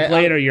 And then a week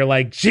later, you're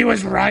like, she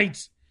was right.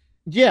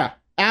 Yeah.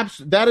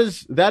 That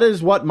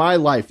is what my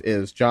life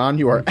is, John.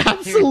 You are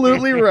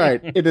absolutely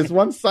right. It is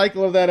one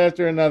cycle of that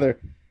after another.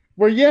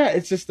 Where, yeah,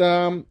 it's just,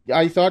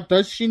 I thought,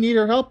 does she need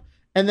her help?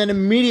 And then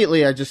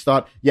immediately I just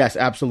thought, yes,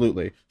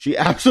 absolutely. She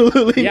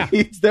absolutely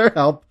needs their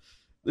help.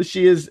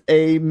 She is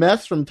a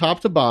mess from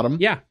top to bottom.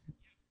 Yeah.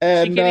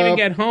 And, she can't even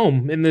get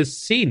home in this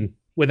scene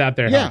without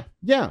their help.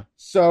 Yeah.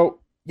 So,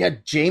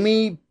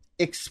 Jamie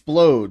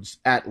explodes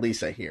at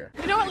Lisa here.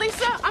 You know what,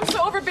 Lisa? I'm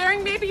so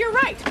overbearing, maybe you're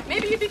right.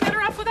 Maybe you'd be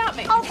better off without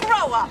me. Oh,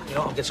 grow up.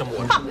 I'll get some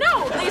water.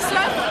 No,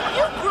 Lisa,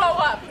 you grow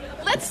up.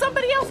 Let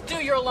somebody else do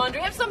your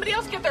laundry. Have somebody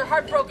else get their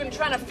heart broken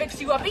trying to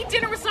fix you up. Eat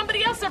dinner with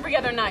somebody else every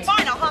other night.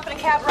 Fine, I'll hop in a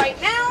cab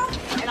right now,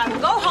 and I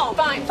will go home.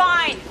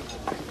 Fine.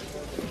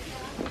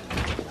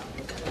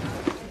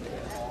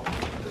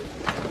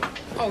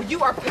 Oh,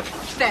 you are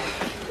pathetic.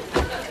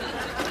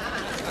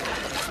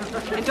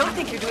 And don't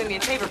think you're doing me a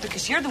favor,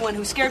 because you're the one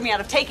who scared me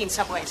out of taking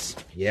Subways.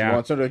 Yeah. She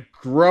wants her to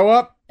grow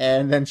up,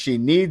 and then she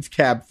needs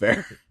cab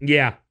fare.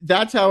 Yeah.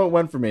 That's how it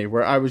went for me,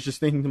 where I was just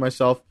thinking to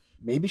myself,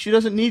 maybe she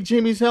doesn't need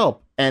Jamie's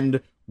help.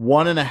 And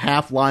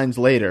 1.5 lines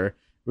later, it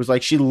was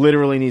like she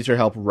literally needs her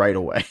help right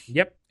away.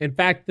 Yep. In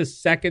fact, the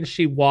second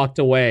she walked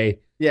away,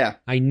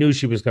 I knew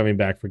she was coming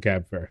back for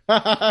cab fare.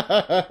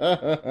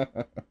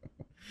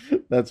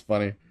 That's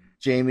funny.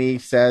 Jamie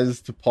says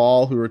to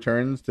Paul, who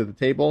returns to the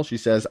table, she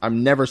says,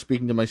 I'm never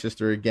speaking to my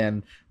sister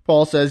again.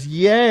 Paul says,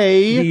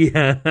 yay.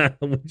 Yeah,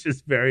 which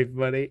is very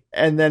funny.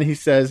 And then he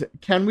says,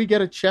 can we get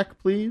a check,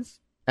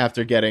 please?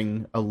 After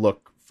getting a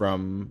look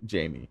from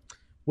Jamie.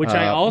 Which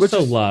I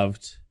also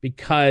loved,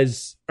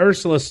 because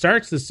Ursula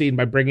starts the scene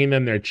by bringing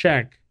them their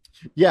check.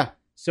 Yeah.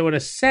 So in a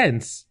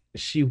sense,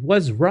 she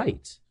was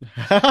right.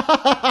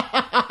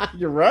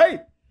 You're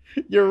right.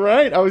 You're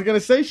right. I was going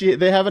to say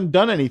they haven't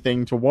done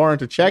anything to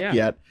warrant a check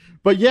yet.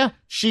 But yeah,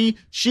 she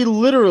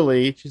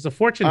literally... She's a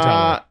fortune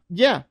teller.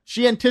 Yeah,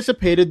 she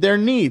anticipated their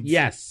needs.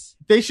 Yes.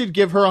 They should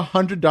give her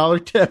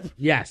 $100 tip.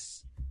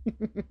 Yes.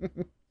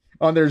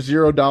 On their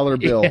 $0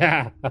 bill.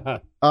 Yeah.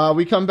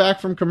 We come back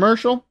from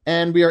commercial,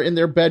 and we are in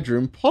their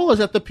bedroom. Paul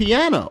is at the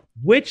piano.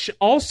 Which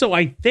also,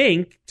 I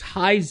think,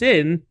 ties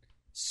in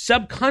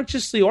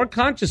subconsciously or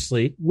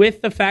consciously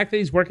with the fact that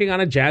he's working on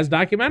a jazz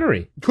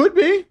documentary. Could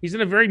be. He's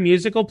in a very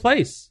musical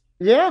place.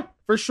 Yeah,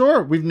 for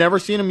sure. We've never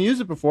seen him use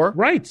it before.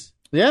 Right.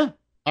 Yeah,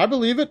 I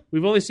believe it.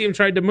 We've only seen him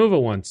try to move it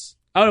once.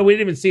 Oh, no, we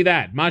didn't even see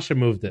that. Masha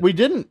moved it. We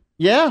didn't.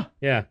 Yeah.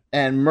 Yeah.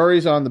 And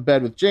Murray's on the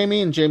bed with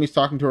Jamie, and Jamie's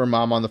talking to her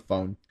mom on the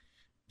phone.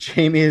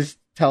 Jamie is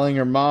telling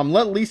her mom,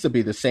 let Lisa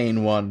be the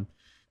sane one.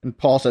 And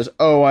Paul says,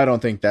 oh, I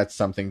don't think that's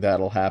something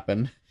that'll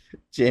happen.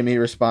 Jamie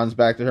responds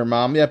back to her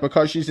mom, yeah,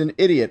 because she's an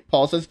idiot.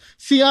 Paul says,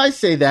 see, I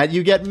say that,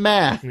 you get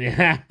mad.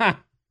 Yeah.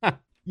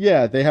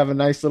 Yeah, they have a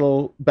nice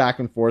little back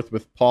and forth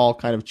with Paul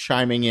kind of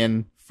chiming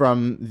in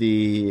from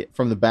the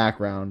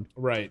background.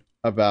 Right.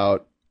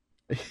 About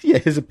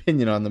his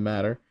opinion on the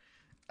matter.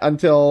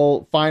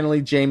 Until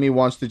finally Jamie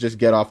wants to just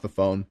get off the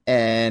phone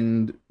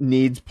and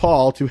needs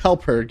Paul to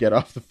help her get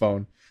off the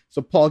phone.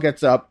 So Paul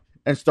gets up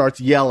and starts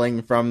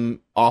yelling from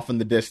off in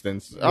the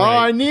distance. Right. Oh,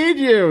 I need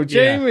you,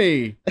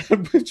 Jamie. Yeah.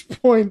 At which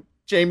point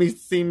Jamie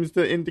seems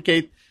to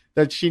indicate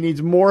that she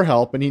needs more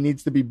help and he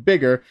needs to be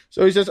bigger.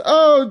 So he says,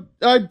 oh,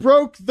 I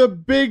broke the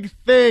big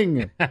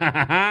thing.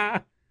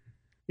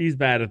 He's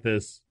bad at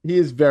this. He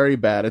is very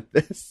bad at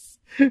this.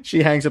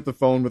 She hangs up the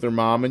phone with her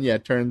mom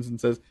and turns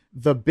and says,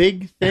 the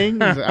big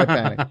thing? I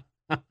panic.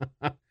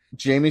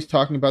 Jamie's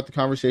talking about the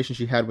conversation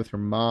she had with her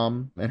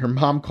mom, and her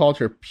mom called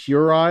her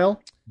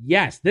puerile.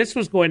 Yes, this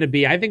was going to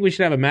be, I think we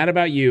should have a mad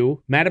about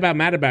you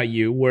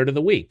word of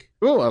the week.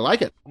 Ooh, I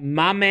like it.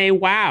 Mame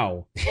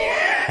wow.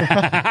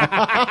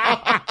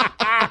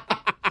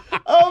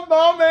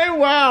 Oh, mame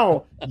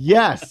wow.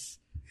 Yes.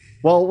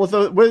 Well, with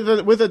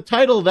a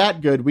title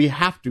that good, we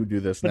have to do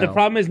this now. But the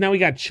problem is now we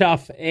got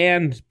chuff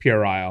and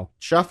puerile.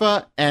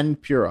 Chuffa and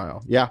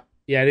puerile. Yeah.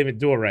 Yeah, I didn't even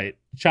do it right.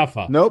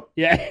 Chuffa. Nope.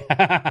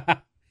 Yeah.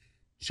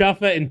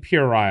 Chuffa and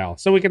puerile.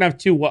 So we can have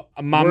two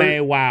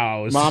mame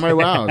wows. Mame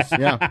wows,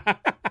 yeah.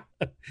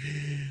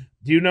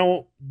 Do you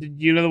know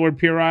the word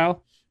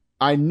puerile?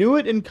 I knew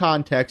it in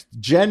context.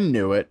 Jen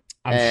knew it.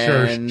 I'm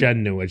sure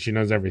Jen knew it. She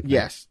knows everything.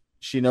 Yes.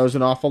 She knows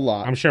an awful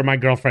lot. I'm sure my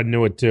girlfriend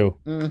knew it too.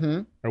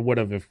 Mm-hmm. Or would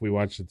have if we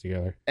watched it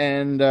together.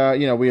 And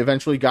we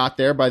eventually got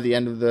there. By the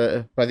end of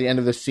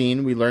the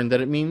scene, we learned that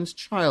it means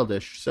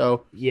childish.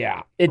 So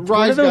yeah, it's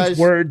one of those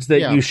words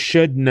that you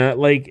should know.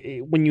 Like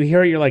when you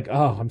hear it, you're like,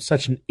 "Oh, I'm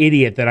such an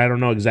idiot that I don't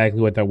know exactly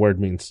what that word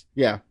means."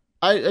 Yeah,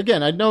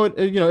 I'd know it.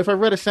 If I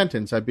read a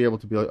sentence, I'd be able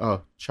to be like,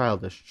 "Oh,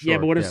 childish." Sure, yeah,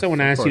 but what if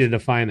someone asked you to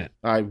define it?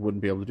 I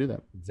wouldn't be able to do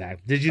that.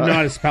 Exactly. Did you know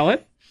how to spell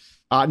it?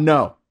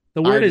 No.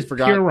 The word is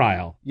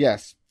puerile.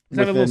 Yes. Is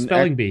that a little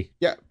spelling bee?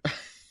 Yeah.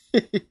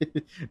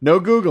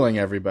 No Googling,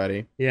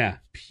 everybody. Yeah.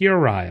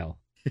 Puerile.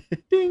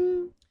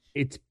 Ding.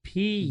 It's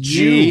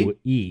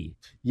P-U-E.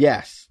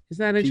 Yes.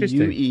 Isn't that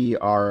interesting?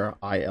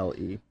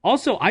 Puerile.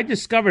 Also, I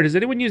discovered, has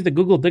anyone used the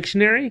Google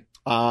Dictionary?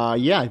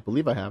 Yeah, I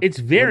believe I have. It's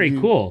very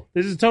cool.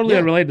 This is totally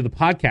unrelated to the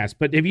podcast,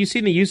 but have you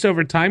seen the use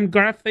over time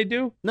graph they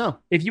do? No.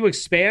 If you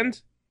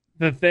expand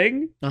the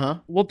thing,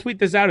 we'll tweet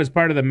this out as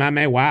part of the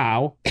Mame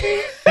Wow.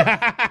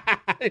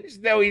 There's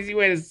no easy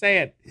way to say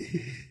it.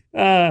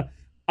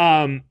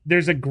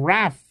 There's a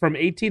graph from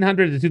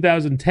 1800 to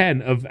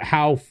 2010 of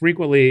how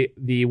frequently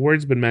the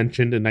word's been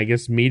mentioned in, I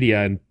guess,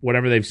 media and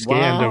whatever they've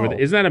scanned over.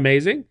 Isn't that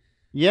amazing?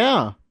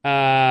 Yeah.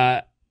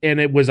 And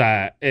it was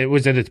at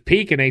its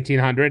peak in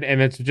 1800, and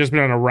it's just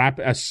been on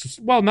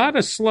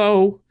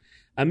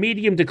a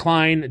medium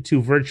decline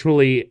to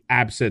virtually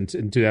absent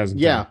in 2010.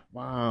 Yeah.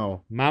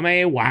 Wow.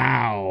 Mame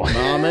wow.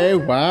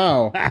 Mame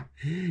wow.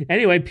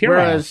 Anyway,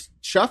 puerile. Whereas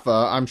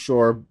chuffa, I'm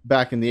sure,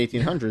 back in the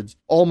 1800s,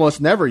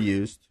 almost never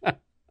used.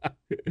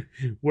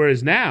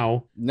 Whereas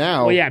now,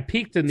 well, yeah, it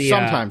peaked in the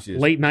sometimes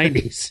late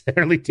 90s,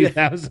 early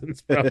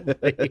 2000s,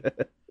 probably.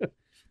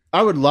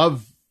 I would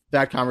love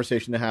that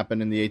conversation to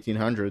happen in the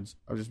 1800s.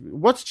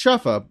 What's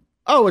chuffa?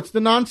 Oh, it's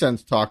the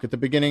nonsense talk at the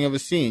beginning of a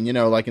scene,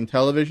 like in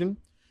television.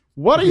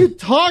 What are you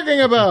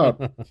talking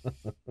about?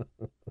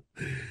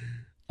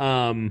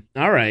 All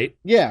right.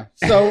 Yeah.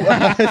 So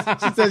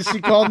she says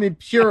she called me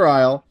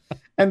puerile.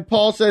 And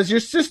Paul says, your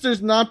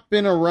sister's not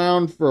been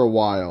around for a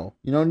while.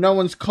 No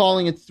one's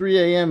calling at 3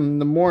 a.m. in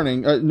the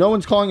morning. No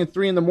one's calling at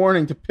 3 in the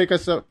morning to pick her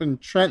up in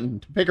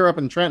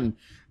Trenton.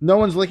 No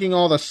one's licking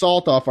all the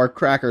salt off our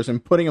crackers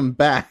and putting them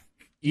back.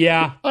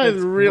 Yeah. I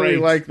really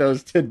like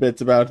those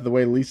tidbits about the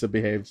way Lisa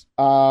behaves.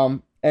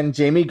 And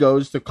Jamie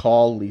goes to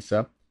call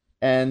Lisa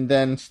and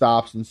then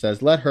stops and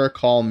says, let her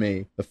call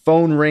me. The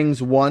phone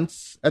rings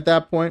once at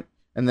that point.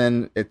 And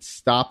then it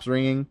stops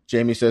ringing.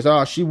 Jamie says,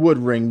 she would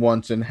ring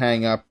once and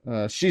hang up.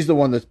 She's the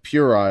one that's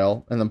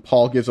puerile. And then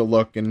Paul gives a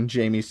look and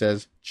Jamie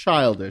says,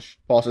 childish.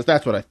 Paul says,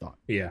 that's what I thought.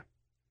 Yeah.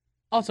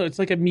 Also, it's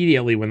like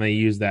immediately when they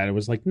used that, it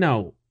was like,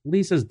 no,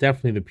 Lisa's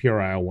definitely the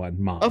puerile one,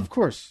 Mom. Of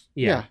course.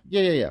 Yeah.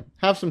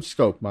 Have some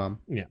scope, Mom.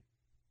 Yeah.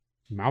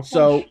 Mouthwash?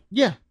 So,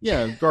 yeah,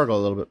 gargle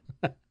a little bit.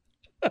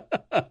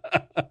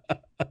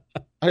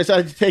 I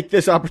decided to take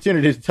this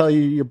opportunity to tell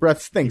you your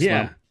breath stinks,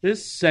 Mom.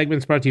 This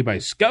segment's brought to you by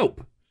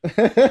Scope.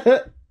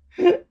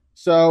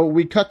 So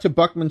we cut to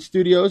Buckman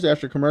Studios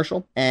after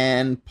commercial,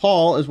 and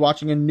Paul is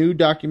watching a new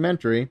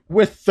documentary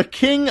with the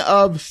king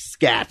of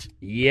scat.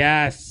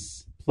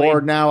 Yes.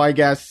 Or now, I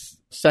guess,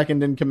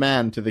 second in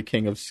command to the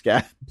king of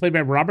scat. Played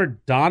by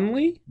Robert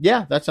Donnelly?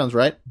 Yeah, that sounds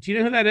right. Do you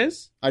know who that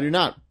is? I do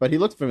not, but he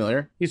looks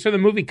familiar. He's from the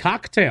movie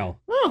Cocktail.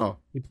 Oh.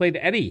 He played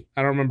Eddie.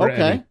 I don't remember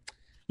Eddie.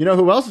 You know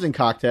who else is in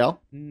Cocktail?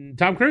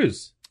 Tom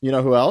Cruise. You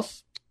know who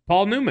else?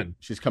 Paul Newman.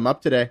 She's come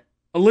up today.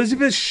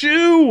 Elizabeth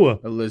Shue.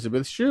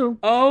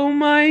 Oh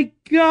my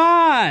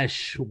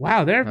gosh.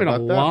 Wow, there have been a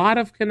lot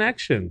of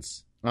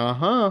connections.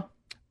 Uh-huh.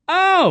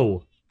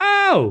 Oh.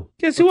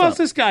 Guess who else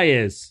this guy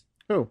is?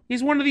 Who?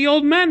 He's one of the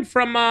old men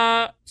from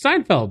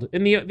Seinfeld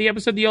in the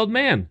episode The Old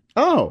Man.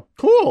 Oh,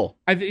 cool.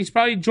 He's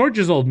probably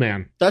George's old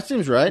man. That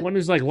seems right. One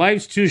who's like,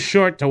 life's too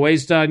short to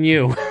waste on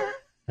you.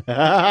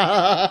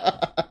 Wow,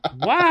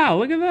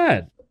 look at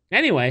that.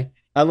 Anyway.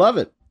 I love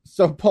it.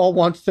 So Paul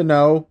wants to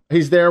know,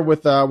 he's there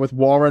with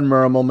Warren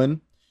Mermelman.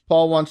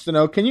 Paul wants to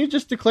know, can you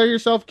just declare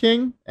yourself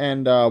king?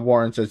 And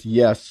Warren says,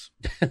 yes.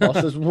 Paul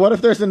says, what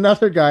if there's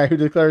another guy who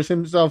declares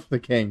himself the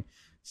king?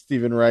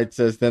 Stephen Wright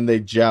says, then they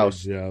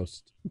joust.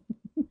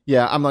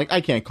 Yeah, I'm like,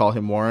 I can't call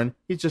him Warren.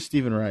 He's just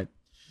Stephen Wright.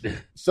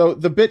 So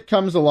the bit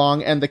comes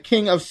along, and the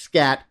king of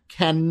scat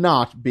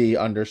cannot be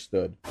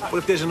understood. What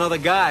if there's another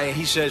guy,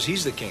 he says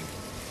he's the king?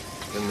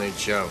 Then they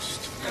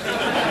joust.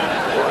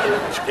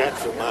 Scat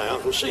from my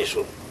Uncle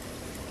Cecil.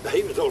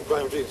 He was all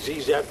primed with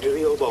disease after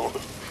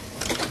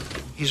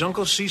Dweezilbone. His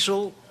Uncle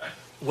Cecil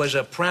was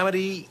a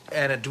Pramity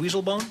and a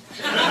Dweezilbone?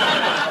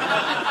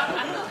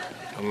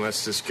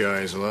 Unless this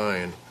guy's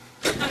lying.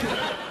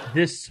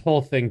 This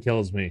whole thing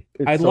kills me.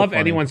 I love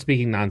anyone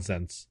speaking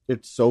nonsense.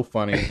 It's so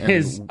funny.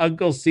 His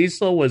Uncle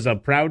Cecil was a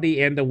Prouty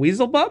and a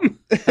Weaselbum?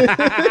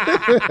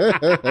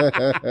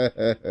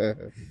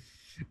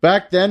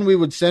 Back then, we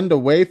would send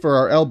away for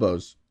our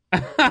elbows.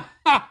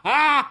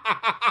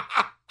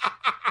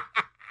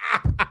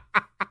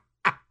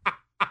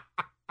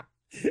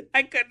 I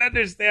I couldn't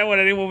understand what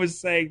anyone was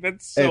saying.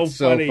 That's so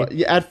funny.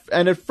 Yeah,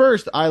 at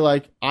first,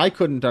 I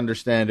couldn't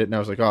understand it, and I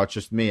was like, oh, it's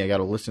just me. I got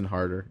to listen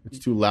harder. It's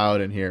too loud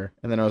in here.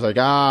 And then I was like,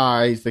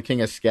 he's the king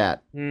of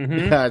scat.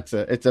 Mm-hmm.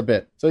 It's a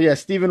bit. So yeah,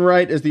 Stephen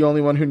Wright is the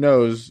only one who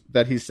knows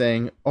that he's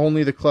saying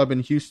only the club in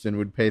Houston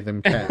would pay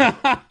them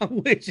cash.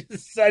 Which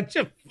is such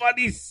a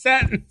funny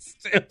sentence,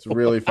 too. It's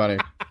really funny.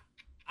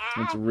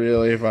 It's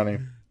really funny.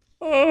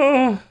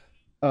 Oh.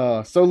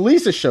 So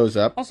Lisa shows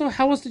up. Also,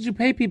 how else did you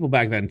pay people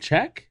back then?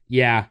 Check?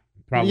 Yeah,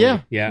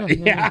 probably.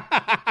 Yeah.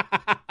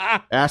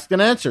 Ask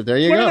and answer. There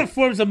you go. What other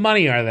forms of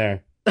money are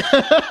there?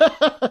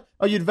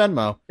 Oh, you'd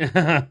Venmo.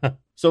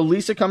 So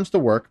Lisa comes to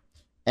work,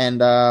 and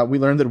we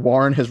learned that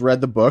Warren has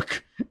read the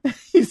book.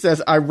 He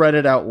says, I read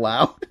it out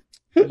loud.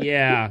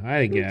 Yeah,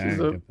 I get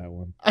that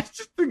one. I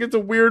just think it's a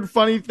weird,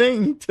 funny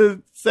thing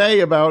to say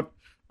about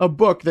a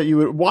book that you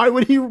would. Why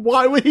would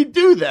he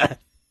do that?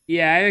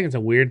 Yeah, I think it's a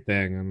weird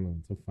thing. I don't know.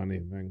 It's a funny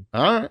thing.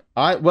 All right.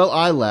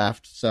 I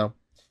laughed, so.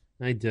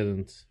 I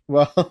didn't.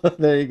 Well,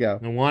 there you go.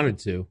 I wanted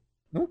to.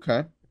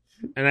 Okay.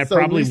 And I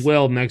probably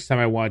will next time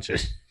I watch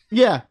it.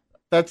 Yeah,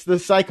 that's the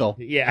cycle.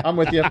 Yeah. I'm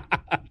with you.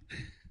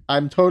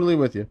 I'm totally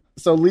with you.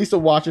 So Lisa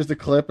watches the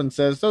clip and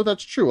says, oh,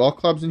 that's true. All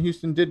clubs in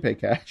Houston did pay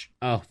cash.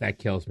 Oh, that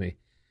kills me.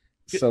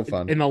 So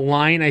fun. And the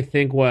line, I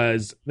think,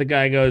 was, the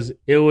guy goes,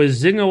 it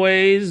was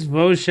Zingaway's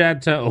Vaux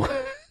Chateau.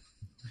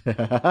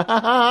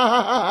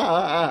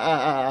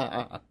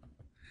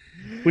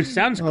 Which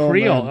sounds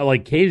Creole,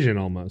 like Cajun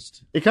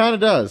almost. It kind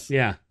of does.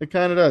 Yeah. It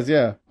kind of does,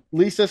 yeah.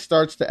 Lisa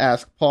starts to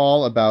ask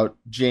Paul about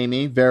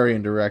Jamie, very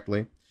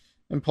indirectly.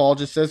 And Paul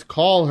just says,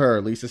 call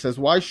her. Lisa says,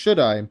 why should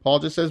I? And Paul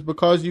just says,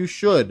 because you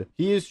should.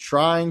 He is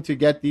trying to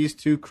get these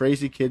two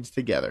crazy kids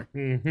together.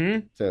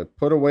 Mm-hmm. To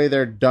put away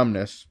their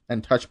dumbness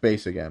and touch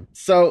base again.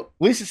 So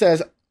Lisa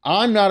says,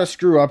 I'm not a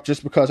screw-up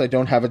just because I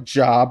don't have a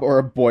job or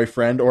a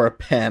boyfriend or a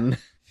pen.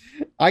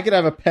 I could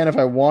have a pen if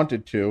I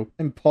wanted to.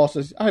 And Paul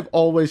says, I've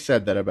always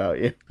said that about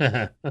you.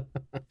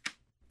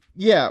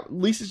 Yeah,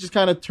 Lisa's just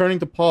kind of turning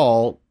to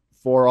Paul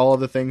for all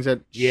of the things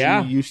that she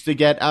used to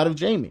get out of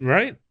Jamie.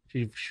 Right.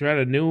 She had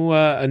a new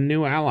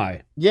ally.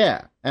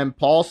 Yeah, and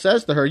Paul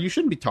says to her, you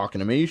shouldn't be talking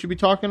to me. You should be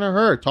talking to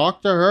her.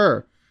 Talk to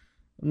her.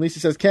 And Lisa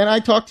says, can I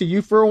talk to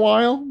you for a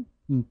while?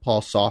 And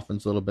Paul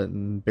softens a little bit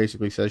and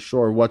basically says,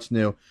 sure, what's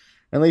new?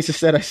 And Lisa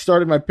said, I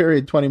started my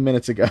period 20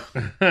 minutes ago.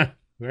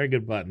 Very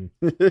good button.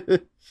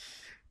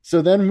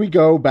 So then we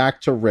go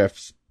back to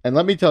Riffs. And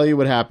let me tell you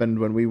what happened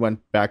when we went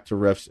back to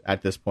Riffs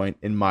at this point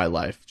in my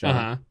life, John.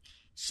 Uh-huh.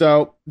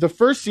 So the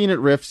first scene at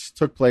Riffs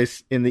took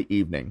place in the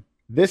evening.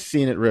 This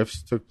scene at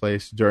Riffs took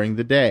place during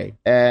the day.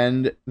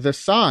 And the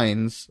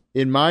signs,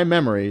 in my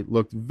memory,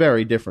 looked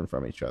very different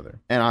from each other.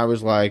 And I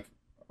was like,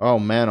 oh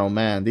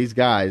man, these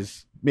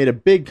guys made a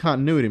big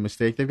continuity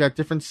mistake. They've got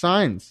different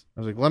signs. I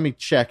was like, let me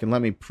check and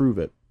let me prove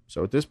it.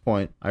 So at this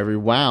point, I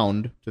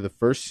rewound to the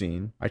first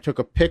scene. I took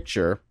a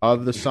picture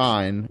of the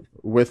sign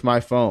with my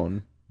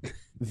phone.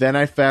 Then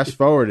I fast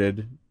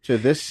forwarded to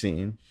this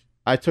scene.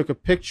 I took a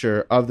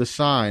picture of the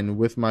sign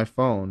with my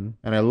phone,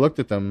 and I looked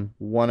at them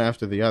one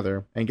after the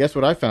other. And guess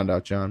what I found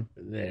out, John?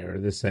 They're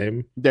the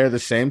same. They're the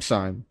same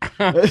sign.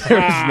 There is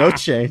no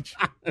change.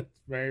 That's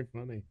very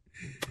funny.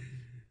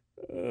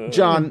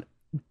 John,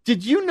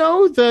 did you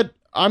know that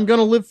I'm going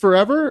to live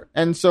forever?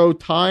 And so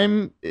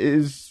time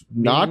is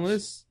not...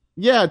 Meaningless?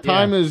 Yeah,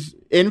 time is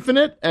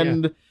infinite,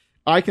 and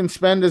I can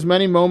spend as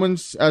many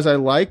moments as I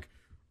like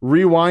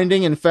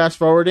rewinding and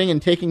fast-forwarding and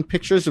taking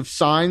pictures of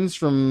signs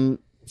from...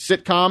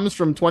 sitcoms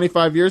from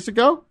 25 years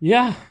ago?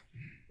 Yeah.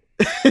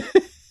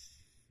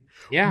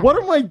 Yeah. What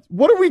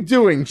are we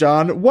doing,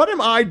 John? What am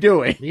I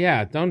doing?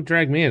 Yeah, don't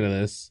drag me into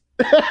this.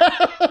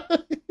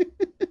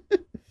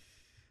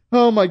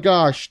 Oh my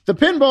gosh. The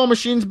pinball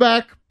machine's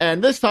back,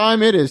 and this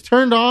time it is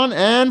turned on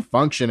and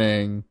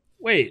functioning.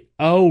 Wait.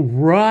 Oh,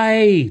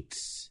 right.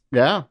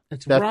 Yeah.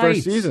 That's that right.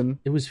 first season.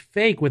 It was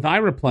fake with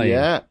Ira playing.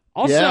 Yeah.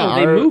 Also, yeah,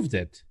 they moved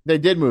it. They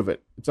did move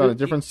it. It's on a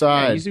different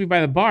side. It used to be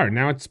by the bar.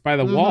 Now it's by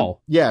the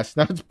wall. Yes.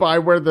 Now it's by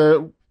where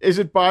the... Is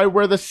it by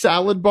where the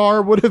salad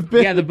bar would have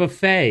been? Yeah, the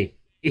buffet.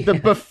 The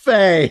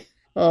buffet.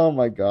 Oh,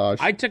 my gosh.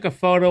 I took a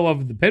photo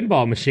of the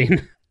pinball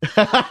machine.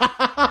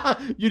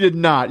 You did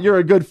not. You're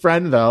a good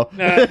friend, though.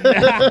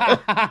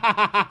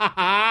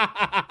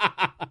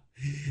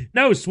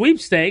 No,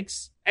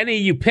 sweepstakes. Any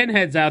of you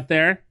pinheads out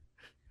there,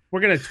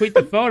 we're going to tweet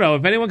the photo.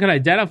 If anyone can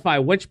identify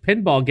which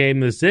pinball game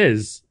this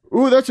is.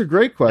 Ooh, that's a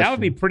great question. That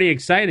would be pretty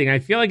exciting. I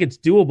feel like it's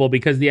doable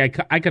because the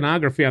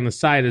iconography on the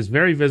side is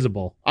very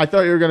visible. I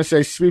thought you were going to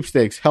say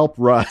sweepstakes. Help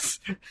Russ.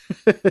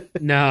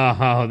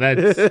 No,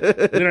 that's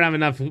we don't have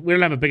enough. We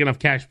don't have a big enough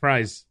cash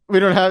prize.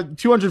 We don't have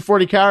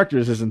 240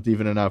 characters. Isn't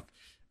even enough.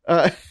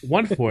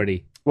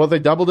 140. Well, they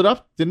doubled it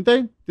up, didn't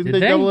they? Didn't they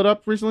they double it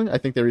up recently? I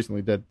think they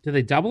recently did. Did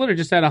they double it or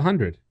just add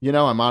 100? You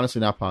know, I'm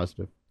honestly not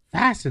positive.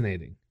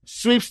 Fascinating.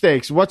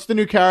 Sweepstakes. What's the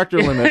new character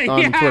limit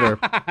on Twitter?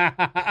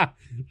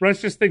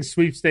 Russ just thinks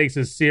sweepstakes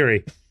is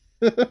Siri.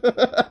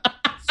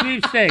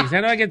 Sweepstakes.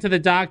 How do I get to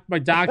the my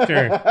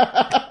doctor?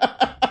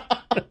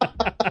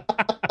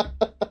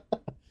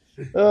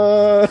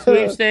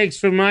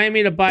 Sweepstakes, remind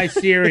me to buy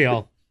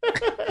cereal.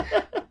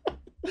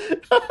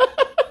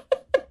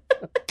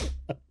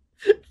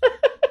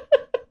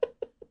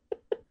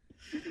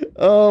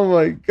 Oh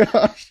my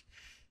gosh.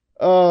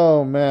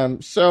 Oh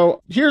man.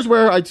 So here's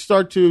where I'd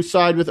start to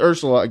side with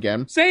Ursula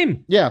again.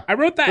 Same. Yeah. I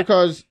wrote that.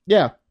 Because,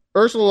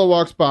 Ursula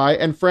walks by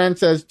and Fran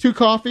says, 2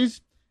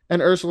 coffees?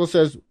 And Ursula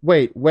says,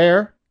 wait,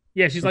 where?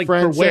 Yeah, she's And like,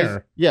 Fran for where?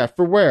 says, yeah,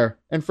 for where?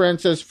 And Fran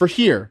says, for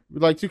here.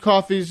 Like 2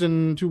 coffees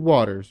and 2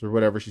 waters, or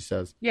whatever she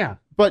says. Yeah.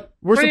 But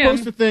we're Fran,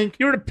 supposed to think...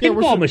 You're at a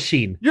pinball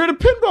machine. You're at a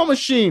pinball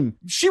machine.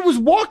 She was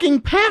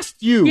walking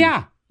past you.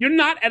 Yeah. You're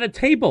not at a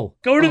table.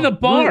 Go to the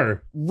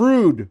bar.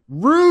 Rude,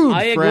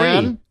 I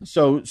Fran. agree.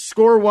 So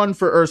score 1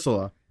 for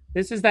Ursula.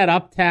 This is that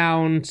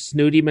uptown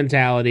snooty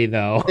mentality,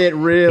 though. It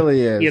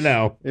really is. You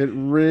know. It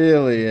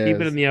really is.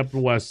 Keep it in the Upper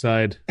West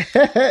Side.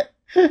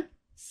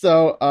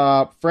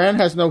 So, Fran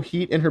has no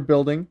heat in her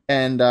building,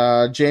 and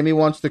Jamie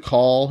wants to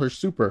call her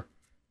super.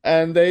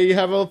 And they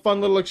have a fun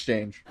little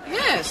exchange.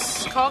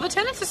 Yes, call the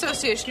tenants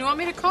association. You want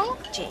me to call?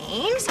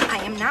 James,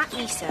 I am not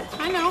Lisa.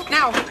 I know.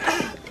 Now.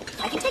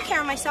 I can take care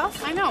of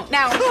myself. I know.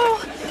 Now.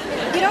 Oh,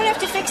 you don't have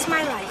to fix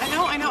my life.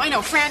 I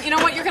know. Fran, you know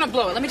what? You're going to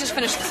blow it. Let me just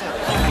finish this up.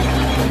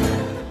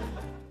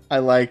 I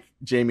like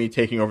Jamie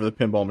taking over the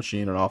pinball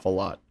machine an awful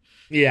lot.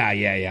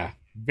 Yeah.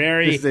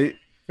 Very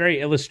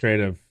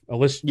illustrative.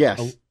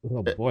 Yes.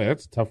 Oh, boy,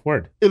 that's a tough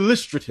word.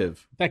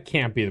 Illustrative. That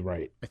can't be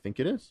right. I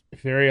think it is.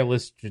 Very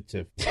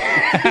illustrative.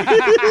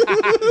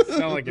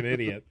 Sound like an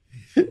idiot.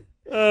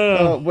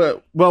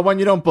 Well, when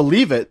you don't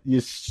believe it, you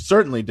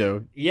certainly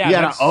do. Yeah, you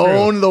gotta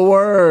own the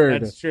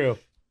word. That's true.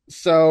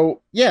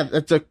 So, yeah,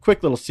 it's a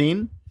quick little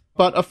scene,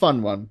 but a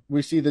fun one.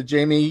 We see that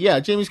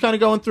Jamie's kind of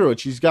going through it.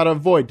 She's got a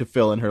void to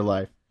fill in her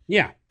life.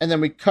 Yeah. And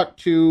then we cut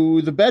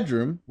to the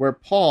bedroom where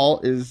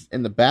Paul is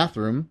in the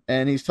bathroom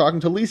and he's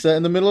talking to Lisa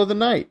in the middle of the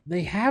night.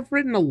 They have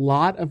written a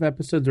lot of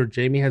episodes where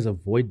Jamie has a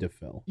void to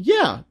fill.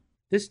 Yeah.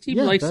 This team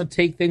likes to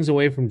take things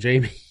away from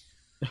Jamie.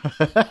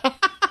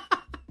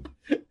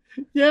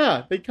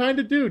 Yeah, they kind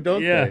of do,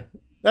 don't they?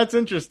 That's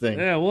interesting.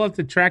 Yeah, we'll have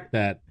to track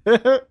that.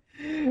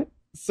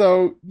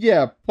 So,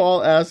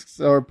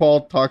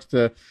 Paul talks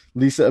to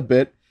Lisa a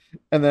bit,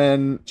 and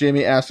then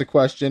Jamie asks a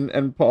question,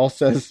 and Paul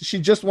says, she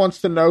just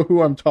wants to know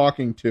who I'm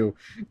talking to.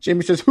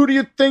 Jamie says, who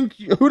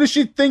does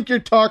she think you're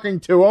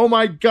talking to? Oh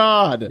my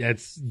God.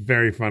 That's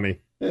very funny.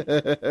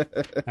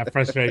 That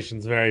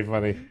frustration's very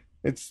funny.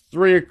 It's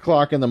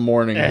 3:00 in the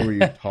morning. Who are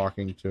you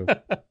talking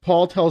to?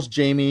 Paul tells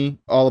Jamie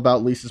all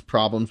about Lisa's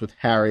problems with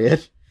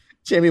Harriet.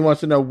 Jamie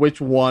wants to know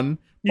which one.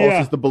 Paul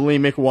says the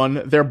bulimic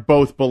one. They're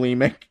both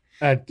bulimic.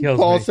 That kills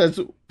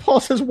me. Paul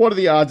says, what are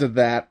the odds of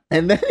that?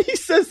 And then he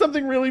says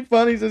something really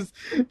funny. He says,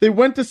 they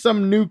went to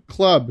some new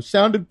club.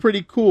 Sounded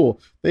pretty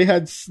cool. They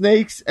had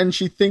snakes, and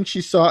she thinks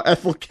she saw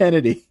Ethel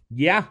Kennedy.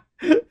 Yeah.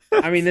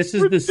 I mean, this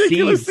is the seed.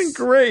 Ridiculous and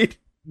great.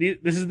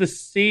 This is the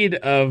seed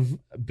of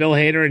Bill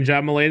Hader and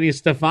John Mulaney's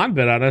Stefan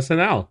bit on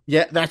SNL.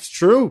 Yeah, that's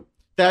true.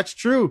 That's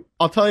true.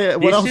 I'll tell you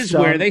what else, This is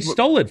John, where they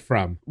stole it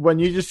from. When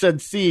you just said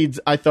seeds,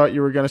 I thought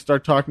you were going to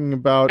start talking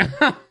about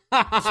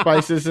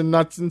spices and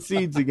nuts and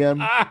seeds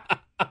again.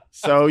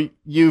 So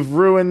you've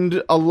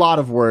ruined a lot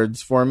of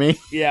words for me.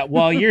 Yeah,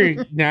 well, you're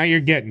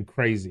getting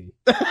crazy.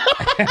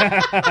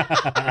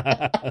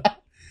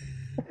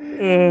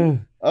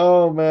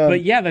 Oh man!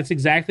 But yeah, that's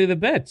exactly the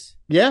bit.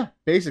 Yeah,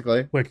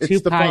 basically, where two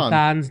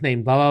pythons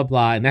named blah blah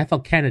blah, and Ethel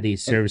Kennedy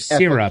serves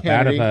syrup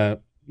out of a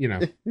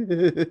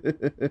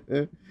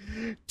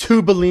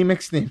two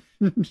bulimics named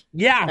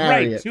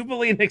right. Two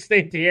bulimics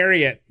named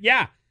Harriet.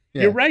 Yeah,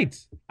 you're right.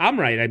 I'm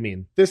right. I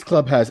mean, this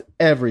club has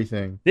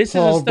everything. This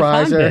is a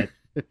Stefan bit.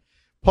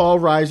 Paul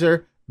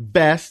Reiser,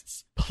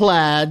 vests,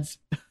 plaids,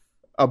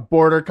 a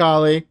border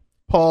collie,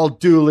 Paul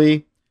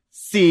Dooley,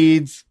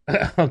 seeds.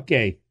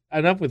 Okay.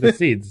 Enough with the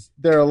seeds.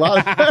 There are a lot.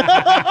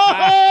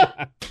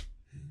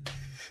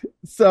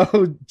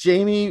 So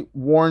Jamie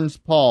warns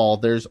Paul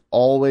there's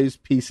always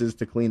pieces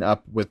to clean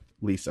up with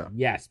Lisa.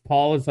 Yes,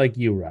 Paul is like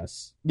you,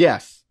 Russ.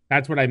 Yes.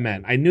 That's what I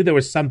meant. I knew there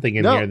was something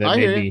in here that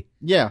made me...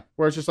 Yeah,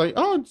 where it's just like,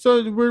 oh,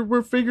 so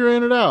we're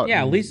figuring it out.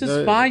 Yeah,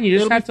 Lisa's fine. You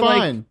just have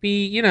to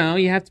be, you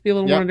have to be a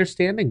little more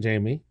understanding,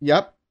 Jamie.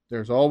 Yep,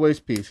 there's always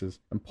pieces.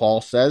 And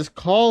Paul says,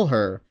 call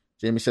her.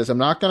 Jamie says, I'm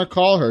not going to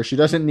call her. She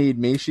doesn't need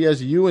me. She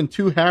has you and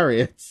 2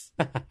 Harriets.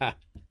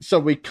 So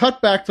we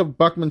cut back to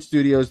Buckman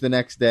Studios the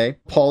next day.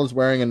 Paul is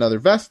wearing another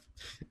vest.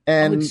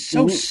 And it's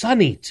so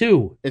sunny,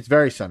 too. It's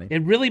very sunny.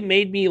 It really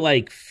made me,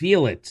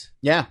 feel it.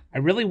 Yeah. I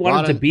really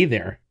wanted to be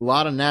there. A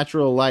lot of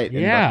natural light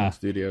in Buckman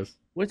Studios.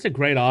 It's a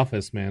great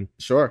office, man.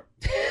 Sure.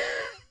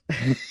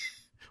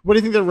 What do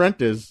you think the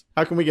rent is?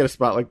 How can we get a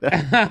spot like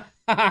that?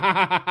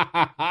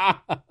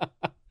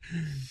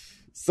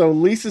 So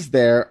Lisa's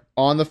there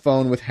on the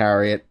phone with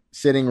Harriet,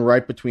 sitting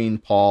right between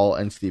Paul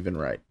and Stephen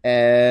Wright.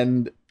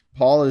 And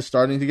Paul is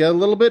starting to get a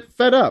little bit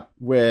fed up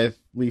with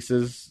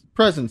Lisa's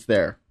presence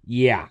there.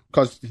 Yeah.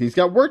 Because he's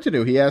got work to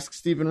do. He asks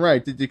Stephen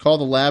Wright, did you call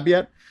the lab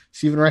yet?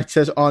 Stephen Wright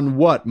says, on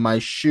what? My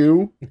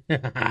shoe?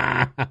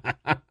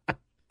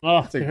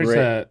 Oh,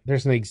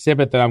 there's an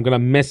exhibit that I'm going to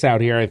miss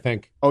out here, I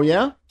think. Oh,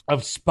 yeah?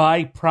 Of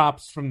spy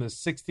props from the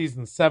 60s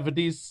and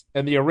 70s,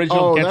 and the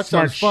original Get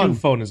Smart shoe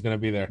phone is going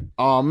to be there.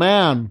 Oh,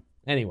 man.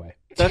 Anyway.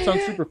 That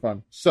sounds super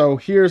fun. So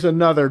here's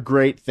another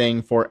great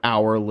thing for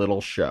our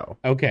little show.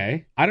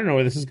 Okay. I don't know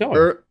where this is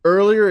going.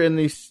 Earlier in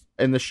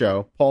the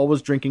show, Paul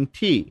was drinking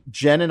tea.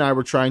 Jen and I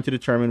were trying to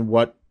determine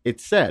what it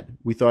said.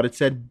 We thought it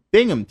said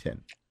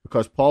Binghamton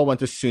because Paul went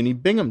to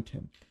SUNY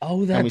Binghamton.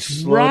 Oh,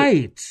 that's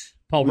right.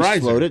 Paul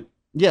Reiser.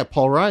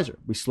 Paul Reiser.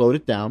 We slowed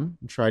it down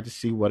and tried to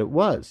see what it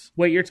was.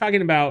 Wait, you're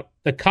talking about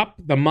the cup,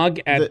 the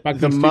mug at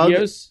Buckman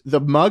Studios? The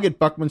mug at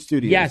Buckman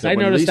Studios. Yes, I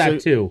noticed that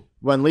too.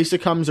 When Lisa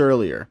comes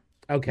earlier.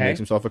 Okay. He makes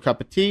himself a cup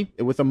of tea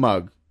with a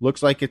mug.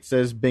 Looks like it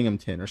says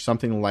Binghamton or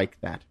something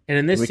like that. And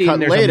in this scene,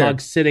 there's a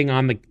mug sitting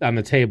on the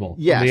table.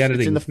 Yes, the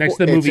editing, next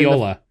to the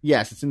moviola.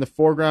 Yes, it's in the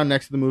foreground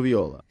next to the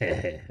moviola.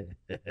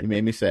 You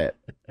made me say it.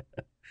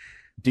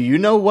 Do you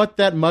know what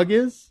that mug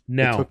is?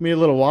 No. It took me a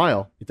little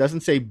while. It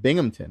doesn't say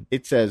Binghamton.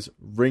 It says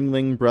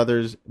Ringling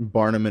Brothers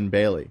Barnum and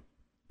Bailey.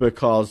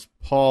 Because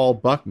Paul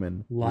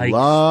Buckman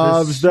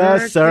loves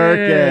the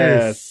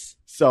circus.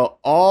 So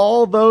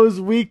all those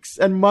weeks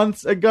and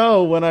months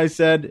ago when I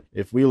said,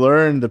 if we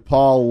learn that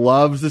Paul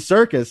loves the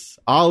circus,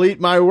 I'll eat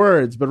my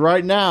words. But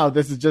right now,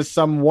 this is just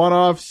some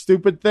one-off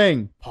stupid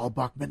thing. Paul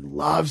Buckman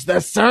loves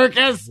the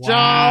circus,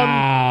 John!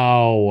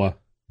 Wow.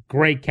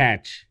 Great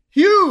catch.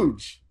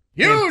 Huge,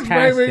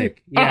 fantastic.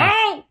 Baby! Yeah.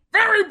 Oh,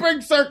 very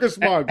big circus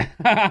mug!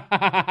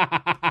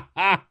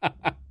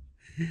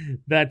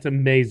 That's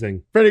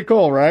amazing. Pretty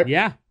cool, right?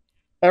 Yeah.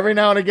 Every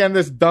now and again,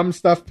 this dumb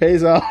stuff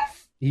pays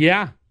off.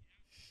 Yeah.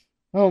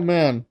 Oh,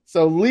 man.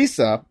 So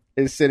Lisa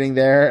is sitting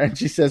there and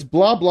she says,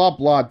 blah, blah,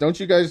 blah. Don't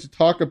you guys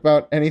talk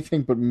about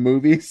anything but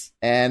movies?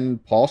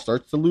 And Paul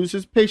starts to lose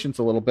his patience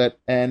a little bit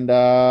and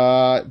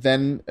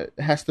then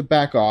has to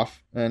back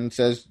off and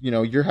says,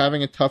 you're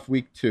having a tough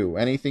week too.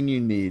 Anything you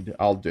need,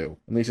 I'll do.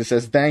 And Lisa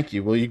says, thank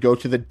you. Will you go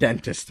to the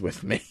dentist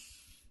with me?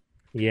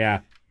 Yeah.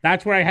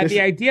 That's where I had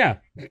the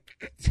idea.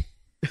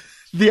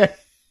 It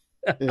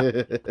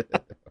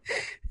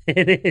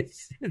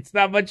is. It's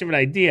not much of an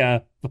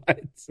idea, but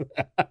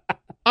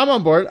I'm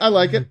on board. I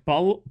like it.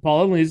 Paul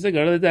and Lisa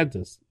go to the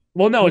dentist.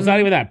 Well, no, it's not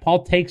even that.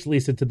 Paul takes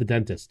Lisa to the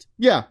dentist.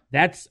 Yeah.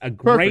 That's a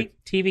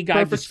great TV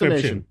guide description.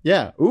 Summation.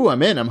 Yeah. Ooh,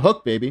 I'm in. I'm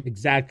hooked, baby.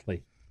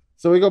 Exactly.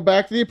 So we go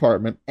back to the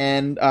apartment,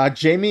 and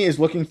Jamie is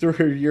looking through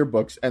her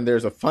yearbooks, and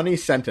there's a funny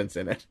sentence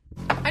in it.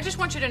 I just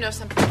want you to know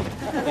something.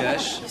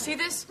 Yes? You see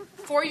this?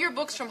 4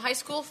 yearbooks from high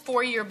school,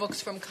 4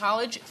 yearbooks from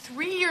college,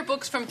 3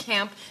 yearbooks from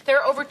camp. There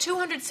are over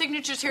 200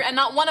 signatures here, and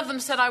not one of them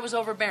said I was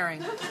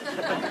overbearing.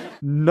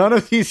 None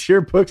of these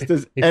yearbooks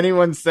does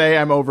anyone say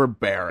I'm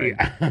overbearing.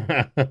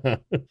 Yeah.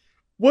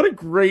 What a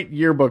great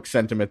yearbook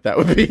sentiment that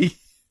would be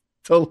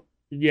to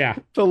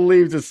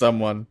leave to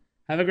someone.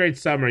 Have a great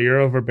summer. You're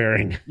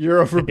overbearing.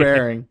 You're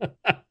overbearing.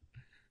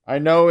 I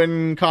know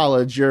in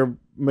college your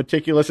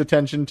meticulous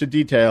attention to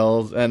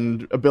details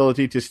and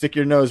ability to stick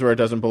your nose where it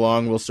doesn't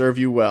belong will serve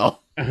you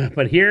well.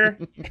 But here,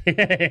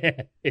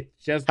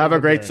 it's just have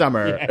a great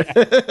summer.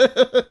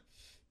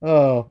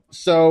 Yeah.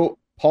 So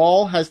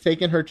Paul has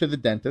taken her to the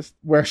dentist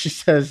where she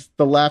says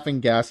the laughing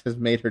gas has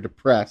made her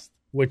depressed.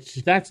 Which,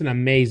 that's an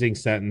amazing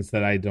sentence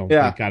that I don't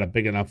think got a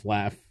big enough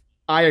laugh.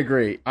 I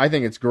agree. I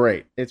think it's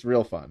great. It's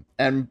real fun.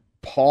 And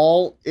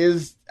Paul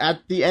is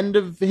at the end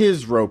of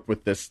his rope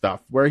with this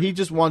stuff, where he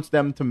just wants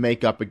them to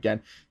make up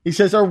again. He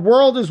says, our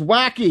world is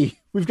wacky.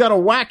 We've got a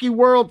wacky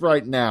world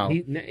right now.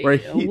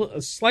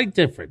 A slight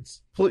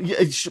difference.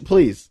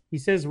 Please. He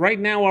says, right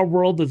now our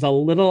world is a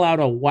little out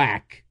of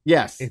whack.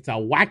 Yes. It's a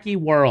wacky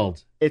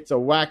world. It's a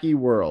wacky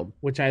world.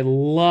 Which I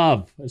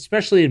love,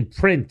 especially in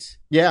print.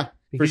 Yeah,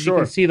 because for sure.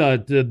 You can see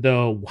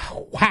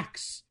the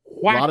whacks.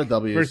 Whack a lot of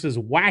W's. Versus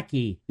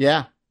wacky.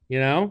 Yeah. You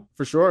know?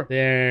 For sure.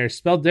 They're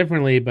spelled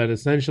differently, but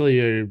essentially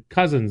you're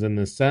cousins in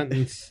this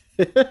sentence.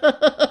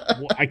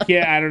 I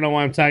don't know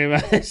why I'm talking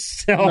about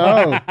this. So,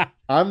 no,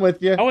 I'm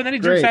with you. Oh, and then he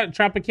drinks out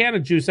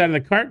Tropicana juice out of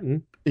the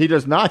carton. He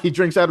does not. He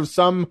drinks out of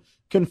some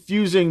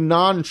confusing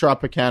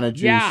non-Tropicana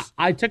juice. Yeah,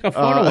 I took a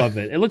photo of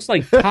it. It looks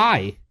like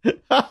Thai.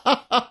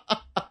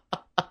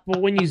 But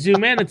when you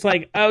zoom in, it's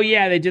like, oh,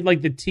 yeah, they did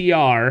like the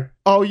TR.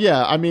 Oh,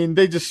 yeah. I mean,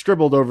 they just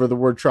scribbled over the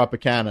word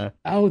Tropicana.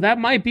 Oh, that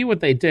might be what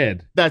they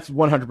did. That's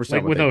 100%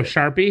 like with a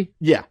Sharpie?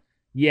 Yeah.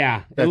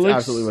 Yeah. That's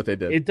absolutely what they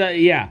did.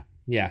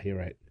 Yeah, you're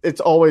right. It's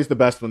always the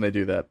best when they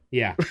do that.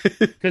 Yeah.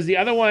 Because the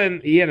other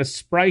one, he had a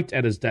Sprite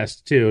at his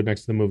desk, too,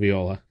 next to the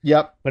moviola.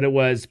 Yep. But it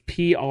was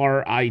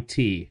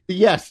P-R-I-T.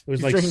 Yes. It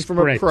was like drinking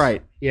from a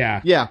Sprite.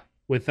 Yeah. Yeah.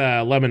 With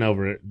lemon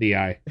over the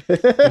eye.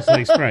 Just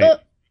like Sprite.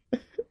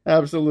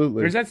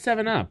 Absolutely. Or is that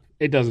 7-Up?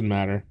 It doesn't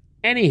matter.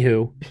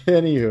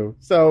 Anywho.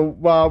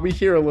 So we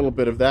hear a little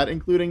bit of that,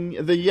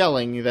 including the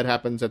yelling that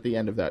happens at the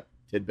end of that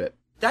tidbit.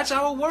 That's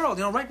our world.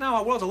 Right now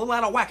our world's a little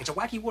out of whack. It's a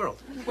wacky world.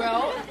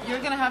 Well, you're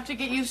going to have to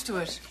get used to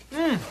it.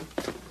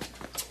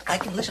 I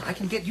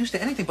can get used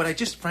to anything, but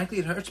frankly,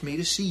 it hurts me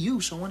to see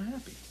you so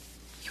unhappy.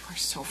 You are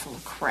so full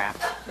of crap.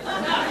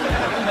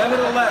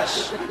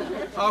 Nevertheless.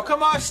 Oh,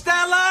 come on,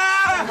 Stella!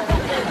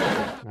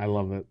 I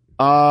love it.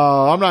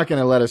 Oh, I'm not going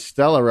to let a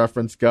Stella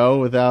reference go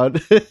without...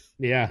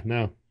 Yeah,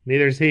 no.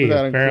 Neither's he,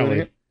 without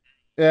apparently. including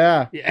it.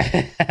 Yeah.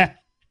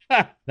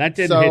 That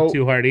didn't hit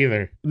too hard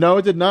either. No,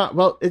 it did not.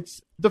 Well,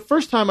 it's the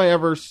first time I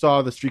ever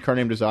saw the Streetcar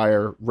Named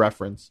Desire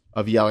reference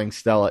of yelling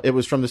Stella. It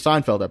was from the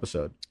Seinfeld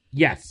episode.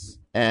 Yes.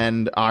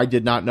 And I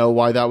did not know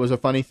why that was a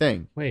funny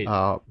thing. Wait,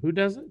 who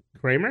does it?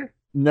 Kramer?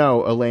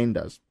 No, Elaine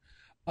does.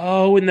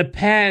 Oh, in the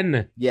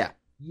pen. Yeah.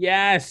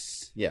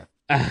 Yes. Yeah.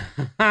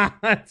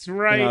 That's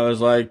right. And I was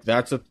like, all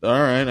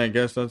right, I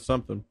guess that's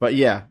something. But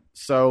yeah,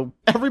 so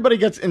everybody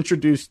gets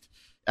introduced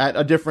at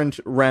a different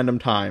random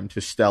time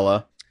to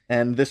Stella,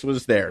 and this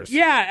was theirs.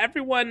 Yeah,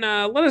 everyone,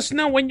 let us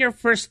know when your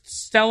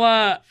first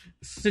your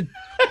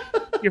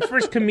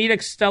first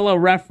comedic Stella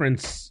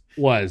reference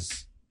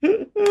was.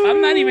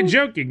 I'm not even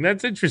joking.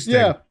 That's interesting.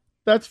 Yeah,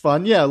 that's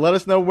fun. Yeah, let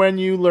us know when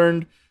you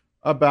learned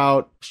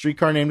about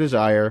Streetcar Named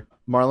Desire,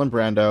 Marlon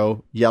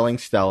Brando yelling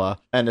Stella,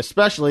 and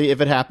especially if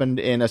it happened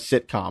in a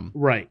sitcom.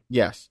 Right.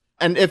 Yes.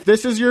 And if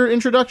this is your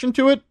introduction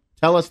to it,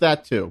 tell us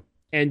that too.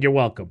 And you're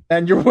welcome.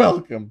 And you're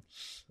welcome.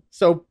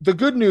 So the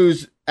good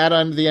news at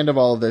the end of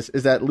all of this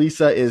is that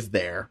Lisa is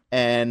there,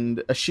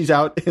 and she's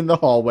out in the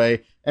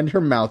hallway, and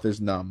her mouth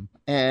is numb.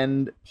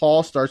 And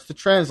Paul starts to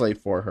translate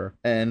for her.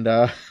 And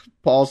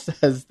Paul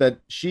says that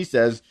she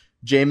says,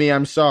 "Jamie,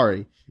 I'm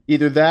sorry.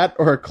 Either that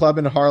or a club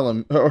in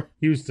Harlem." Or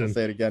Houston. I'll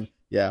say it again.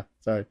 Yeah,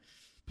 sorry.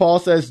 Paul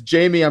says,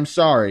 "Jamie, I'm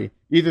sorry.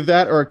 Either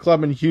that or a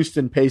club in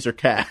Houston pays her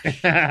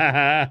cash."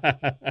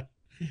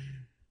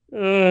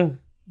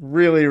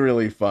 Really,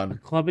 really fun. A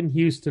club in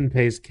Houston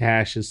pays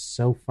cash is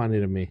so funny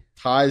to me.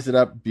 Ties it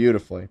up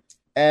beautifully.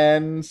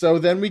 And so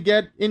then we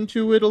get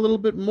into it a little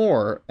bit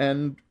more,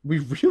 and we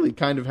really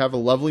kind of have a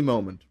lovely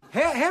moment.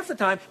 Half the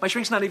time, my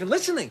shrink's not even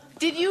listening.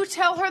 Did you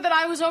tell her that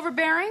I was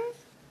overbearing?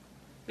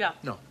 Yeah.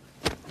 No.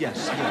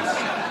 Yes.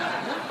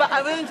 But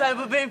I didn't say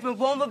being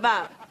performed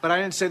about. But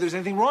I didn't say there's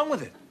anything wrong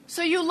with it.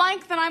 So you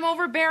like that I'm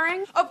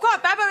overbearing? Of course,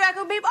 I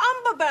can be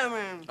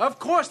underbearing. Of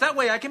course, that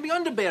way I can be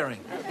underbearing.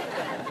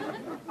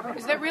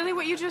 Is that really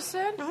what you just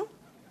said? Mm-hmm.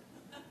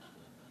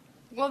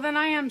 Well, then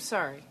I am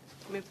sorry.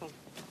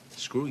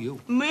 Screw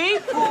you. Me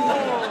too.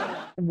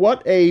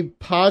 What a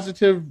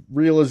positive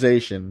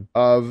realization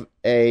of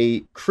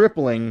a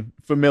crippling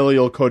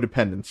familial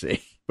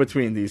codependency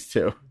between these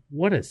two.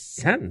 What a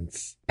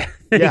sentence.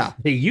 Yeah.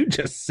 You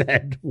just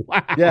said,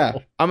 wow. Yeah.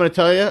 I'm going to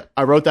tell you,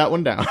 I wrote that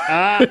one down.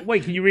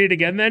 Wait, can you read it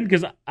again then?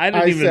 Because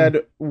I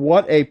said,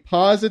 what a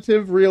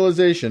positive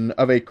realization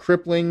of a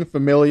crippling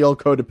familial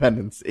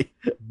codependency.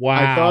 Wow.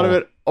 I thought of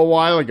it a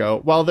while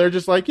ago. While they're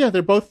just like, yeah,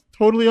 they're both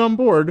totally on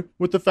board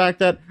with the fact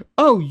that,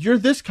 oh, you're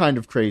this kind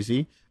of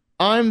crazy.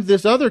 I'm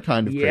this other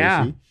kind of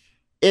crazy.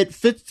 It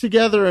fits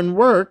together and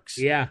works.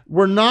 Yeah.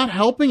 We're not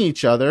helping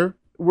each other.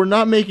 We're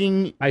not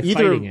making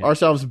either of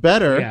ourselves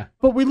better,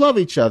 but we love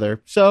each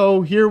other.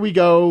 So here we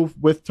go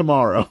with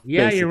tomorrow.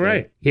 Yeah, basically. You're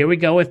right. Here we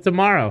go with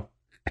tomorrow.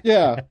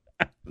 Yeah.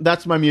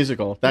 That's my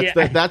musical. That's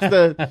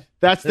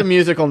the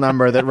musical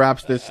number that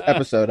wraps this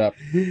episode up.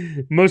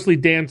 Mostly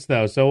dance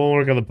though, so it won't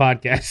work on the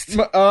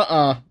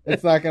podcast.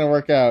 It's not going to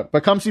work out.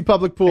 But come see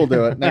Public Pool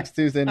do it next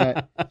Tuesday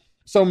night.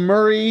 So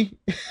Murray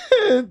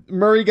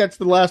gets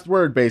the last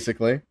word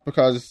basically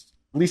because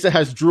Lisa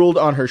has drooled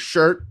on her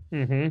shirt,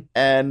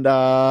 and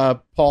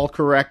Paul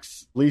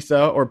corrects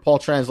Lisa, or Paul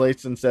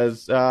translates and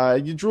says,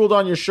 "You drooled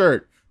on your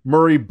shirt."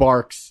 Murray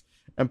barks,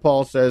 and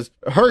Paul says,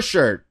 "Her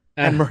shirt."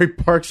 And Murray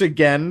barks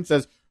again,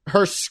 says,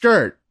 "Her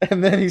skirt."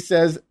 And then he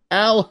says,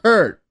 "Al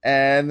hurt."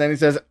 And then he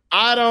says,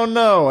 "I don't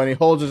know." And he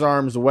holds his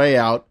arms way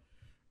out,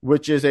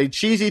 which is a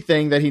cheesy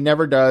thing that he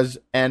never does.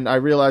 And I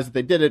realized that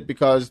they did it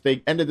because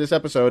they ended this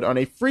episode on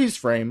a freeze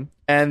frame,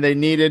 and they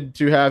needed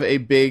to have a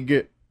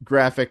big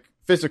graphic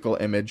physical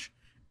image,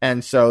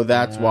 and so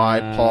that's why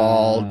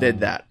Paul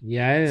did that.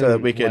 Yeah, so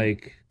that we could.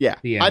 Like I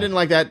didn't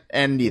like that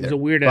end either. It's a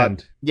weird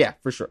end. Yeah,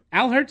 for sure.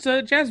 Al Hurt's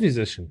a jazz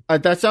musician.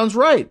 That sounds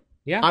right.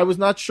 Yeah, I was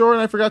not sure,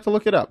 and I forgot to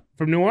look it up.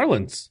 From New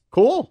Orleans.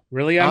 Cool.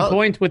 Really on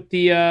point with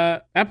the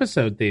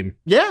episode theme.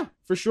 Yeah,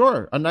 for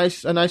sure. A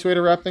nice way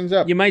to wrap things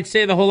up. You might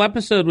say the whole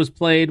episode was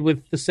played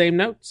with the same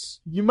notes.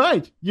 You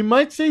might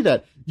say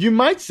that. You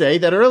might say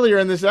that earlier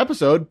in this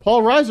episode,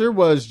 Paul Reiser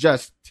was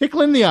just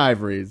tickling the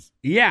ivories.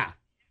 Yeah.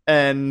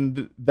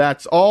 And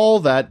that's all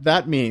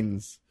that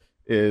means,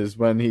 is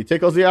when he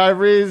tickles the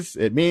ivories,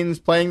 it means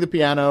playing the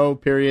piano,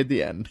 period,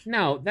 the end.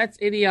 No, that's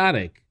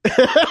idiotic.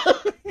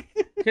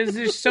 Because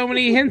there's so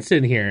many hints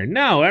in here.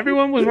 No,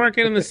 everyone was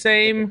working in the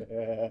same...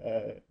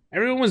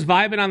 Everyone was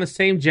vibing on the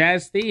same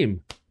jazz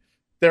theme.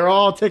 They're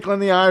all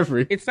tickling the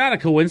ivory. It's not a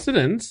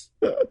coincidence.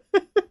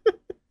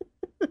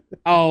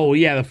 Oh,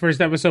 yeah, the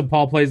first episode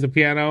Paul plays the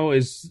piano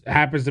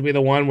happens to be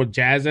the one with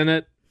jazz in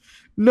it.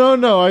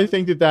 No, I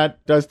think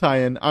that does tie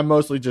in. I'm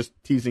mostly just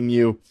teasing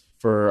you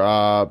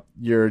for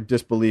your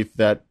disbelief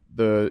that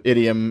the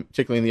idiom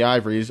tickling the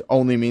ivories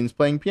only means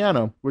playing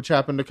piano, which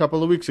happened a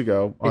couple of weeks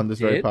ago on this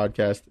very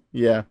podcast.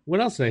 Yeah. What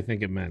else did I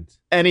think it meant?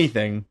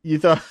 Anything. You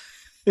thought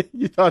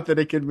You thought that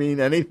it could mean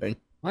anything.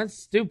 That's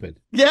stupid.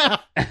 Yeah,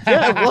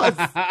 it was.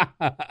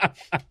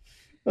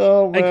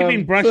 Oh, man. It could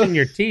mean brushing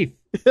your teeth.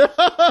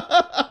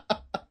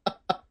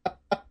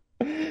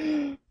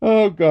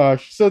 Oh,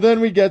 gosh. So then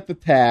we get the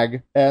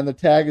tag, and the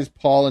tag is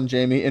Paul and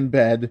Jamie in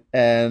bed,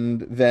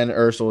 and then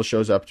Ursula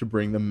shows up to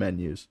bring them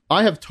menus.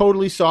 I have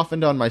totally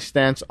softened on my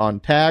stance on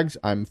tags.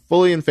 I'm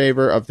fully in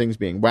favor of things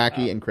being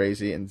wacky and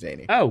crazy and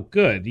zany. Oh,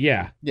 good.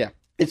 Yeah. Yeah.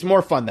 It's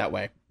more fun that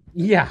way.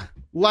 Yeah.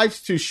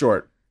 Life's too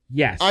short.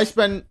 Yes. I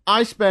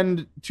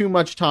spend too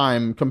much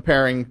time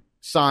comparing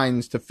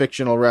signs to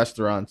fictional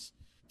restaurants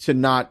to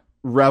not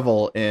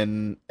revel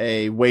in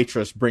a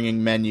waitress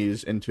bringing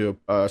menus into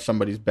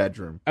somebody's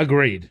bedroom.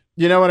 Agreed.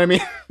 You know what I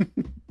mean?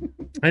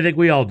 I think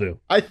we all do.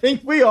 I think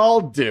we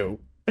all do.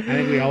 I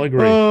think we all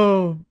agree.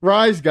 Oh,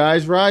 rise,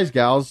 guys, rise,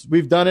 gals.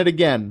 We've done it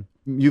again.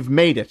 You've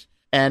made it.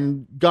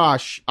 And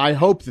gosh, I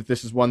hope that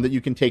this is one that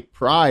you can take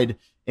pride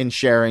in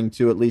sharing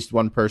to at least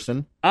one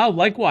person. Oh,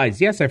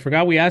 likewise. Yes, I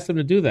forgot we asked them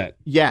to do that.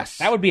 Yes.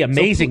 That would be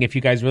amazing if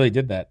you guys really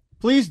did that.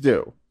 Please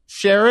do.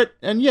 Share it,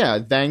 and yeah,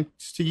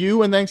 thanks to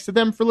you and thanks to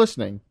them for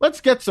listening.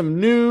 Let's get some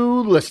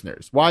new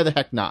listeners. Why the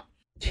heck not?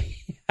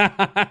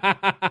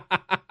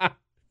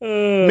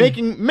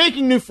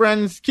 Making new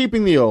friends,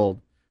 keeping the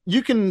old.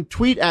 You can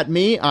tweet at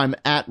me. I'm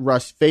at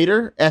Russ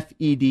Fader,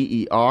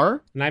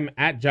 Feder. And I'm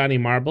at Johnny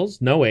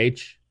Marbles, no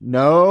H.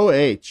 No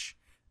H.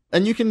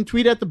 And you can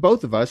tweet at the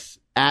both of us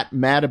at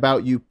Mad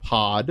About You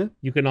Pod.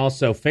 You can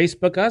also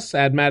Facebook us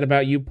at Mad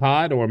About You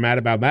Pod or Mad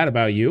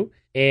About You.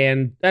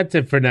 And that's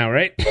it for now,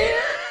 right?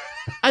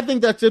 I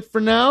think that's it for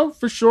now,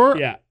 for sure.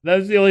 Yeah,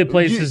 those are the only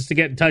places to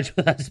get in touch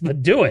with us,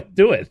 but do it.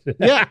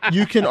 Yeah,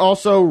 you can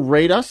also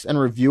rate us and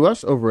review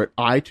us over at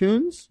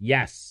iTunes.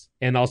 Yes,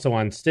 and also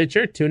on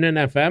Stitcher,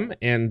 TuneIn FM,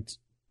 and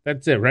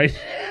that's it, right?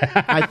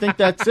 I think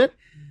that's it.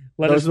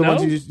 Those are the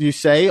ones you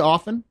say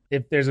often.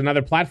 If there's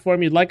another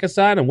platform you'd like us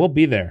on, and we'll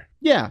be there.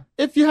 Yeah,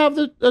 if you have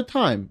the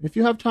time. If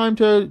you have time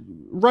to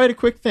write a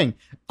quick thing.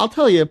 I'll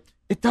tell you,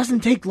 it doesn't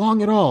take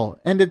long at all,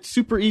 and it's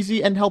super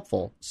easy and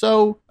helpful.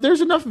 So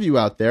there's enough of you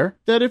out there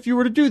that if you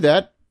were to do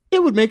that,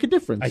 it would make a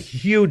difference. A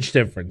huge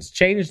difference.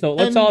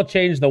 Let's all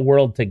change the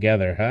world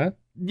together, huh?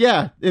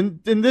 Yeah,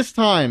 in this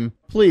time,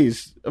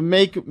 please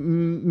make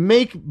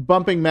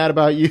bumping Mad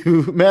About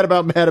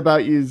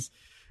You's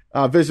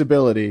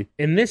visibility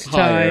in this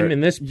higher. time,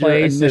 in this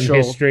place, in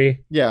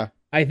history. Yeah,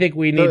 I think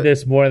we need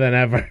this more than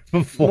ever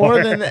before.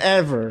 More than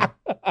ever.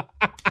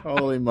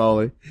 Holy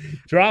moly.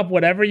 Drop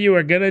whatever you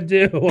are going to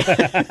do.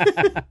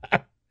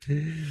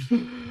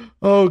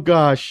 Oh,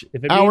 gosh.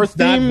 If it means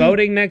not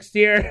voting next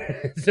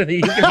year so that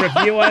you can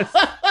review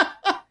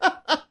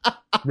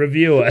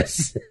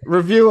us.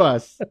 Review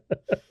us.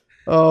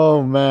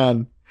 Oh,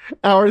 man.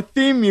 Our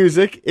theme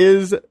music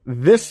is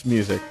this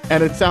music,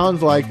 and it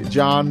sounds like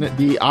John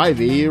D.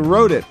 Ivy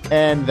wrote it.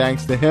 And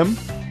thanks to him,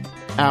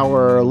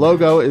 our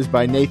logo is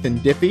by Nathan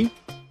Diffie.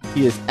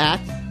 He is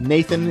at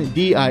Nathan,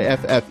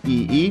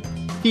 Difffee.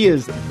 He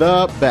is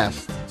the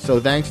best. So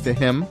thanks to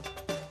him.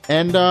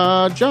 And,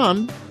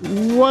 John,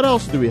 what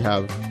else do we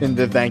have in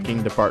the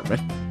thanking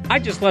department? I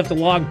just left a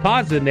long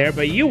pause in there,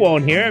 but you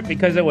won't hear it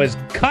because it was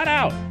cut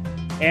out.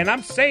 And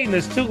I'm saying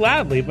this too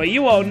loudly, but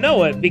you won't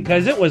know it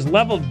because it was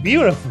leveled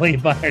beautifully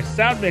by our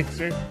sound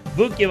mixer,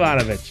 Vuk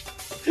Jovanovic.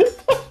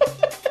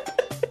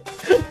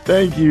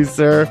 Thank you,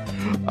 sir.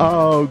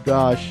 Oh,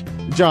 gosh.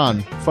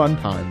 John, fun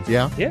times,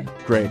 yeah? Yeah.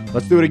 Great.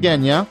 Let's do it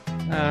again, yeah?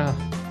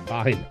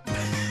 Fine.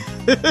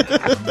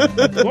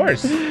 Of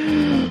course.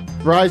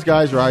 Rise,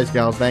 guys, rise,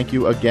 gals. Thank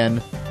you again.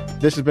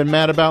 This has been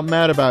Mad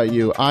About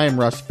You. I am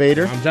Russ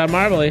Fader. I'm John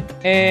Marbley.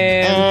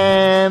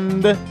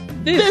 And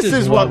this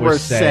is what we're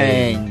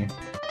saying.